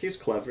quick, he's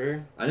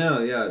clever. I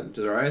know, yeah.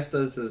 Darius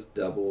does this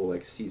double,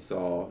 like,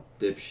 seesaw,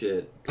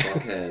 dipshit,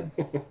 fuckhead.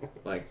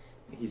 Like,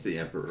 he's the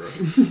emperor.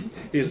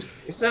 He's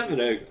having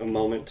a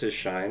moment to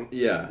shine.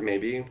 Yeah.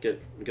 Maybe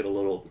get a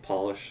little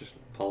polish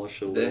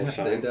a little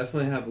shine. They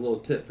definitely have a little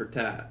tit for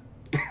tat.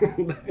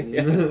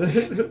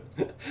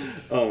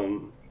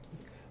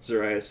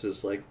 Zarias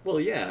is like, well,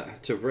 yeah,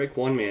 to break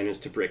one man is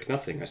to break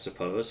nothing, I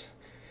suppose.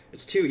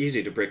 It's too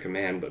easy to break a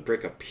man, but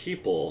break a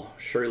people,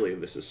 surely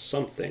this is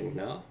something,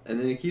 no? And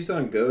then he keeps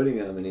on goading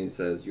him, and he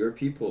says, your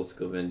people,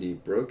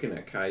 Skilvendi, broken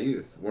at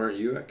Cayuth. Weren't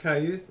you at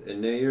Cayuth? And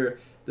Nair,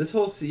 this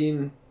whole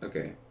scene,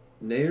 okay,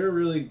 Nair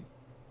really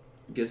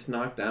gets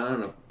knocked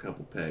down a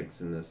couple pegs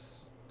in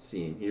this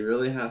scene. He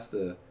really has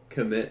to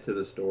commit to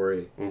the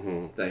story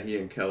that he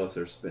and Kellis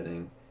are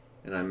spinning.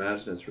 And I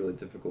imagine it's really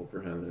difficult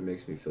for him, and it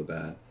makes me feel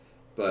bad.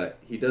 But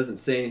he doesn't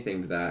say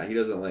anything to that. He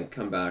doesn't, like,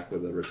 come back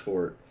with a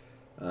retort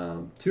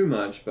too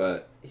much,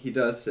 but he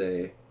does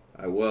say,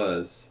 I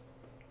was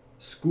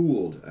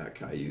schooled at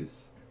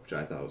Cayuth, which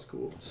I thought was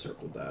cool.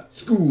 Circled that.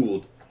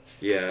 Schooled!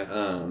 Yeah.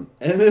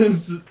 And then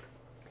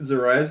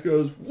Zarias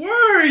goes,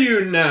 where are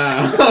you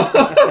now?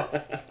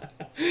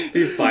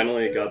 He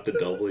finally got the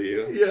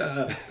W.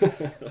 Yeah.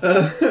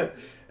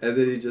 And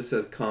then he just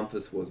says,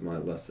 Compass was my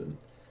lesson.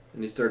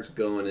 And he starts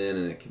going in,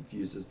 and it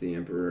confuses the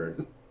Emperor.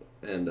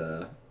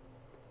 And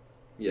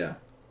yeah,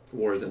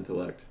 war is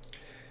intellect.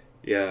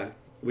 Yeah.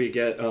 We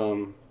get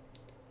a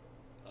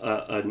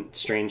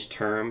strange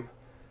term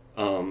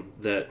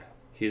that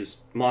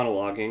he's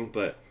monologuing,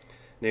 but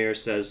Nair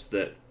says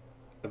that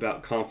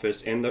about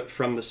Compass, and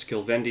from the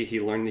Skilvendi he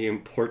learned the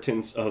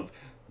importance of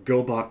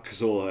Gobak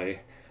Zoi,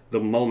 the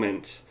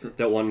moment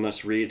that one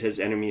must read his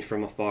enemy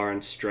from afar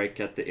and strike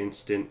at the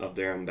instant of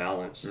their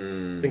imbalance.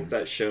 I think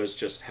that shows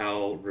just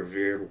how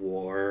revered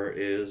war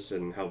is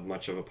and how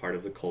much of a part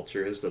of the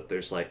culture is that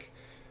there's like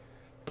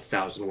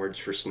 1,000 words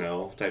for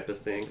snow type of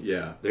thing.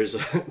 Yeah. There's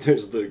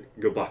the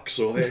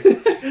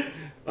Gabaksoi.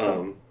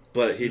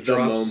 But he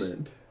drops... The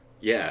moment.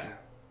 Yeah.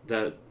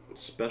 That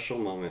special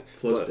moment.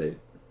 Flow state.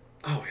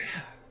 Oh,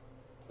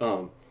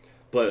 yeah.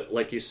 But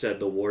like you said,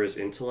 the war's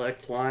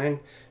intellect line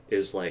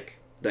is like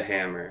the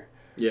hammer.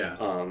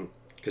 Yeah.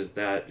 Because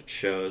that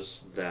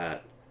shows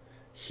that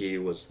he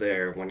was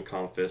there when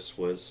Confucius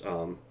was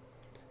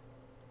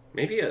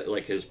maybe at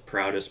like his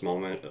proudest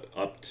moment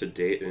up to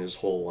date in his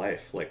whole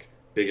life. Like,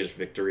 biggest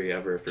victory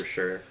ever for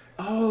sure.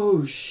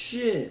 Oh,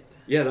 shit.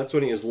 Yeah, that's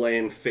when he was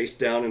laying face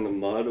down in the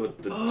mud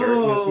with the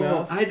dirt in his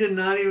mouth. I did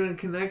not even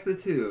connect the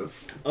two.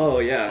 Oh,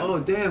 yeah. Oh,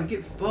 damn,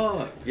 get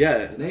fucked.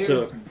 Yeah, There's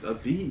so a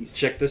beast.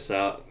 check this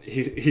out.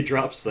 He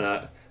drops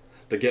that,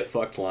 the get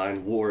fucked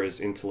line, war is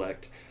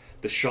intellect.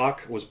 The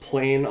shock was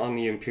plain on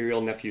the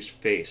imperial nephew's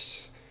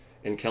face,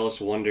 and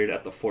Kellis wondered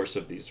at the force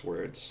of these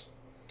words.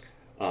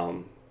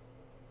 And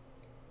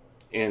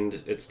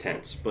it's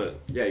tense, but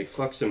yeah, he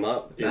fucks him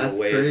up in a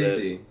way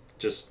crazy. that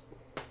just...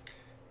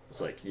 It's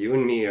like, you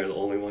and me are the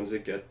only ones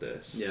that get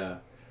this. Yeah.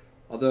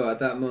 Although at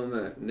that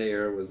moment,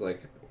 Nair was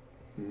like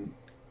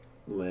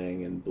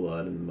laying in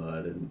blood and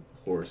mud and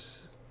horse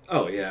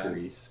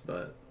grease,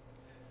 but...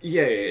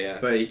 Yeah.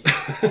 But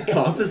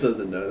Compass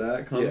doesn't know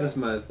that. Compass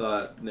might have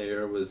thought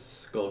Nair was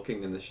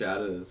skulking in the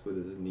shadows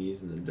with his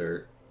knees in the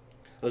dirt.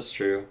 That's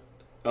true.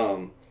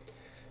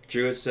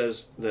 Druid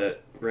says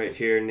that right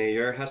here,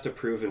 Nair has to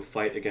prove and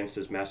fight against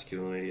his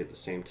masculinity at the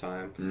same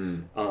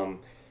time.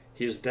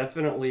 He's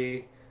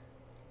definitely...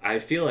 I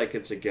feel like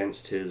it's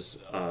against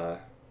his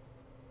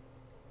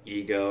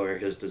ego or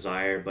his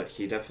desire, but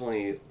he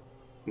definitely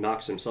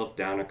knocks himself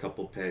down a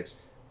couple pegs,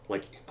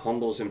 like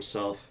humbles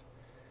himself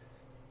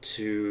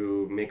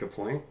to make a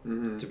point,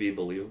 to be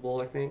believable,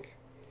 I think,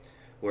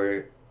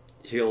 where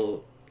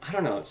he'll, I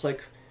don't know, it's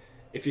like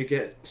if you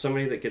get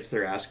somebody that gets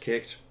their ass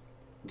kicked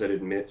that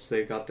admits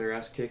they got their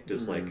ass kicked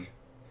is like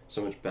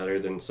so much better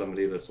than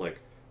somebody that's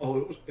like,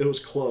 oh, it was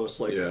close,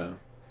 like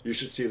you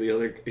should see the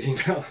other, you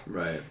know,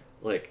 right,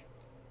 like,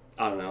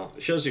 I don't know.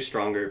 It shows you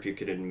stronger if you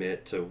could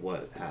admit to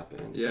what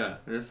happened. Yeah,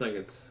 and it's like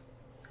it's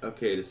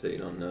okay to say you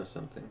don't know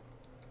something.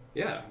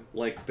 Yeah,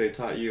 like they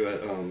taught you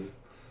at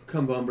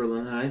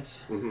Cumberland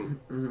Heights.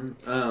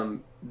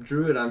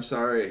 Druid, I'm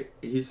sorry.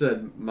 He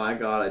said, "My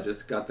God, I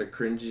just got the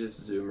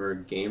cringiest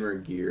Zoomer Gamer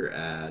Gear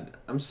ad."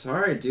 I'm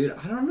sorry, dude.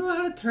 I don't know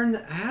how to turn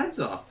the ads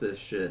off this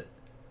shit.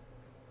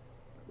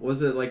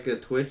 Was it like a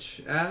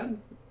Twitch ad?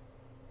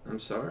 I'm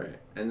sorry.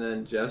 And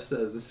then Jeff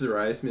says, this is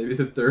Rice, maybe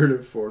the third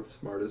or fourth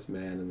smartest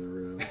man in the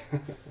room.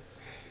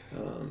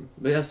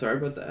 But yeah, sorry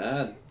about the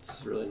ad.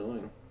 It's really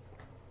annoying.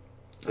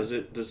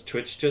 Does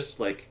Twitch just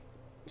like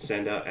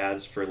send out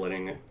ads for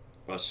letting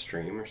us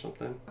stream or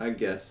something? I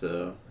guess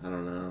so. I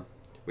don't know.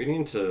 We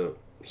need to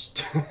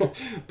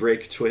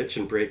break Twitch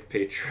and break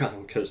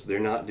Patreon because they're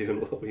not doing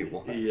what we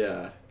want.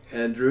 Yeah.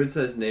 And Druid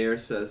says Nair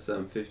says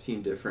some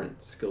 15 different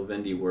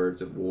Skilvendi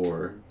words of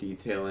war,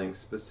 detailing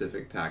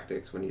specific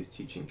tactics when he's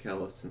teaching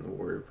Kellis and the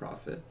Warrior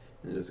Prophet,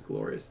 and it is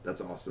glorious.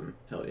 That's awesome.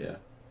 Hell yeah.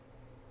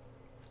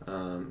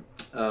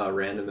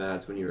 Random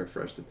ads when you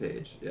refresh the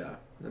page. Yeah,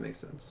 that makes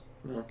sense.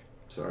 Well,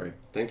 sorry.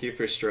 Thank you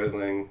for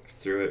struggling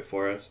through it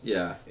for us.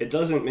 Yeah. It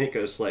doesn't make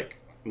us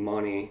like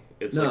money.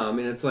 It's no, like, I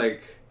mean it's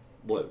like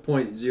what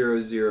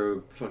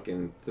 0.00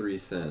 fucking 3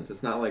 cents.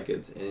 It's not like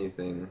it's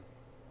anything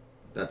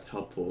that's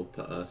helpful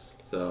to us,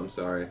 so I'm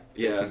sorry.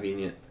 It's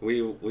inconvenient.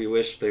 We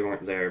wish they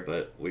weren't there,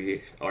 but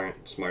we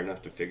aren't smart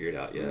enough to figure it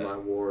out yet. My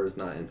war is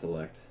not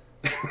intellect.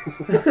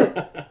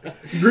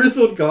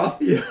 Bristled goth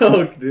the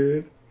elk,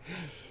 dude.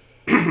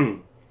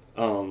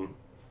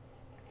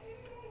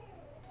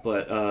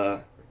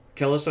 But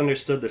Kellis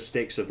understood the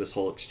stakes of this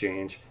whole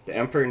exchange. The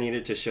Emperor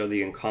needed to show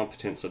the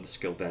incompetence of the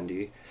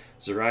Skilvendi.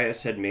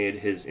 Zarias had made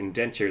his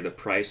indenture the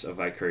price of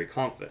Vicuri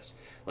Confis.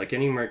 Like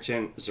any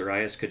merchant,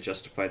 Zarias could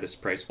justify this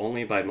price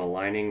only by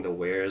maligning the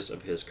wares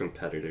of his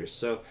competitors.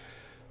 So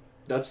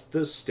that's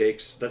the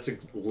stakes. That's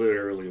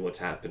literally what's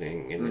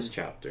happening in this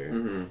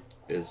chapter.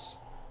 Is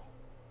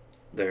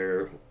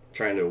they're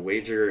trying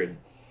to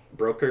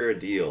broker a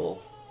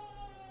deal.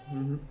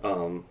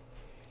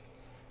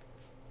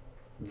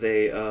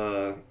 They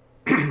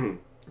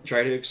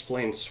try to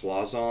explain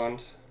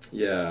Swazond.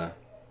 Yeah,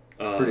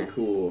 it's pretty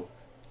cool.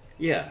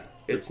 Yeah,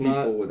 it's people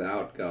not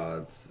without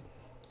gods.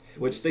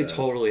 Which they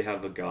totally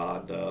have a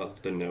god,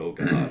 the no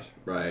god.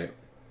 Right.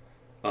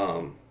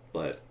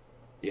 But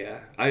yeah,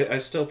 I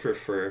still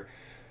prefer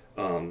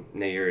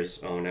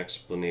Nair's own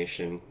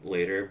explanation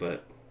later,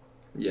 but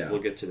we'll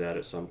get to that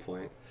at some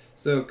point.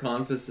 So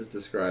Confus is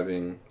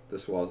describing the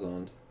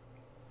Swazond.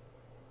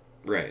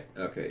 Right.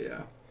 Okay,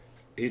 yeah.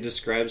 He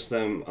describes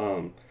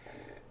them,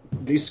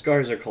 these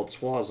scars are called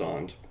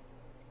Swazond,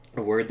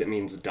 a word that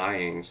means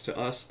dyings. To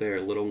us, they're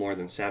little more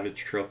than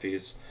savage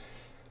trophies,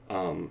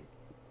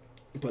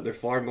 But they're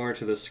far more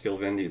to the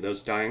Skilvendi.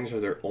 Those dyings are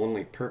their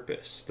only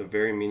purpose. The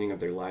very meaning of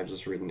their lives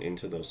is written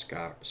into those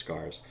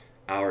scars.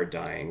 Our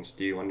dyings.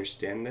 Do you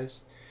understand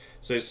this?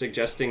 So he's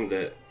suggesting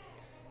that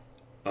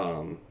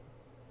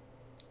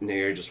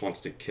Nair just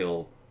wants to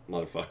kill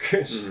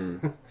motherfuckers.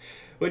 Mm-hmm.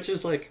 Which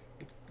is, like,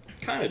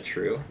 kind of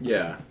true.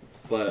 Yeah.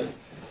 But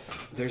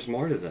there's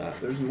more to that.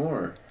 There's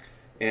more.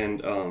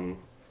 And,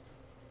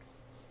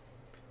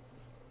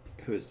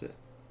 who is it?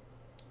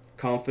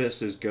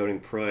 Confus is goading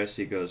Proyas.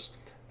 He goes,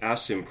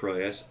 ask him,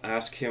 Proyas.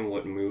 Ask him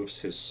what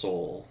moves his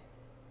soul.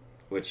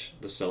 Which,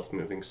 the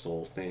self-moving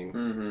soul thing.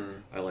 Mm-hmm.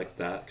 I like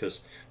that,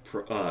 because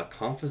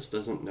Confus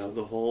doesn't know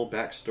the whole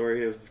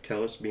backstory of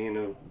Kellis being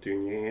a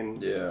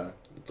Dunyan. Yeah.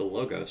 The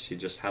Logos. He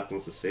just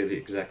happens to say the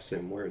exact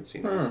same words,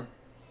 you know?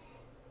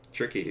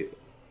 Tricky.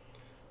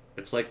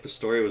 It's like the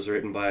story was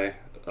written by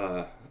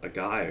a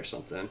guy or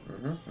something.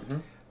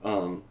 Mm-hmm.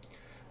 Mm-hmm.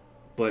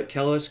 But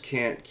Kellis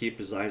can't keep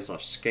his eyes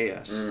off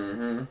Skeas.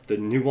 Mm-hmm. The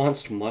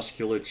nuanced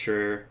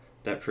musculature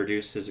that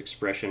produced his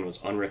expression was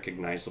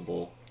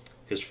unrecognizable.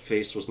 His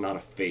face was not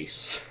a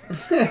face.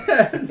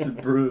 It's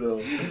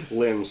brutal.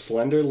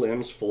 Slender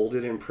limbs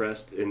folded and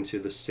pressed into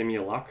the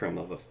simulacrum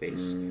of a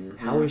face. Mm-hmm.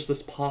 How is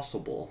this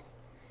possible?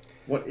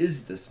 What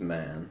is this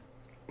man?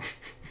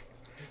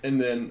 And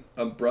then,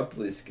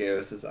 abruptly,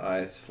 Skeos'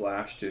 eyes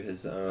flashed to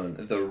his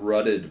own, the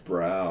rutted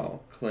brow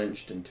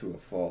clenched into a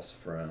false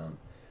frown.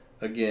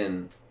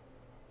 Again,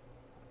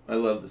 I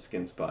love the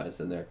Skin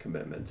Spies and their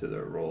commitment to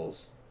their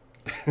roles.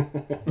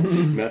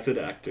 Method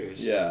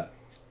actors. Yeah.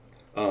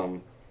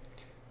 And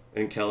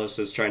Kellis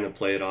is trying to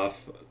play it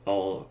off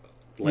all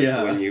like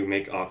when you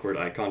make awkward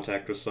eye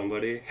contact with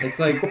somebody. It's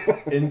like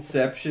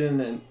Inception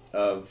and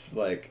of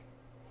like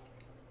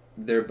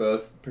they're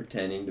both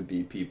pretending to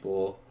be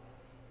people.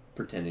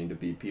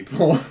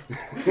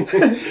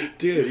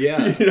 Dude,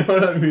 yeah. You know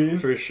what I mean?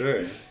 For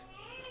sure.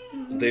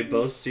 They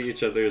both see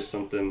each other as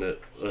something that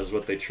is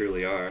what they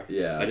truly are.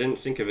 Yeah. I didn't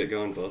think of it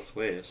going both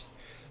ways.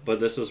 But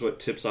this is what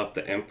tips off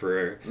the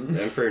Emperor.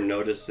 The Emperor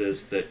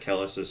notices that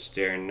Kellis is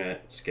staring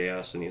at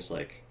Skeos, and he's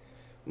like,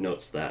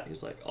 notes that.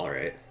 He's like,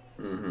 alright.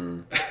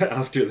 Mm-hmm.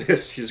 After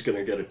this, he's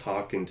gonna get a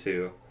talking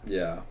to.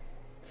 Yeah.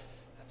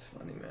 That's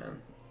funny,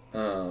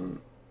 man.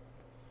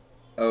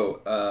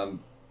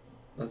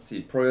 Let's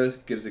see.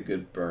 Proyas gives a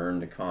good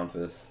burn to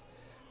Confus.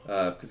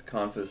 Because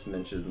Proyas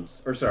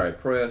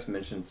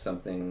mentions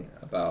something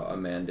about a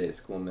mandate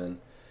schoolman.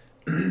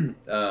 And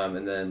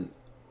then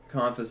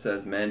Confus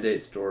says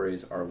mandate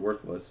stories are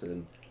worthless,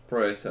 and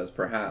Proyas says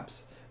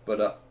perhaps, but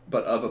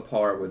of a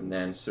par with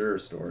Nansur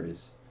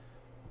stories.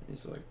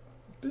 He's like,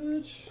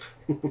 bitch.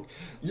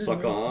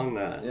 Suck on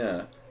that.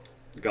 Yeah.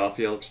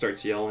 Gothielk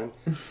starts yelling.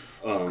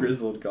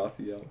 Grizzled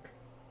Gothielk.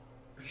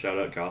 Shout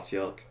out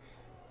Gothielk.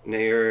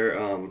 Nair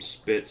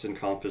spits in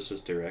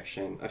Confus's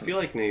direction. I feel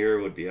like Nair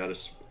would be out of...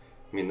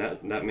 I mean,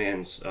 that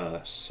man's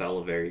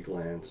salivary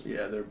glands.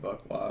 Yeah, they're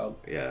buck wild.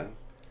 Yeah.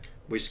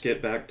 We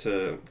skip back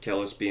to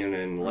Kellis being an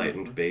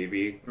enlightened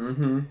baby.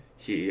 Mm-hmm.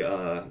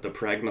 The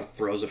Pragma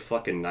throws a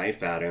fucking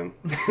knife at him.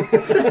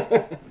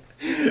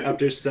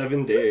 After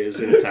 7 days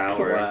in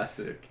tower.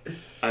 Classic.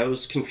 I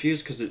was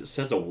confused because it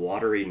says a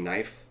watery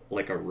knife,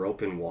 like a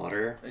rope in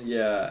water.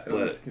 Yeah, it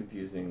was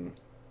confusing.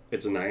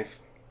 It's a knife.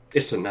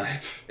 It's a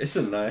knife. It's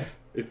a knife.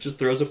 It just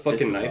throws a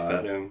fucking knife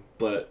at him.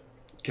 But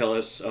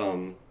Kellis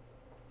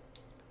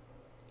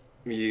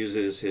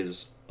uses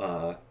his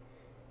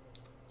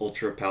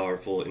ultra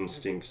powerful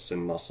instincts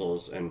and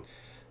muscles, and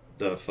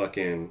the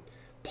fucking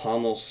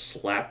pommel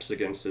slaps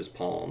against his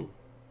palm.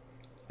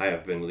 I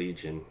have been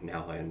Legion,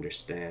 now I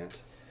understand.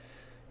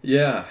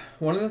 Yeah,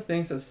 one of the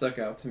things that stuck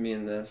out to me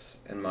in this,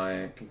 in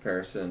my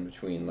comparison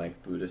between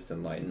like Buddhist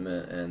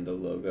enlightenment and the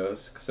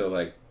Logos, so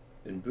like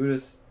in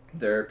Buddhist,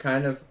 they're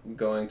kind of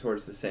going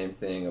towards the same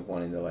thing of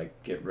wanting to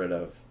like get rid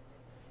of,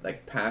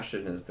 like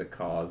passion is the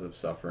cause of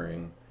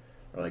suffering,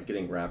 or like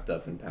getting wrapped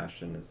up in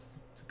passion is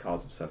the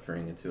cause of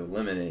suffering, and to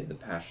eliminate the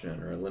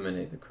passion or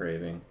eliminate the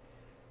craving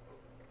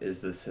is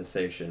the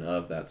cessation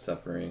of that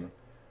suffering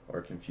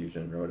or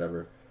confusion or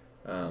whatever.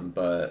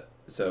 But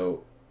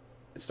so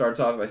it starts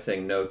off by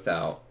saying no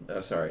thought.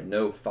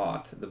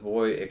 The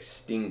boy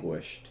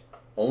extinguished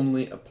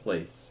only a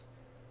place,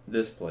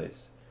 this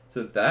place.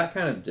 So that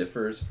kind of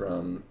differs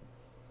from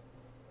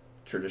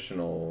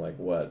traditional, like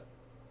what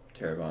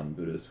Theravada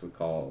Buddhists would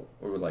call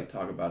or would like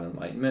talk about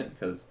enlightenment,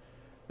 because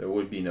there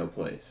would be no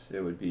place.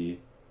 It would be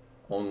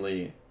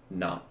only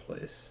not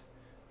place.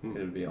 It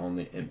would be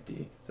only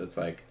empty. So it's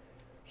like,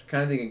 I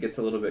kind of think it gets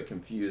a little bit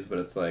confused, but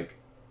it's like,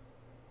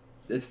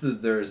 it's the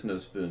there is no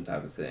spoon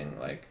type of thing.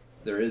 Like,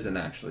 there isn't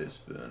actually a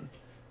spoon.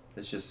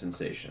 It's just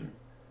sensation.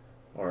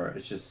 Or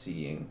it's just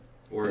seeing.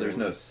 Or there's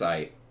no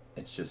sight.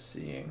 It's just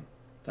seeing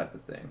type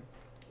of thing.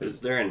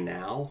 Is there a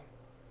now?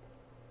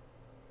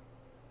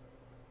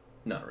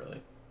 Not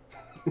really.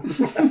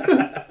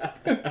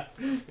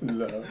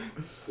 No.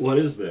 What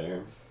is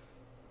there?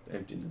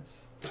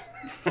 Emptiness.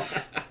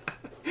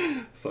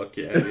 Fuck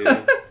yeah,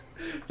 dude.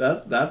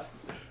 That's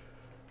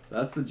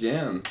the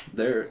jam.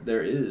 There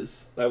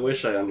is. I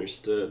wish I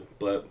understood,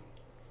 but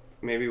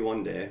maybe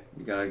one day.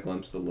 You gotta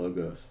glimpse the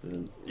logos,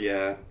 dude.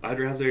 Yeah, I'd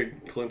rather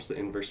glimpse the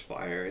inverse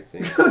fire, I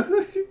think.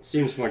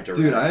 Seems more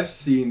direct. Dude, I've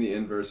seen the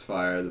inverse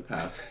fire the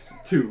past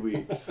 2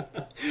 weeks.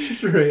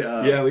 Straight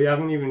up. Yeah, we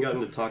haven't even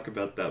gotten to talk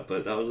about that,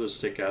 but that was a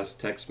sick-ass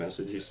text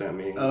message you sent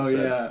me. Oh, It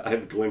said, yeah.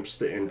 I've glimpsed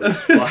the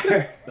inverse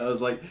fire. That was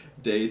like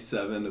day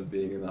 7 of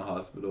being in the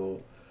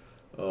hospital.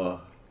 Oh,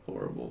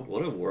 horrible.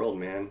 What a world,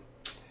 man.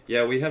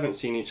 Yeah, we haven't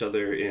seen each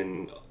other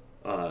in,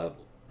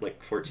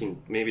 like 14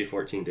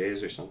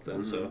 days or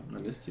something, so...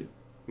 I missed you.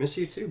 Miss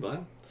you too,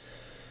 bud.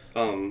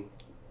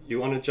 You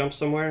want to jump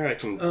somewhere? I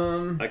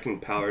can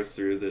power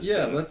through this.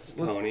 Yeah,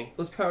 pony.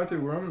 let's power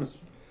through. We're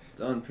almost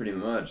done pretty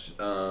much.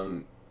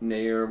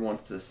 Nair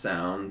wants to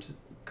sound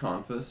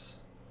Confus.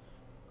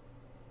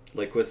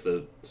 Like with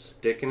the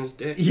stick in his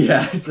dick?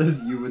 Yeah, it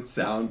says you would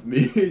sound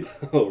me.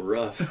 Oh,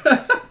 rough.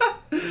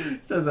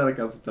 It says that a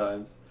couple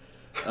times.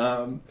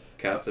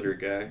 Catheter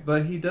guy.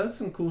 But he does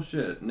some cool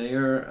shit.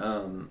 Nair,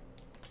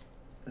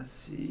 let's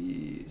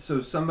see. So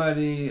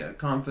somebody,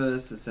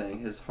 Confus, is saying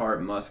his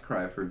heart must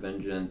cry for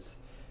vengeance.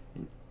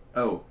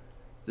 The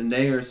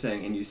Nair is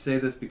saying, and you say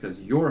this because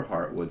your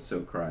heart would so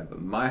cry,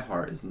 but my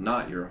heart is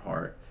not your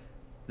heart.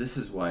 This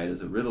is why it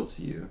is a riddle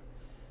to you.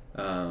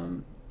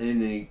 And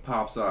then he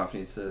pops off and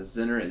he says,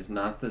 Zinner is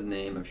not the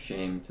name of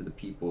shame to the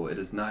people. It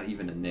is not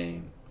even a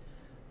name.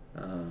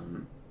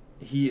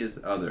 He is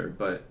other,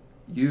 but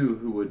you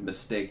who would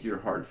mistake your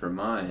heart for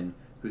mine,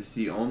 who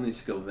see only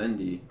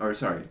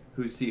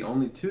who see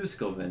only 2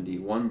 Skilvendi,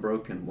 one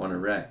broken, one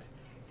erect,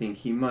 think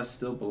he must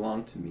still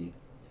belong to me.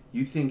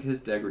 You think his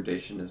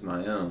degradation is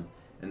my own,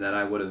 and that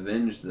I would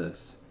avenge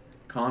this.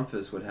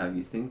 Confus would have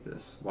you think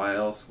this. Why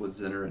else would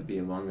Zinner be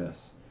among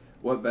us?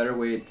 What better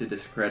way to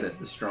discredit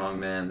the strong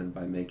man than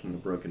by making a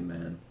broken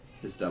man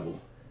his double?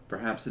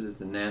 Perhaps it is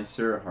the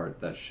Nansur heart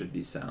that should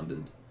be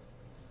sounded.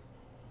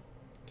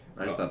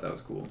 I just thought that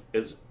was cool.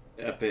 It's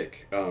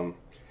epic.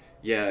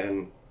 Yeah,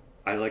 and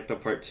I like the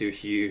part too,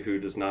 he who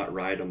does not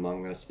ride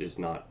among us is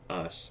not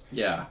us.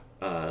 Yeah.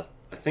 I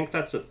think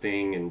that's a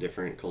thing in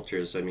different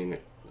cultures. I mean,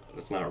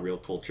 it's not a real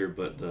culture,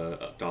 but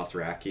the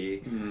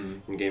Dothraki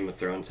in Game of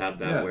Thrones have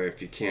that, where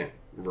if you can't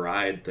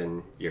ride,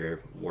 then you're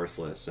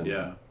worthless.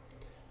 And,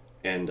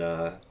 And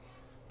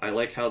I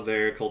like how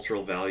their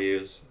cultural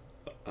values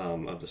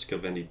of the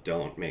Skilvendi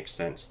don't make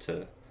sense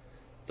to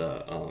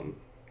the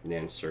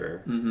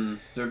Nansur. Mm-hmm.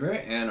 They're very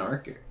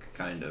anarchic,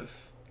 kind of.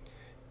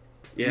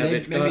 Yeah,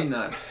 maybe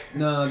not.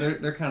 No,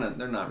 they're kind of,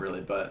 they're not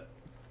really, but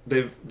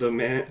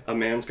a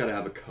man's got to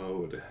have a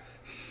code,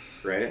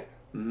 right?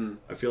 Mm-hmm.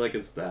 I feel like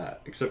it's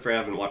that, except for I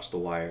haven't watched The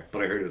Wire,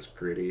 but I heard it's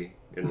gritty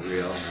and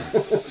real.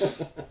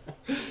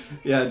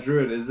 Yeah,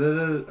 Druid,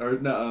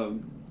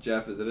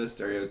 Jeff, is it a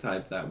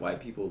stereotype that white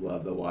people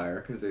love The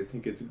Wire because they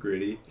think it's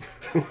gritty?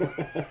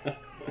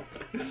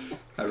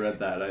 I read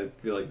that. I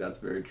feel like that's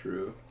very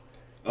true.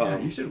 Yeah,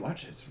 you should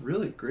watch it. It's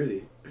really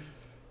gritty.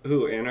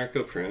 Who,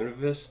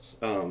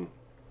 anarcho-primitivists?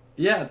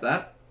 Yeah,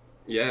 that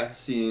Yeah.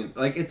 scene,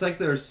 like, it's like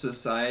their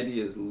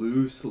society is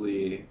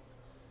loosely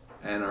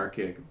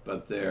anarchic,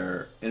 but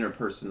their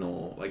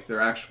interpersonal, like, their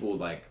actual,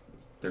 like,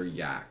 their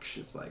yaksh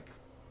is, like,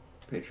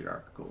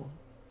 patriarchal,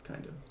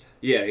 kind of.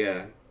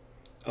 Yeah.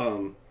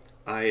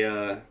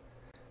 I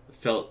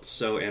felt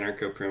so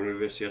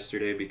anarcho-primitivist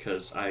yesterday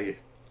because I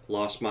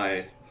lost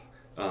my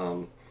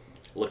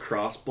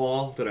lacrosse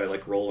ball that I,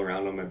 like, roll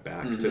around on my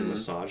back to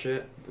massage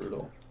it.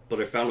 Brutal.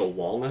 But I found a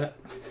walnut.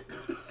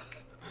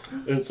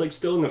 And it's, like,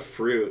 still in the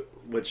fruit,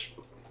 which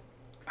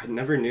I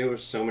never knew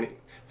so many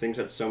things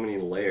had so many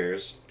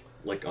layers,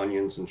 like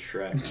onions and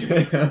Shrek.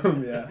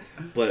 Damn, yeah.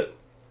 But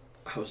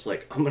I was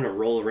like, I'm gonna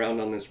roll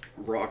around on this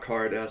rock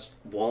hard ass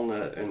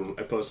walnut, and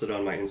I posted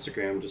on my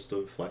Instagram just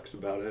to flex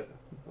about it.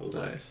 I was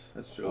Nice.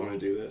 That's like, true. I'm gonna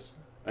do this.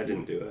 I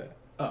didn't do it.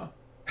 Oh.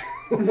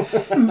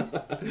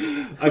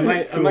 I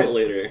might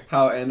later.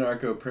 How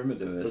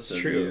anarcho-primitivist. That's of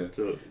true.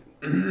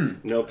 you.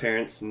 No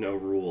parents, no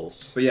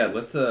rules. But yeah,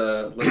 let's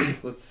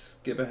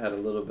skip ahead a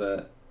little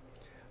bit.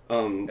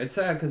 It's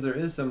sad because there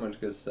is so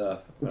much good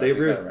stuff. But we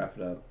gotta wrap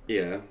it up.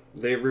 Yeah,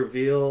 they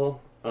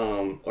reveal,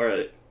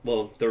 the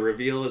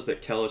reveal is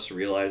that Kellis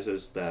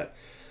realizes that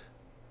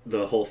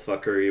the whole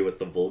fuckery with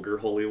the Vulgar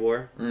Holy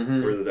War,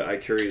 where the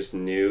Icurians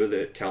knew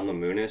that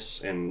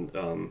Kalmamunis and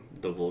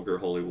the Vulgar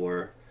Holy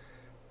War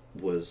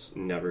was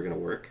never gonna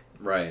work.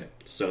 Right.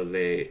 So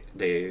they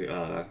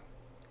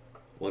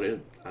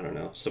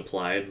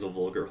supplied the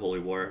Vulgar Holy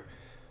War,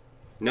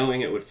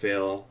 knowing it would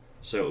fail,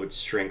 so it would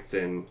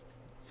strengthen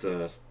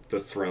the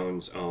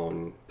throne's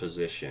own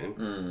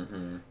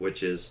position,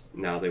 which is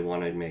now they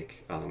want to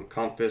make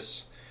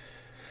Confus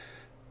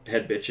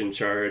head bitch in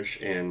charge,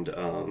 and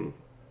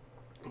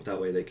that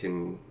way they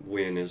can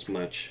win as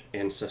much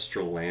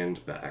ancestral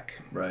land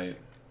back. Right.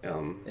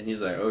 And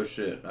he's like, oh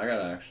shit, I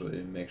gotta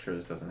actually make sure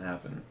this doesn't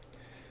happen.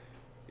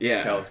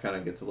 Yeah. Kellis kind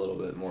of gets a little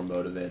bit more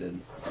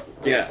motivated.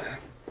 Yeah.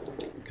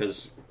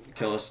 Because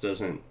Kellis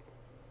doesn't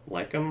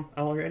like him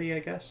already, I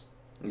guess.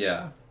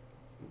 Yeah.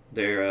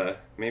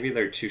 Maybe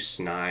they're too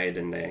snide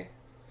and I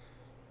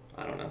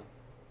don't know.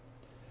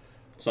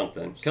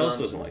 Something. Kellis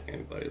doesn't like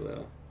anybody,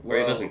 though. Or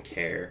he doesn't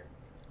care.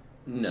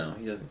 No,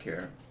 he doesn't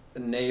care.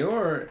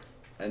 Nayor,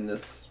 and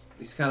this,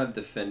 he's kind of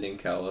defending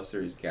Kellis,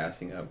 or he's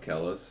gassing up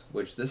Kellis,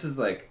 which this is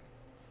like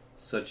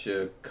such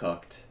a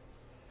cucked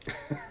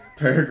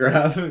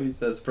paragraph. He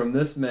says, "From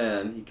this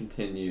man," he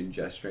continued,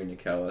 gesturing to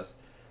Kellis,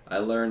 "I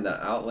learned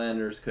that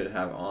outlanders could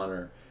have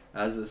honor.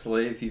 As a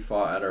slave, he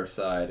fought at our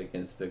side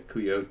against the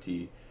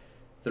Coyote.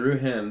 Through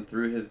him,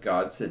 through his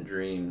God-sent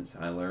dreams,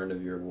 I learned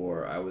of your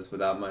war. I was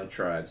without my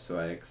tribe, so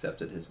I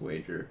accepted his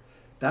wager."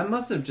 That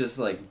must have just,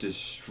 like,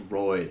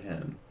 destroyed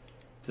him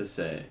to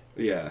say.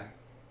 Yeah.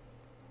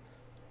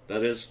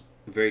 That is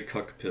very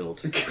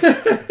cuck-pilled.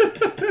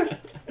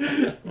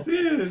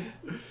 Dude.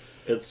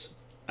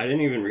 I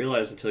didn't even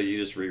realize until you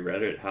just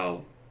reread it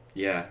how,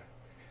 yeah.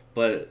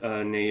 But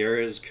Nair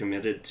is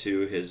committed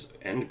to his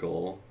end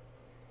goal.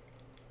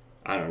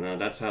 I don't know,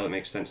 that's how it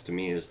makes sense to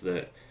me, is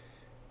that,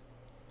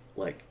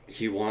 like,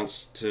 he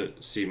wants to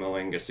see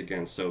Moangus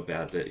again so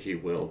bad that he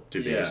will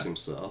debase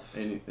himself.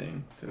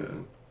 Anything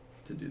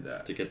to do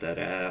that. To get that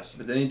ass.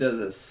 But then he does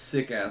a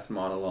sick-ass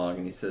monologue,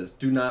 and he says,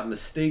 "Do not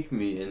mistake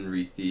me,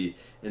 Enrithi.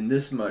 In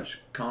this much,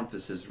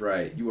 Confus is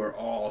right. You are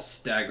all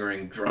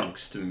staggering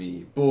drunks to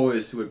me.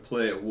 Boys who would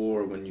play at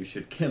war when you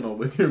should kennel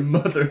with your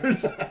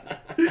mothers.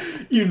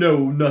 You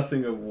know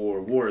nothing of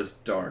war. War is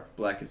dark,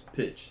 black as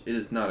pitch. It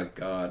is not a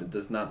god. It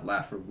does not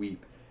laugh or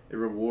weep. It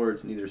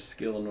rewards neither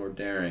skill nor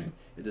daring.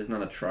 It is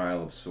not a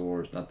trial of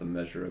swords, not the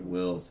measure of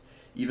wills.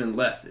 Even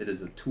less it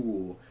is a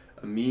tool,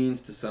 a means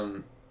to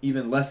some...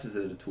 Even less is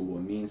it a tool,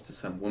 a means to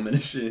some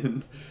womanish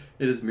end.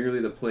 It is merely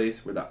the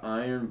place where the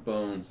iron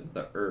bones of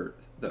the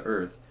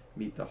earth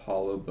meet the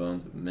hollow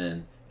bones of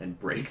men and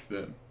break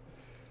them."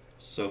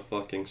 So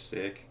fucking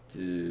sick.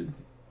 Dude.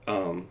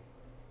 I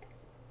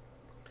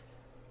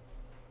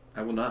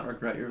will not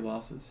regret your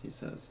losses, he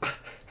says.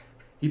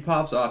 He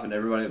pops off and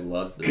everybody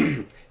loves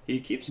it. He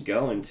keeps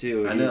going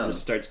too. I know. He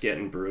just starts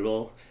getting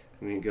brutal.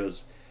 And he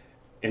goes,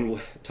 and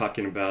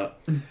talking about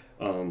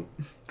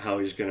how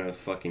he's gonna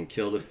fucking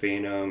kill the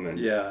Phanom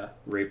and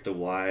rape the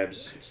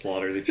wives,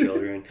 slaughter the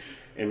children.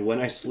 And when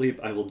I sleep,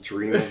 I will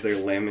dream of their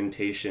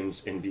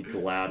lamentations and be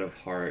glad of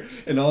heart.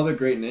 And all the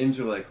great names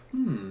are like,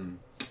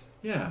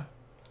 yeah,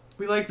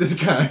 we like this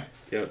guy.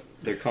 Yep,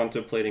 they're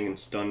contemplating in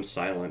stunned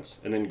silence.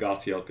 And then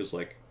Gothielk is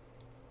like,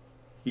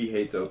 he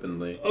hates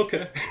openly.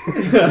 okay.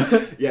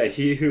 Yeah,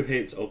 he who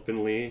hates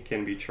openly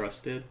can be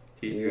trusted.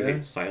 He who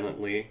hates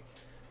silently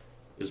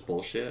is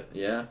bullshit.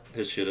 Yeah.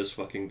 His shit is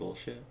fucking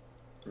bullshit.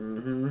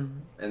 Mm-hmm.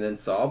 And then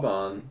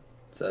Saban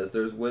says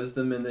there's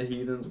wisdom in the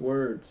heathen's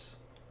words.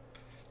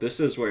 This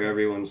is where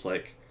everyone's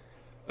like,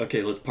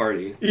 okay, let's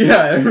party.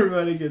 Yeah,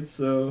 everybody gets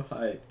so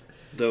hyped.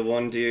 The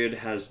one dude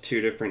has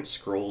 2 different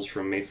scrolls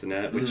from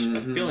Mathonet, which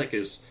I feel like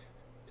is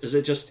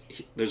it just,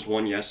 there's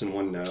one yes and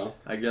one no?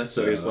 I guess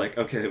so. So he's like,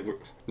 okay,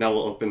 now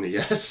we'll open the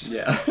yes.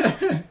 Yeah.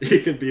 He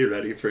could be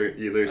ready for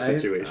either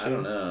situation. I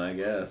don't know, I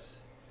guess.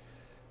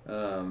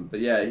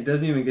 But yeah, he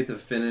doesn't even get to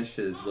finish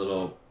his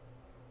little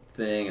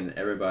thing, and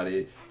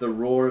everybody, the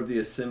roar of the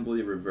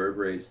assembly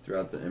reverberates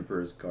throughout the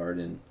Emperor's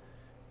garden,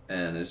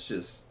 and it's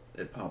just,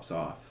 it pops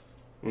off.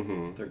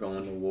 Mm-hmm. They're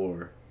going to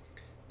war.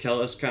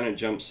 Kellis kind of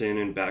jumps in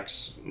and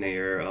backs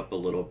Nair up a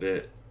little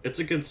bit. It's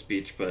a good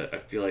speech, but I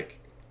feel like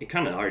he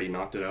kind of already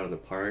knocked it out of the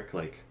park.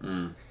 Like,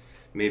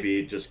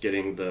 maybe just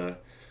getting the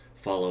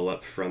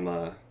follow-up from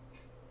a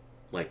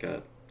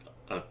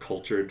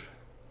cultured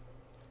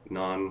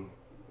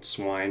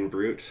non-swine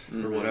brute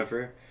or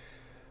whatever,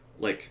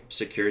 like,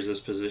 secures his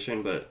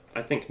position, but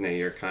I think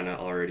Nair kind of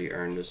already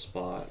earned his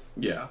spot.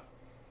 Yeah.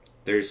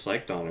 They're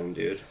psyched on him,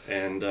 dude.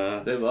 And,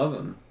 they love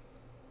him.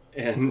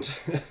 And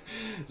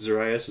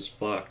Zarias is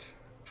fucked.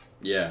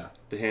 Yeah.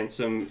 The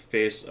handsome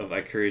face of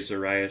Ikuri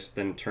Zarias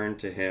then turned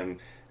to him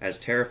as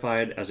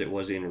terrified as it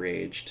was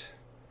enraged.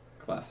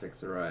 Classic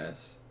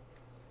Zarias.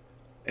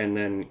 And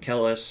then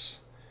Kellis,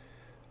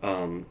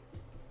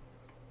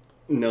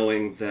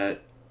 knowing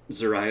that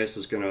Zarias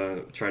is going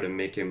to try to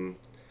make him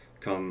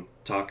come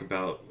talk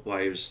about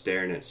why he was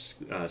staring at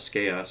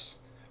Skeas,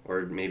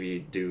 or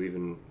maybe do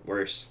even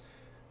worse,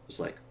 was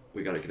like,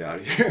 we got to get out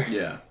of here.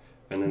 Yeah.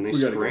 And then they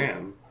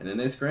scram. And then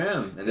it's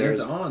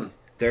on.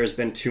 There's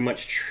been too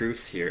much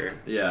truth here.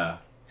 Yeah.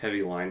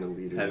 Heavy line to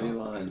leave it Heavy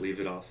off. line. Leave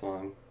it off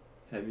on.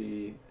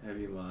 Heavy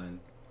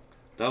line.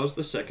 That was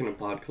the second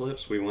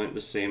apocalypse. We went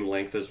the same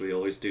length as we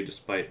always do,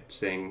 despite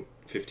saying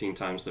 15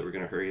 times that we're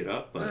going to hurry it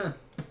up.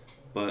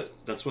 But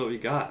that's what we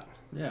got.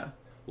 Yeah.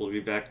 We'll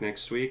be back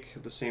next week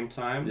at the same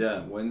time.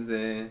 Yeah,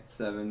 Wednesday,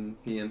 7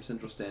 p.m.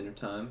 Central Standard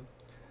Time.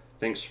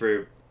 Thanks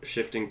for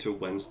shifting to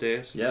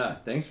Wednesdays. Yeah,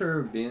 thanks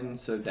for being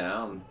so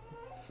down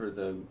for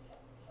the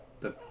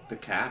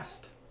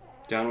cast.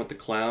 Down with the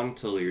clown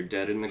till you're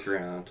dead in the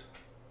ground.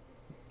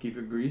 Keep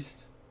it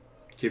greased.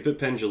 Keep it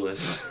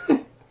pendulous.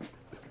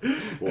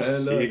 We'll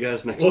see you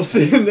guys next We'll time.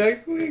 see you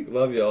next week.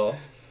 Love y'all.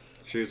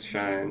 Truth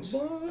shines.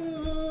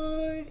 Bye.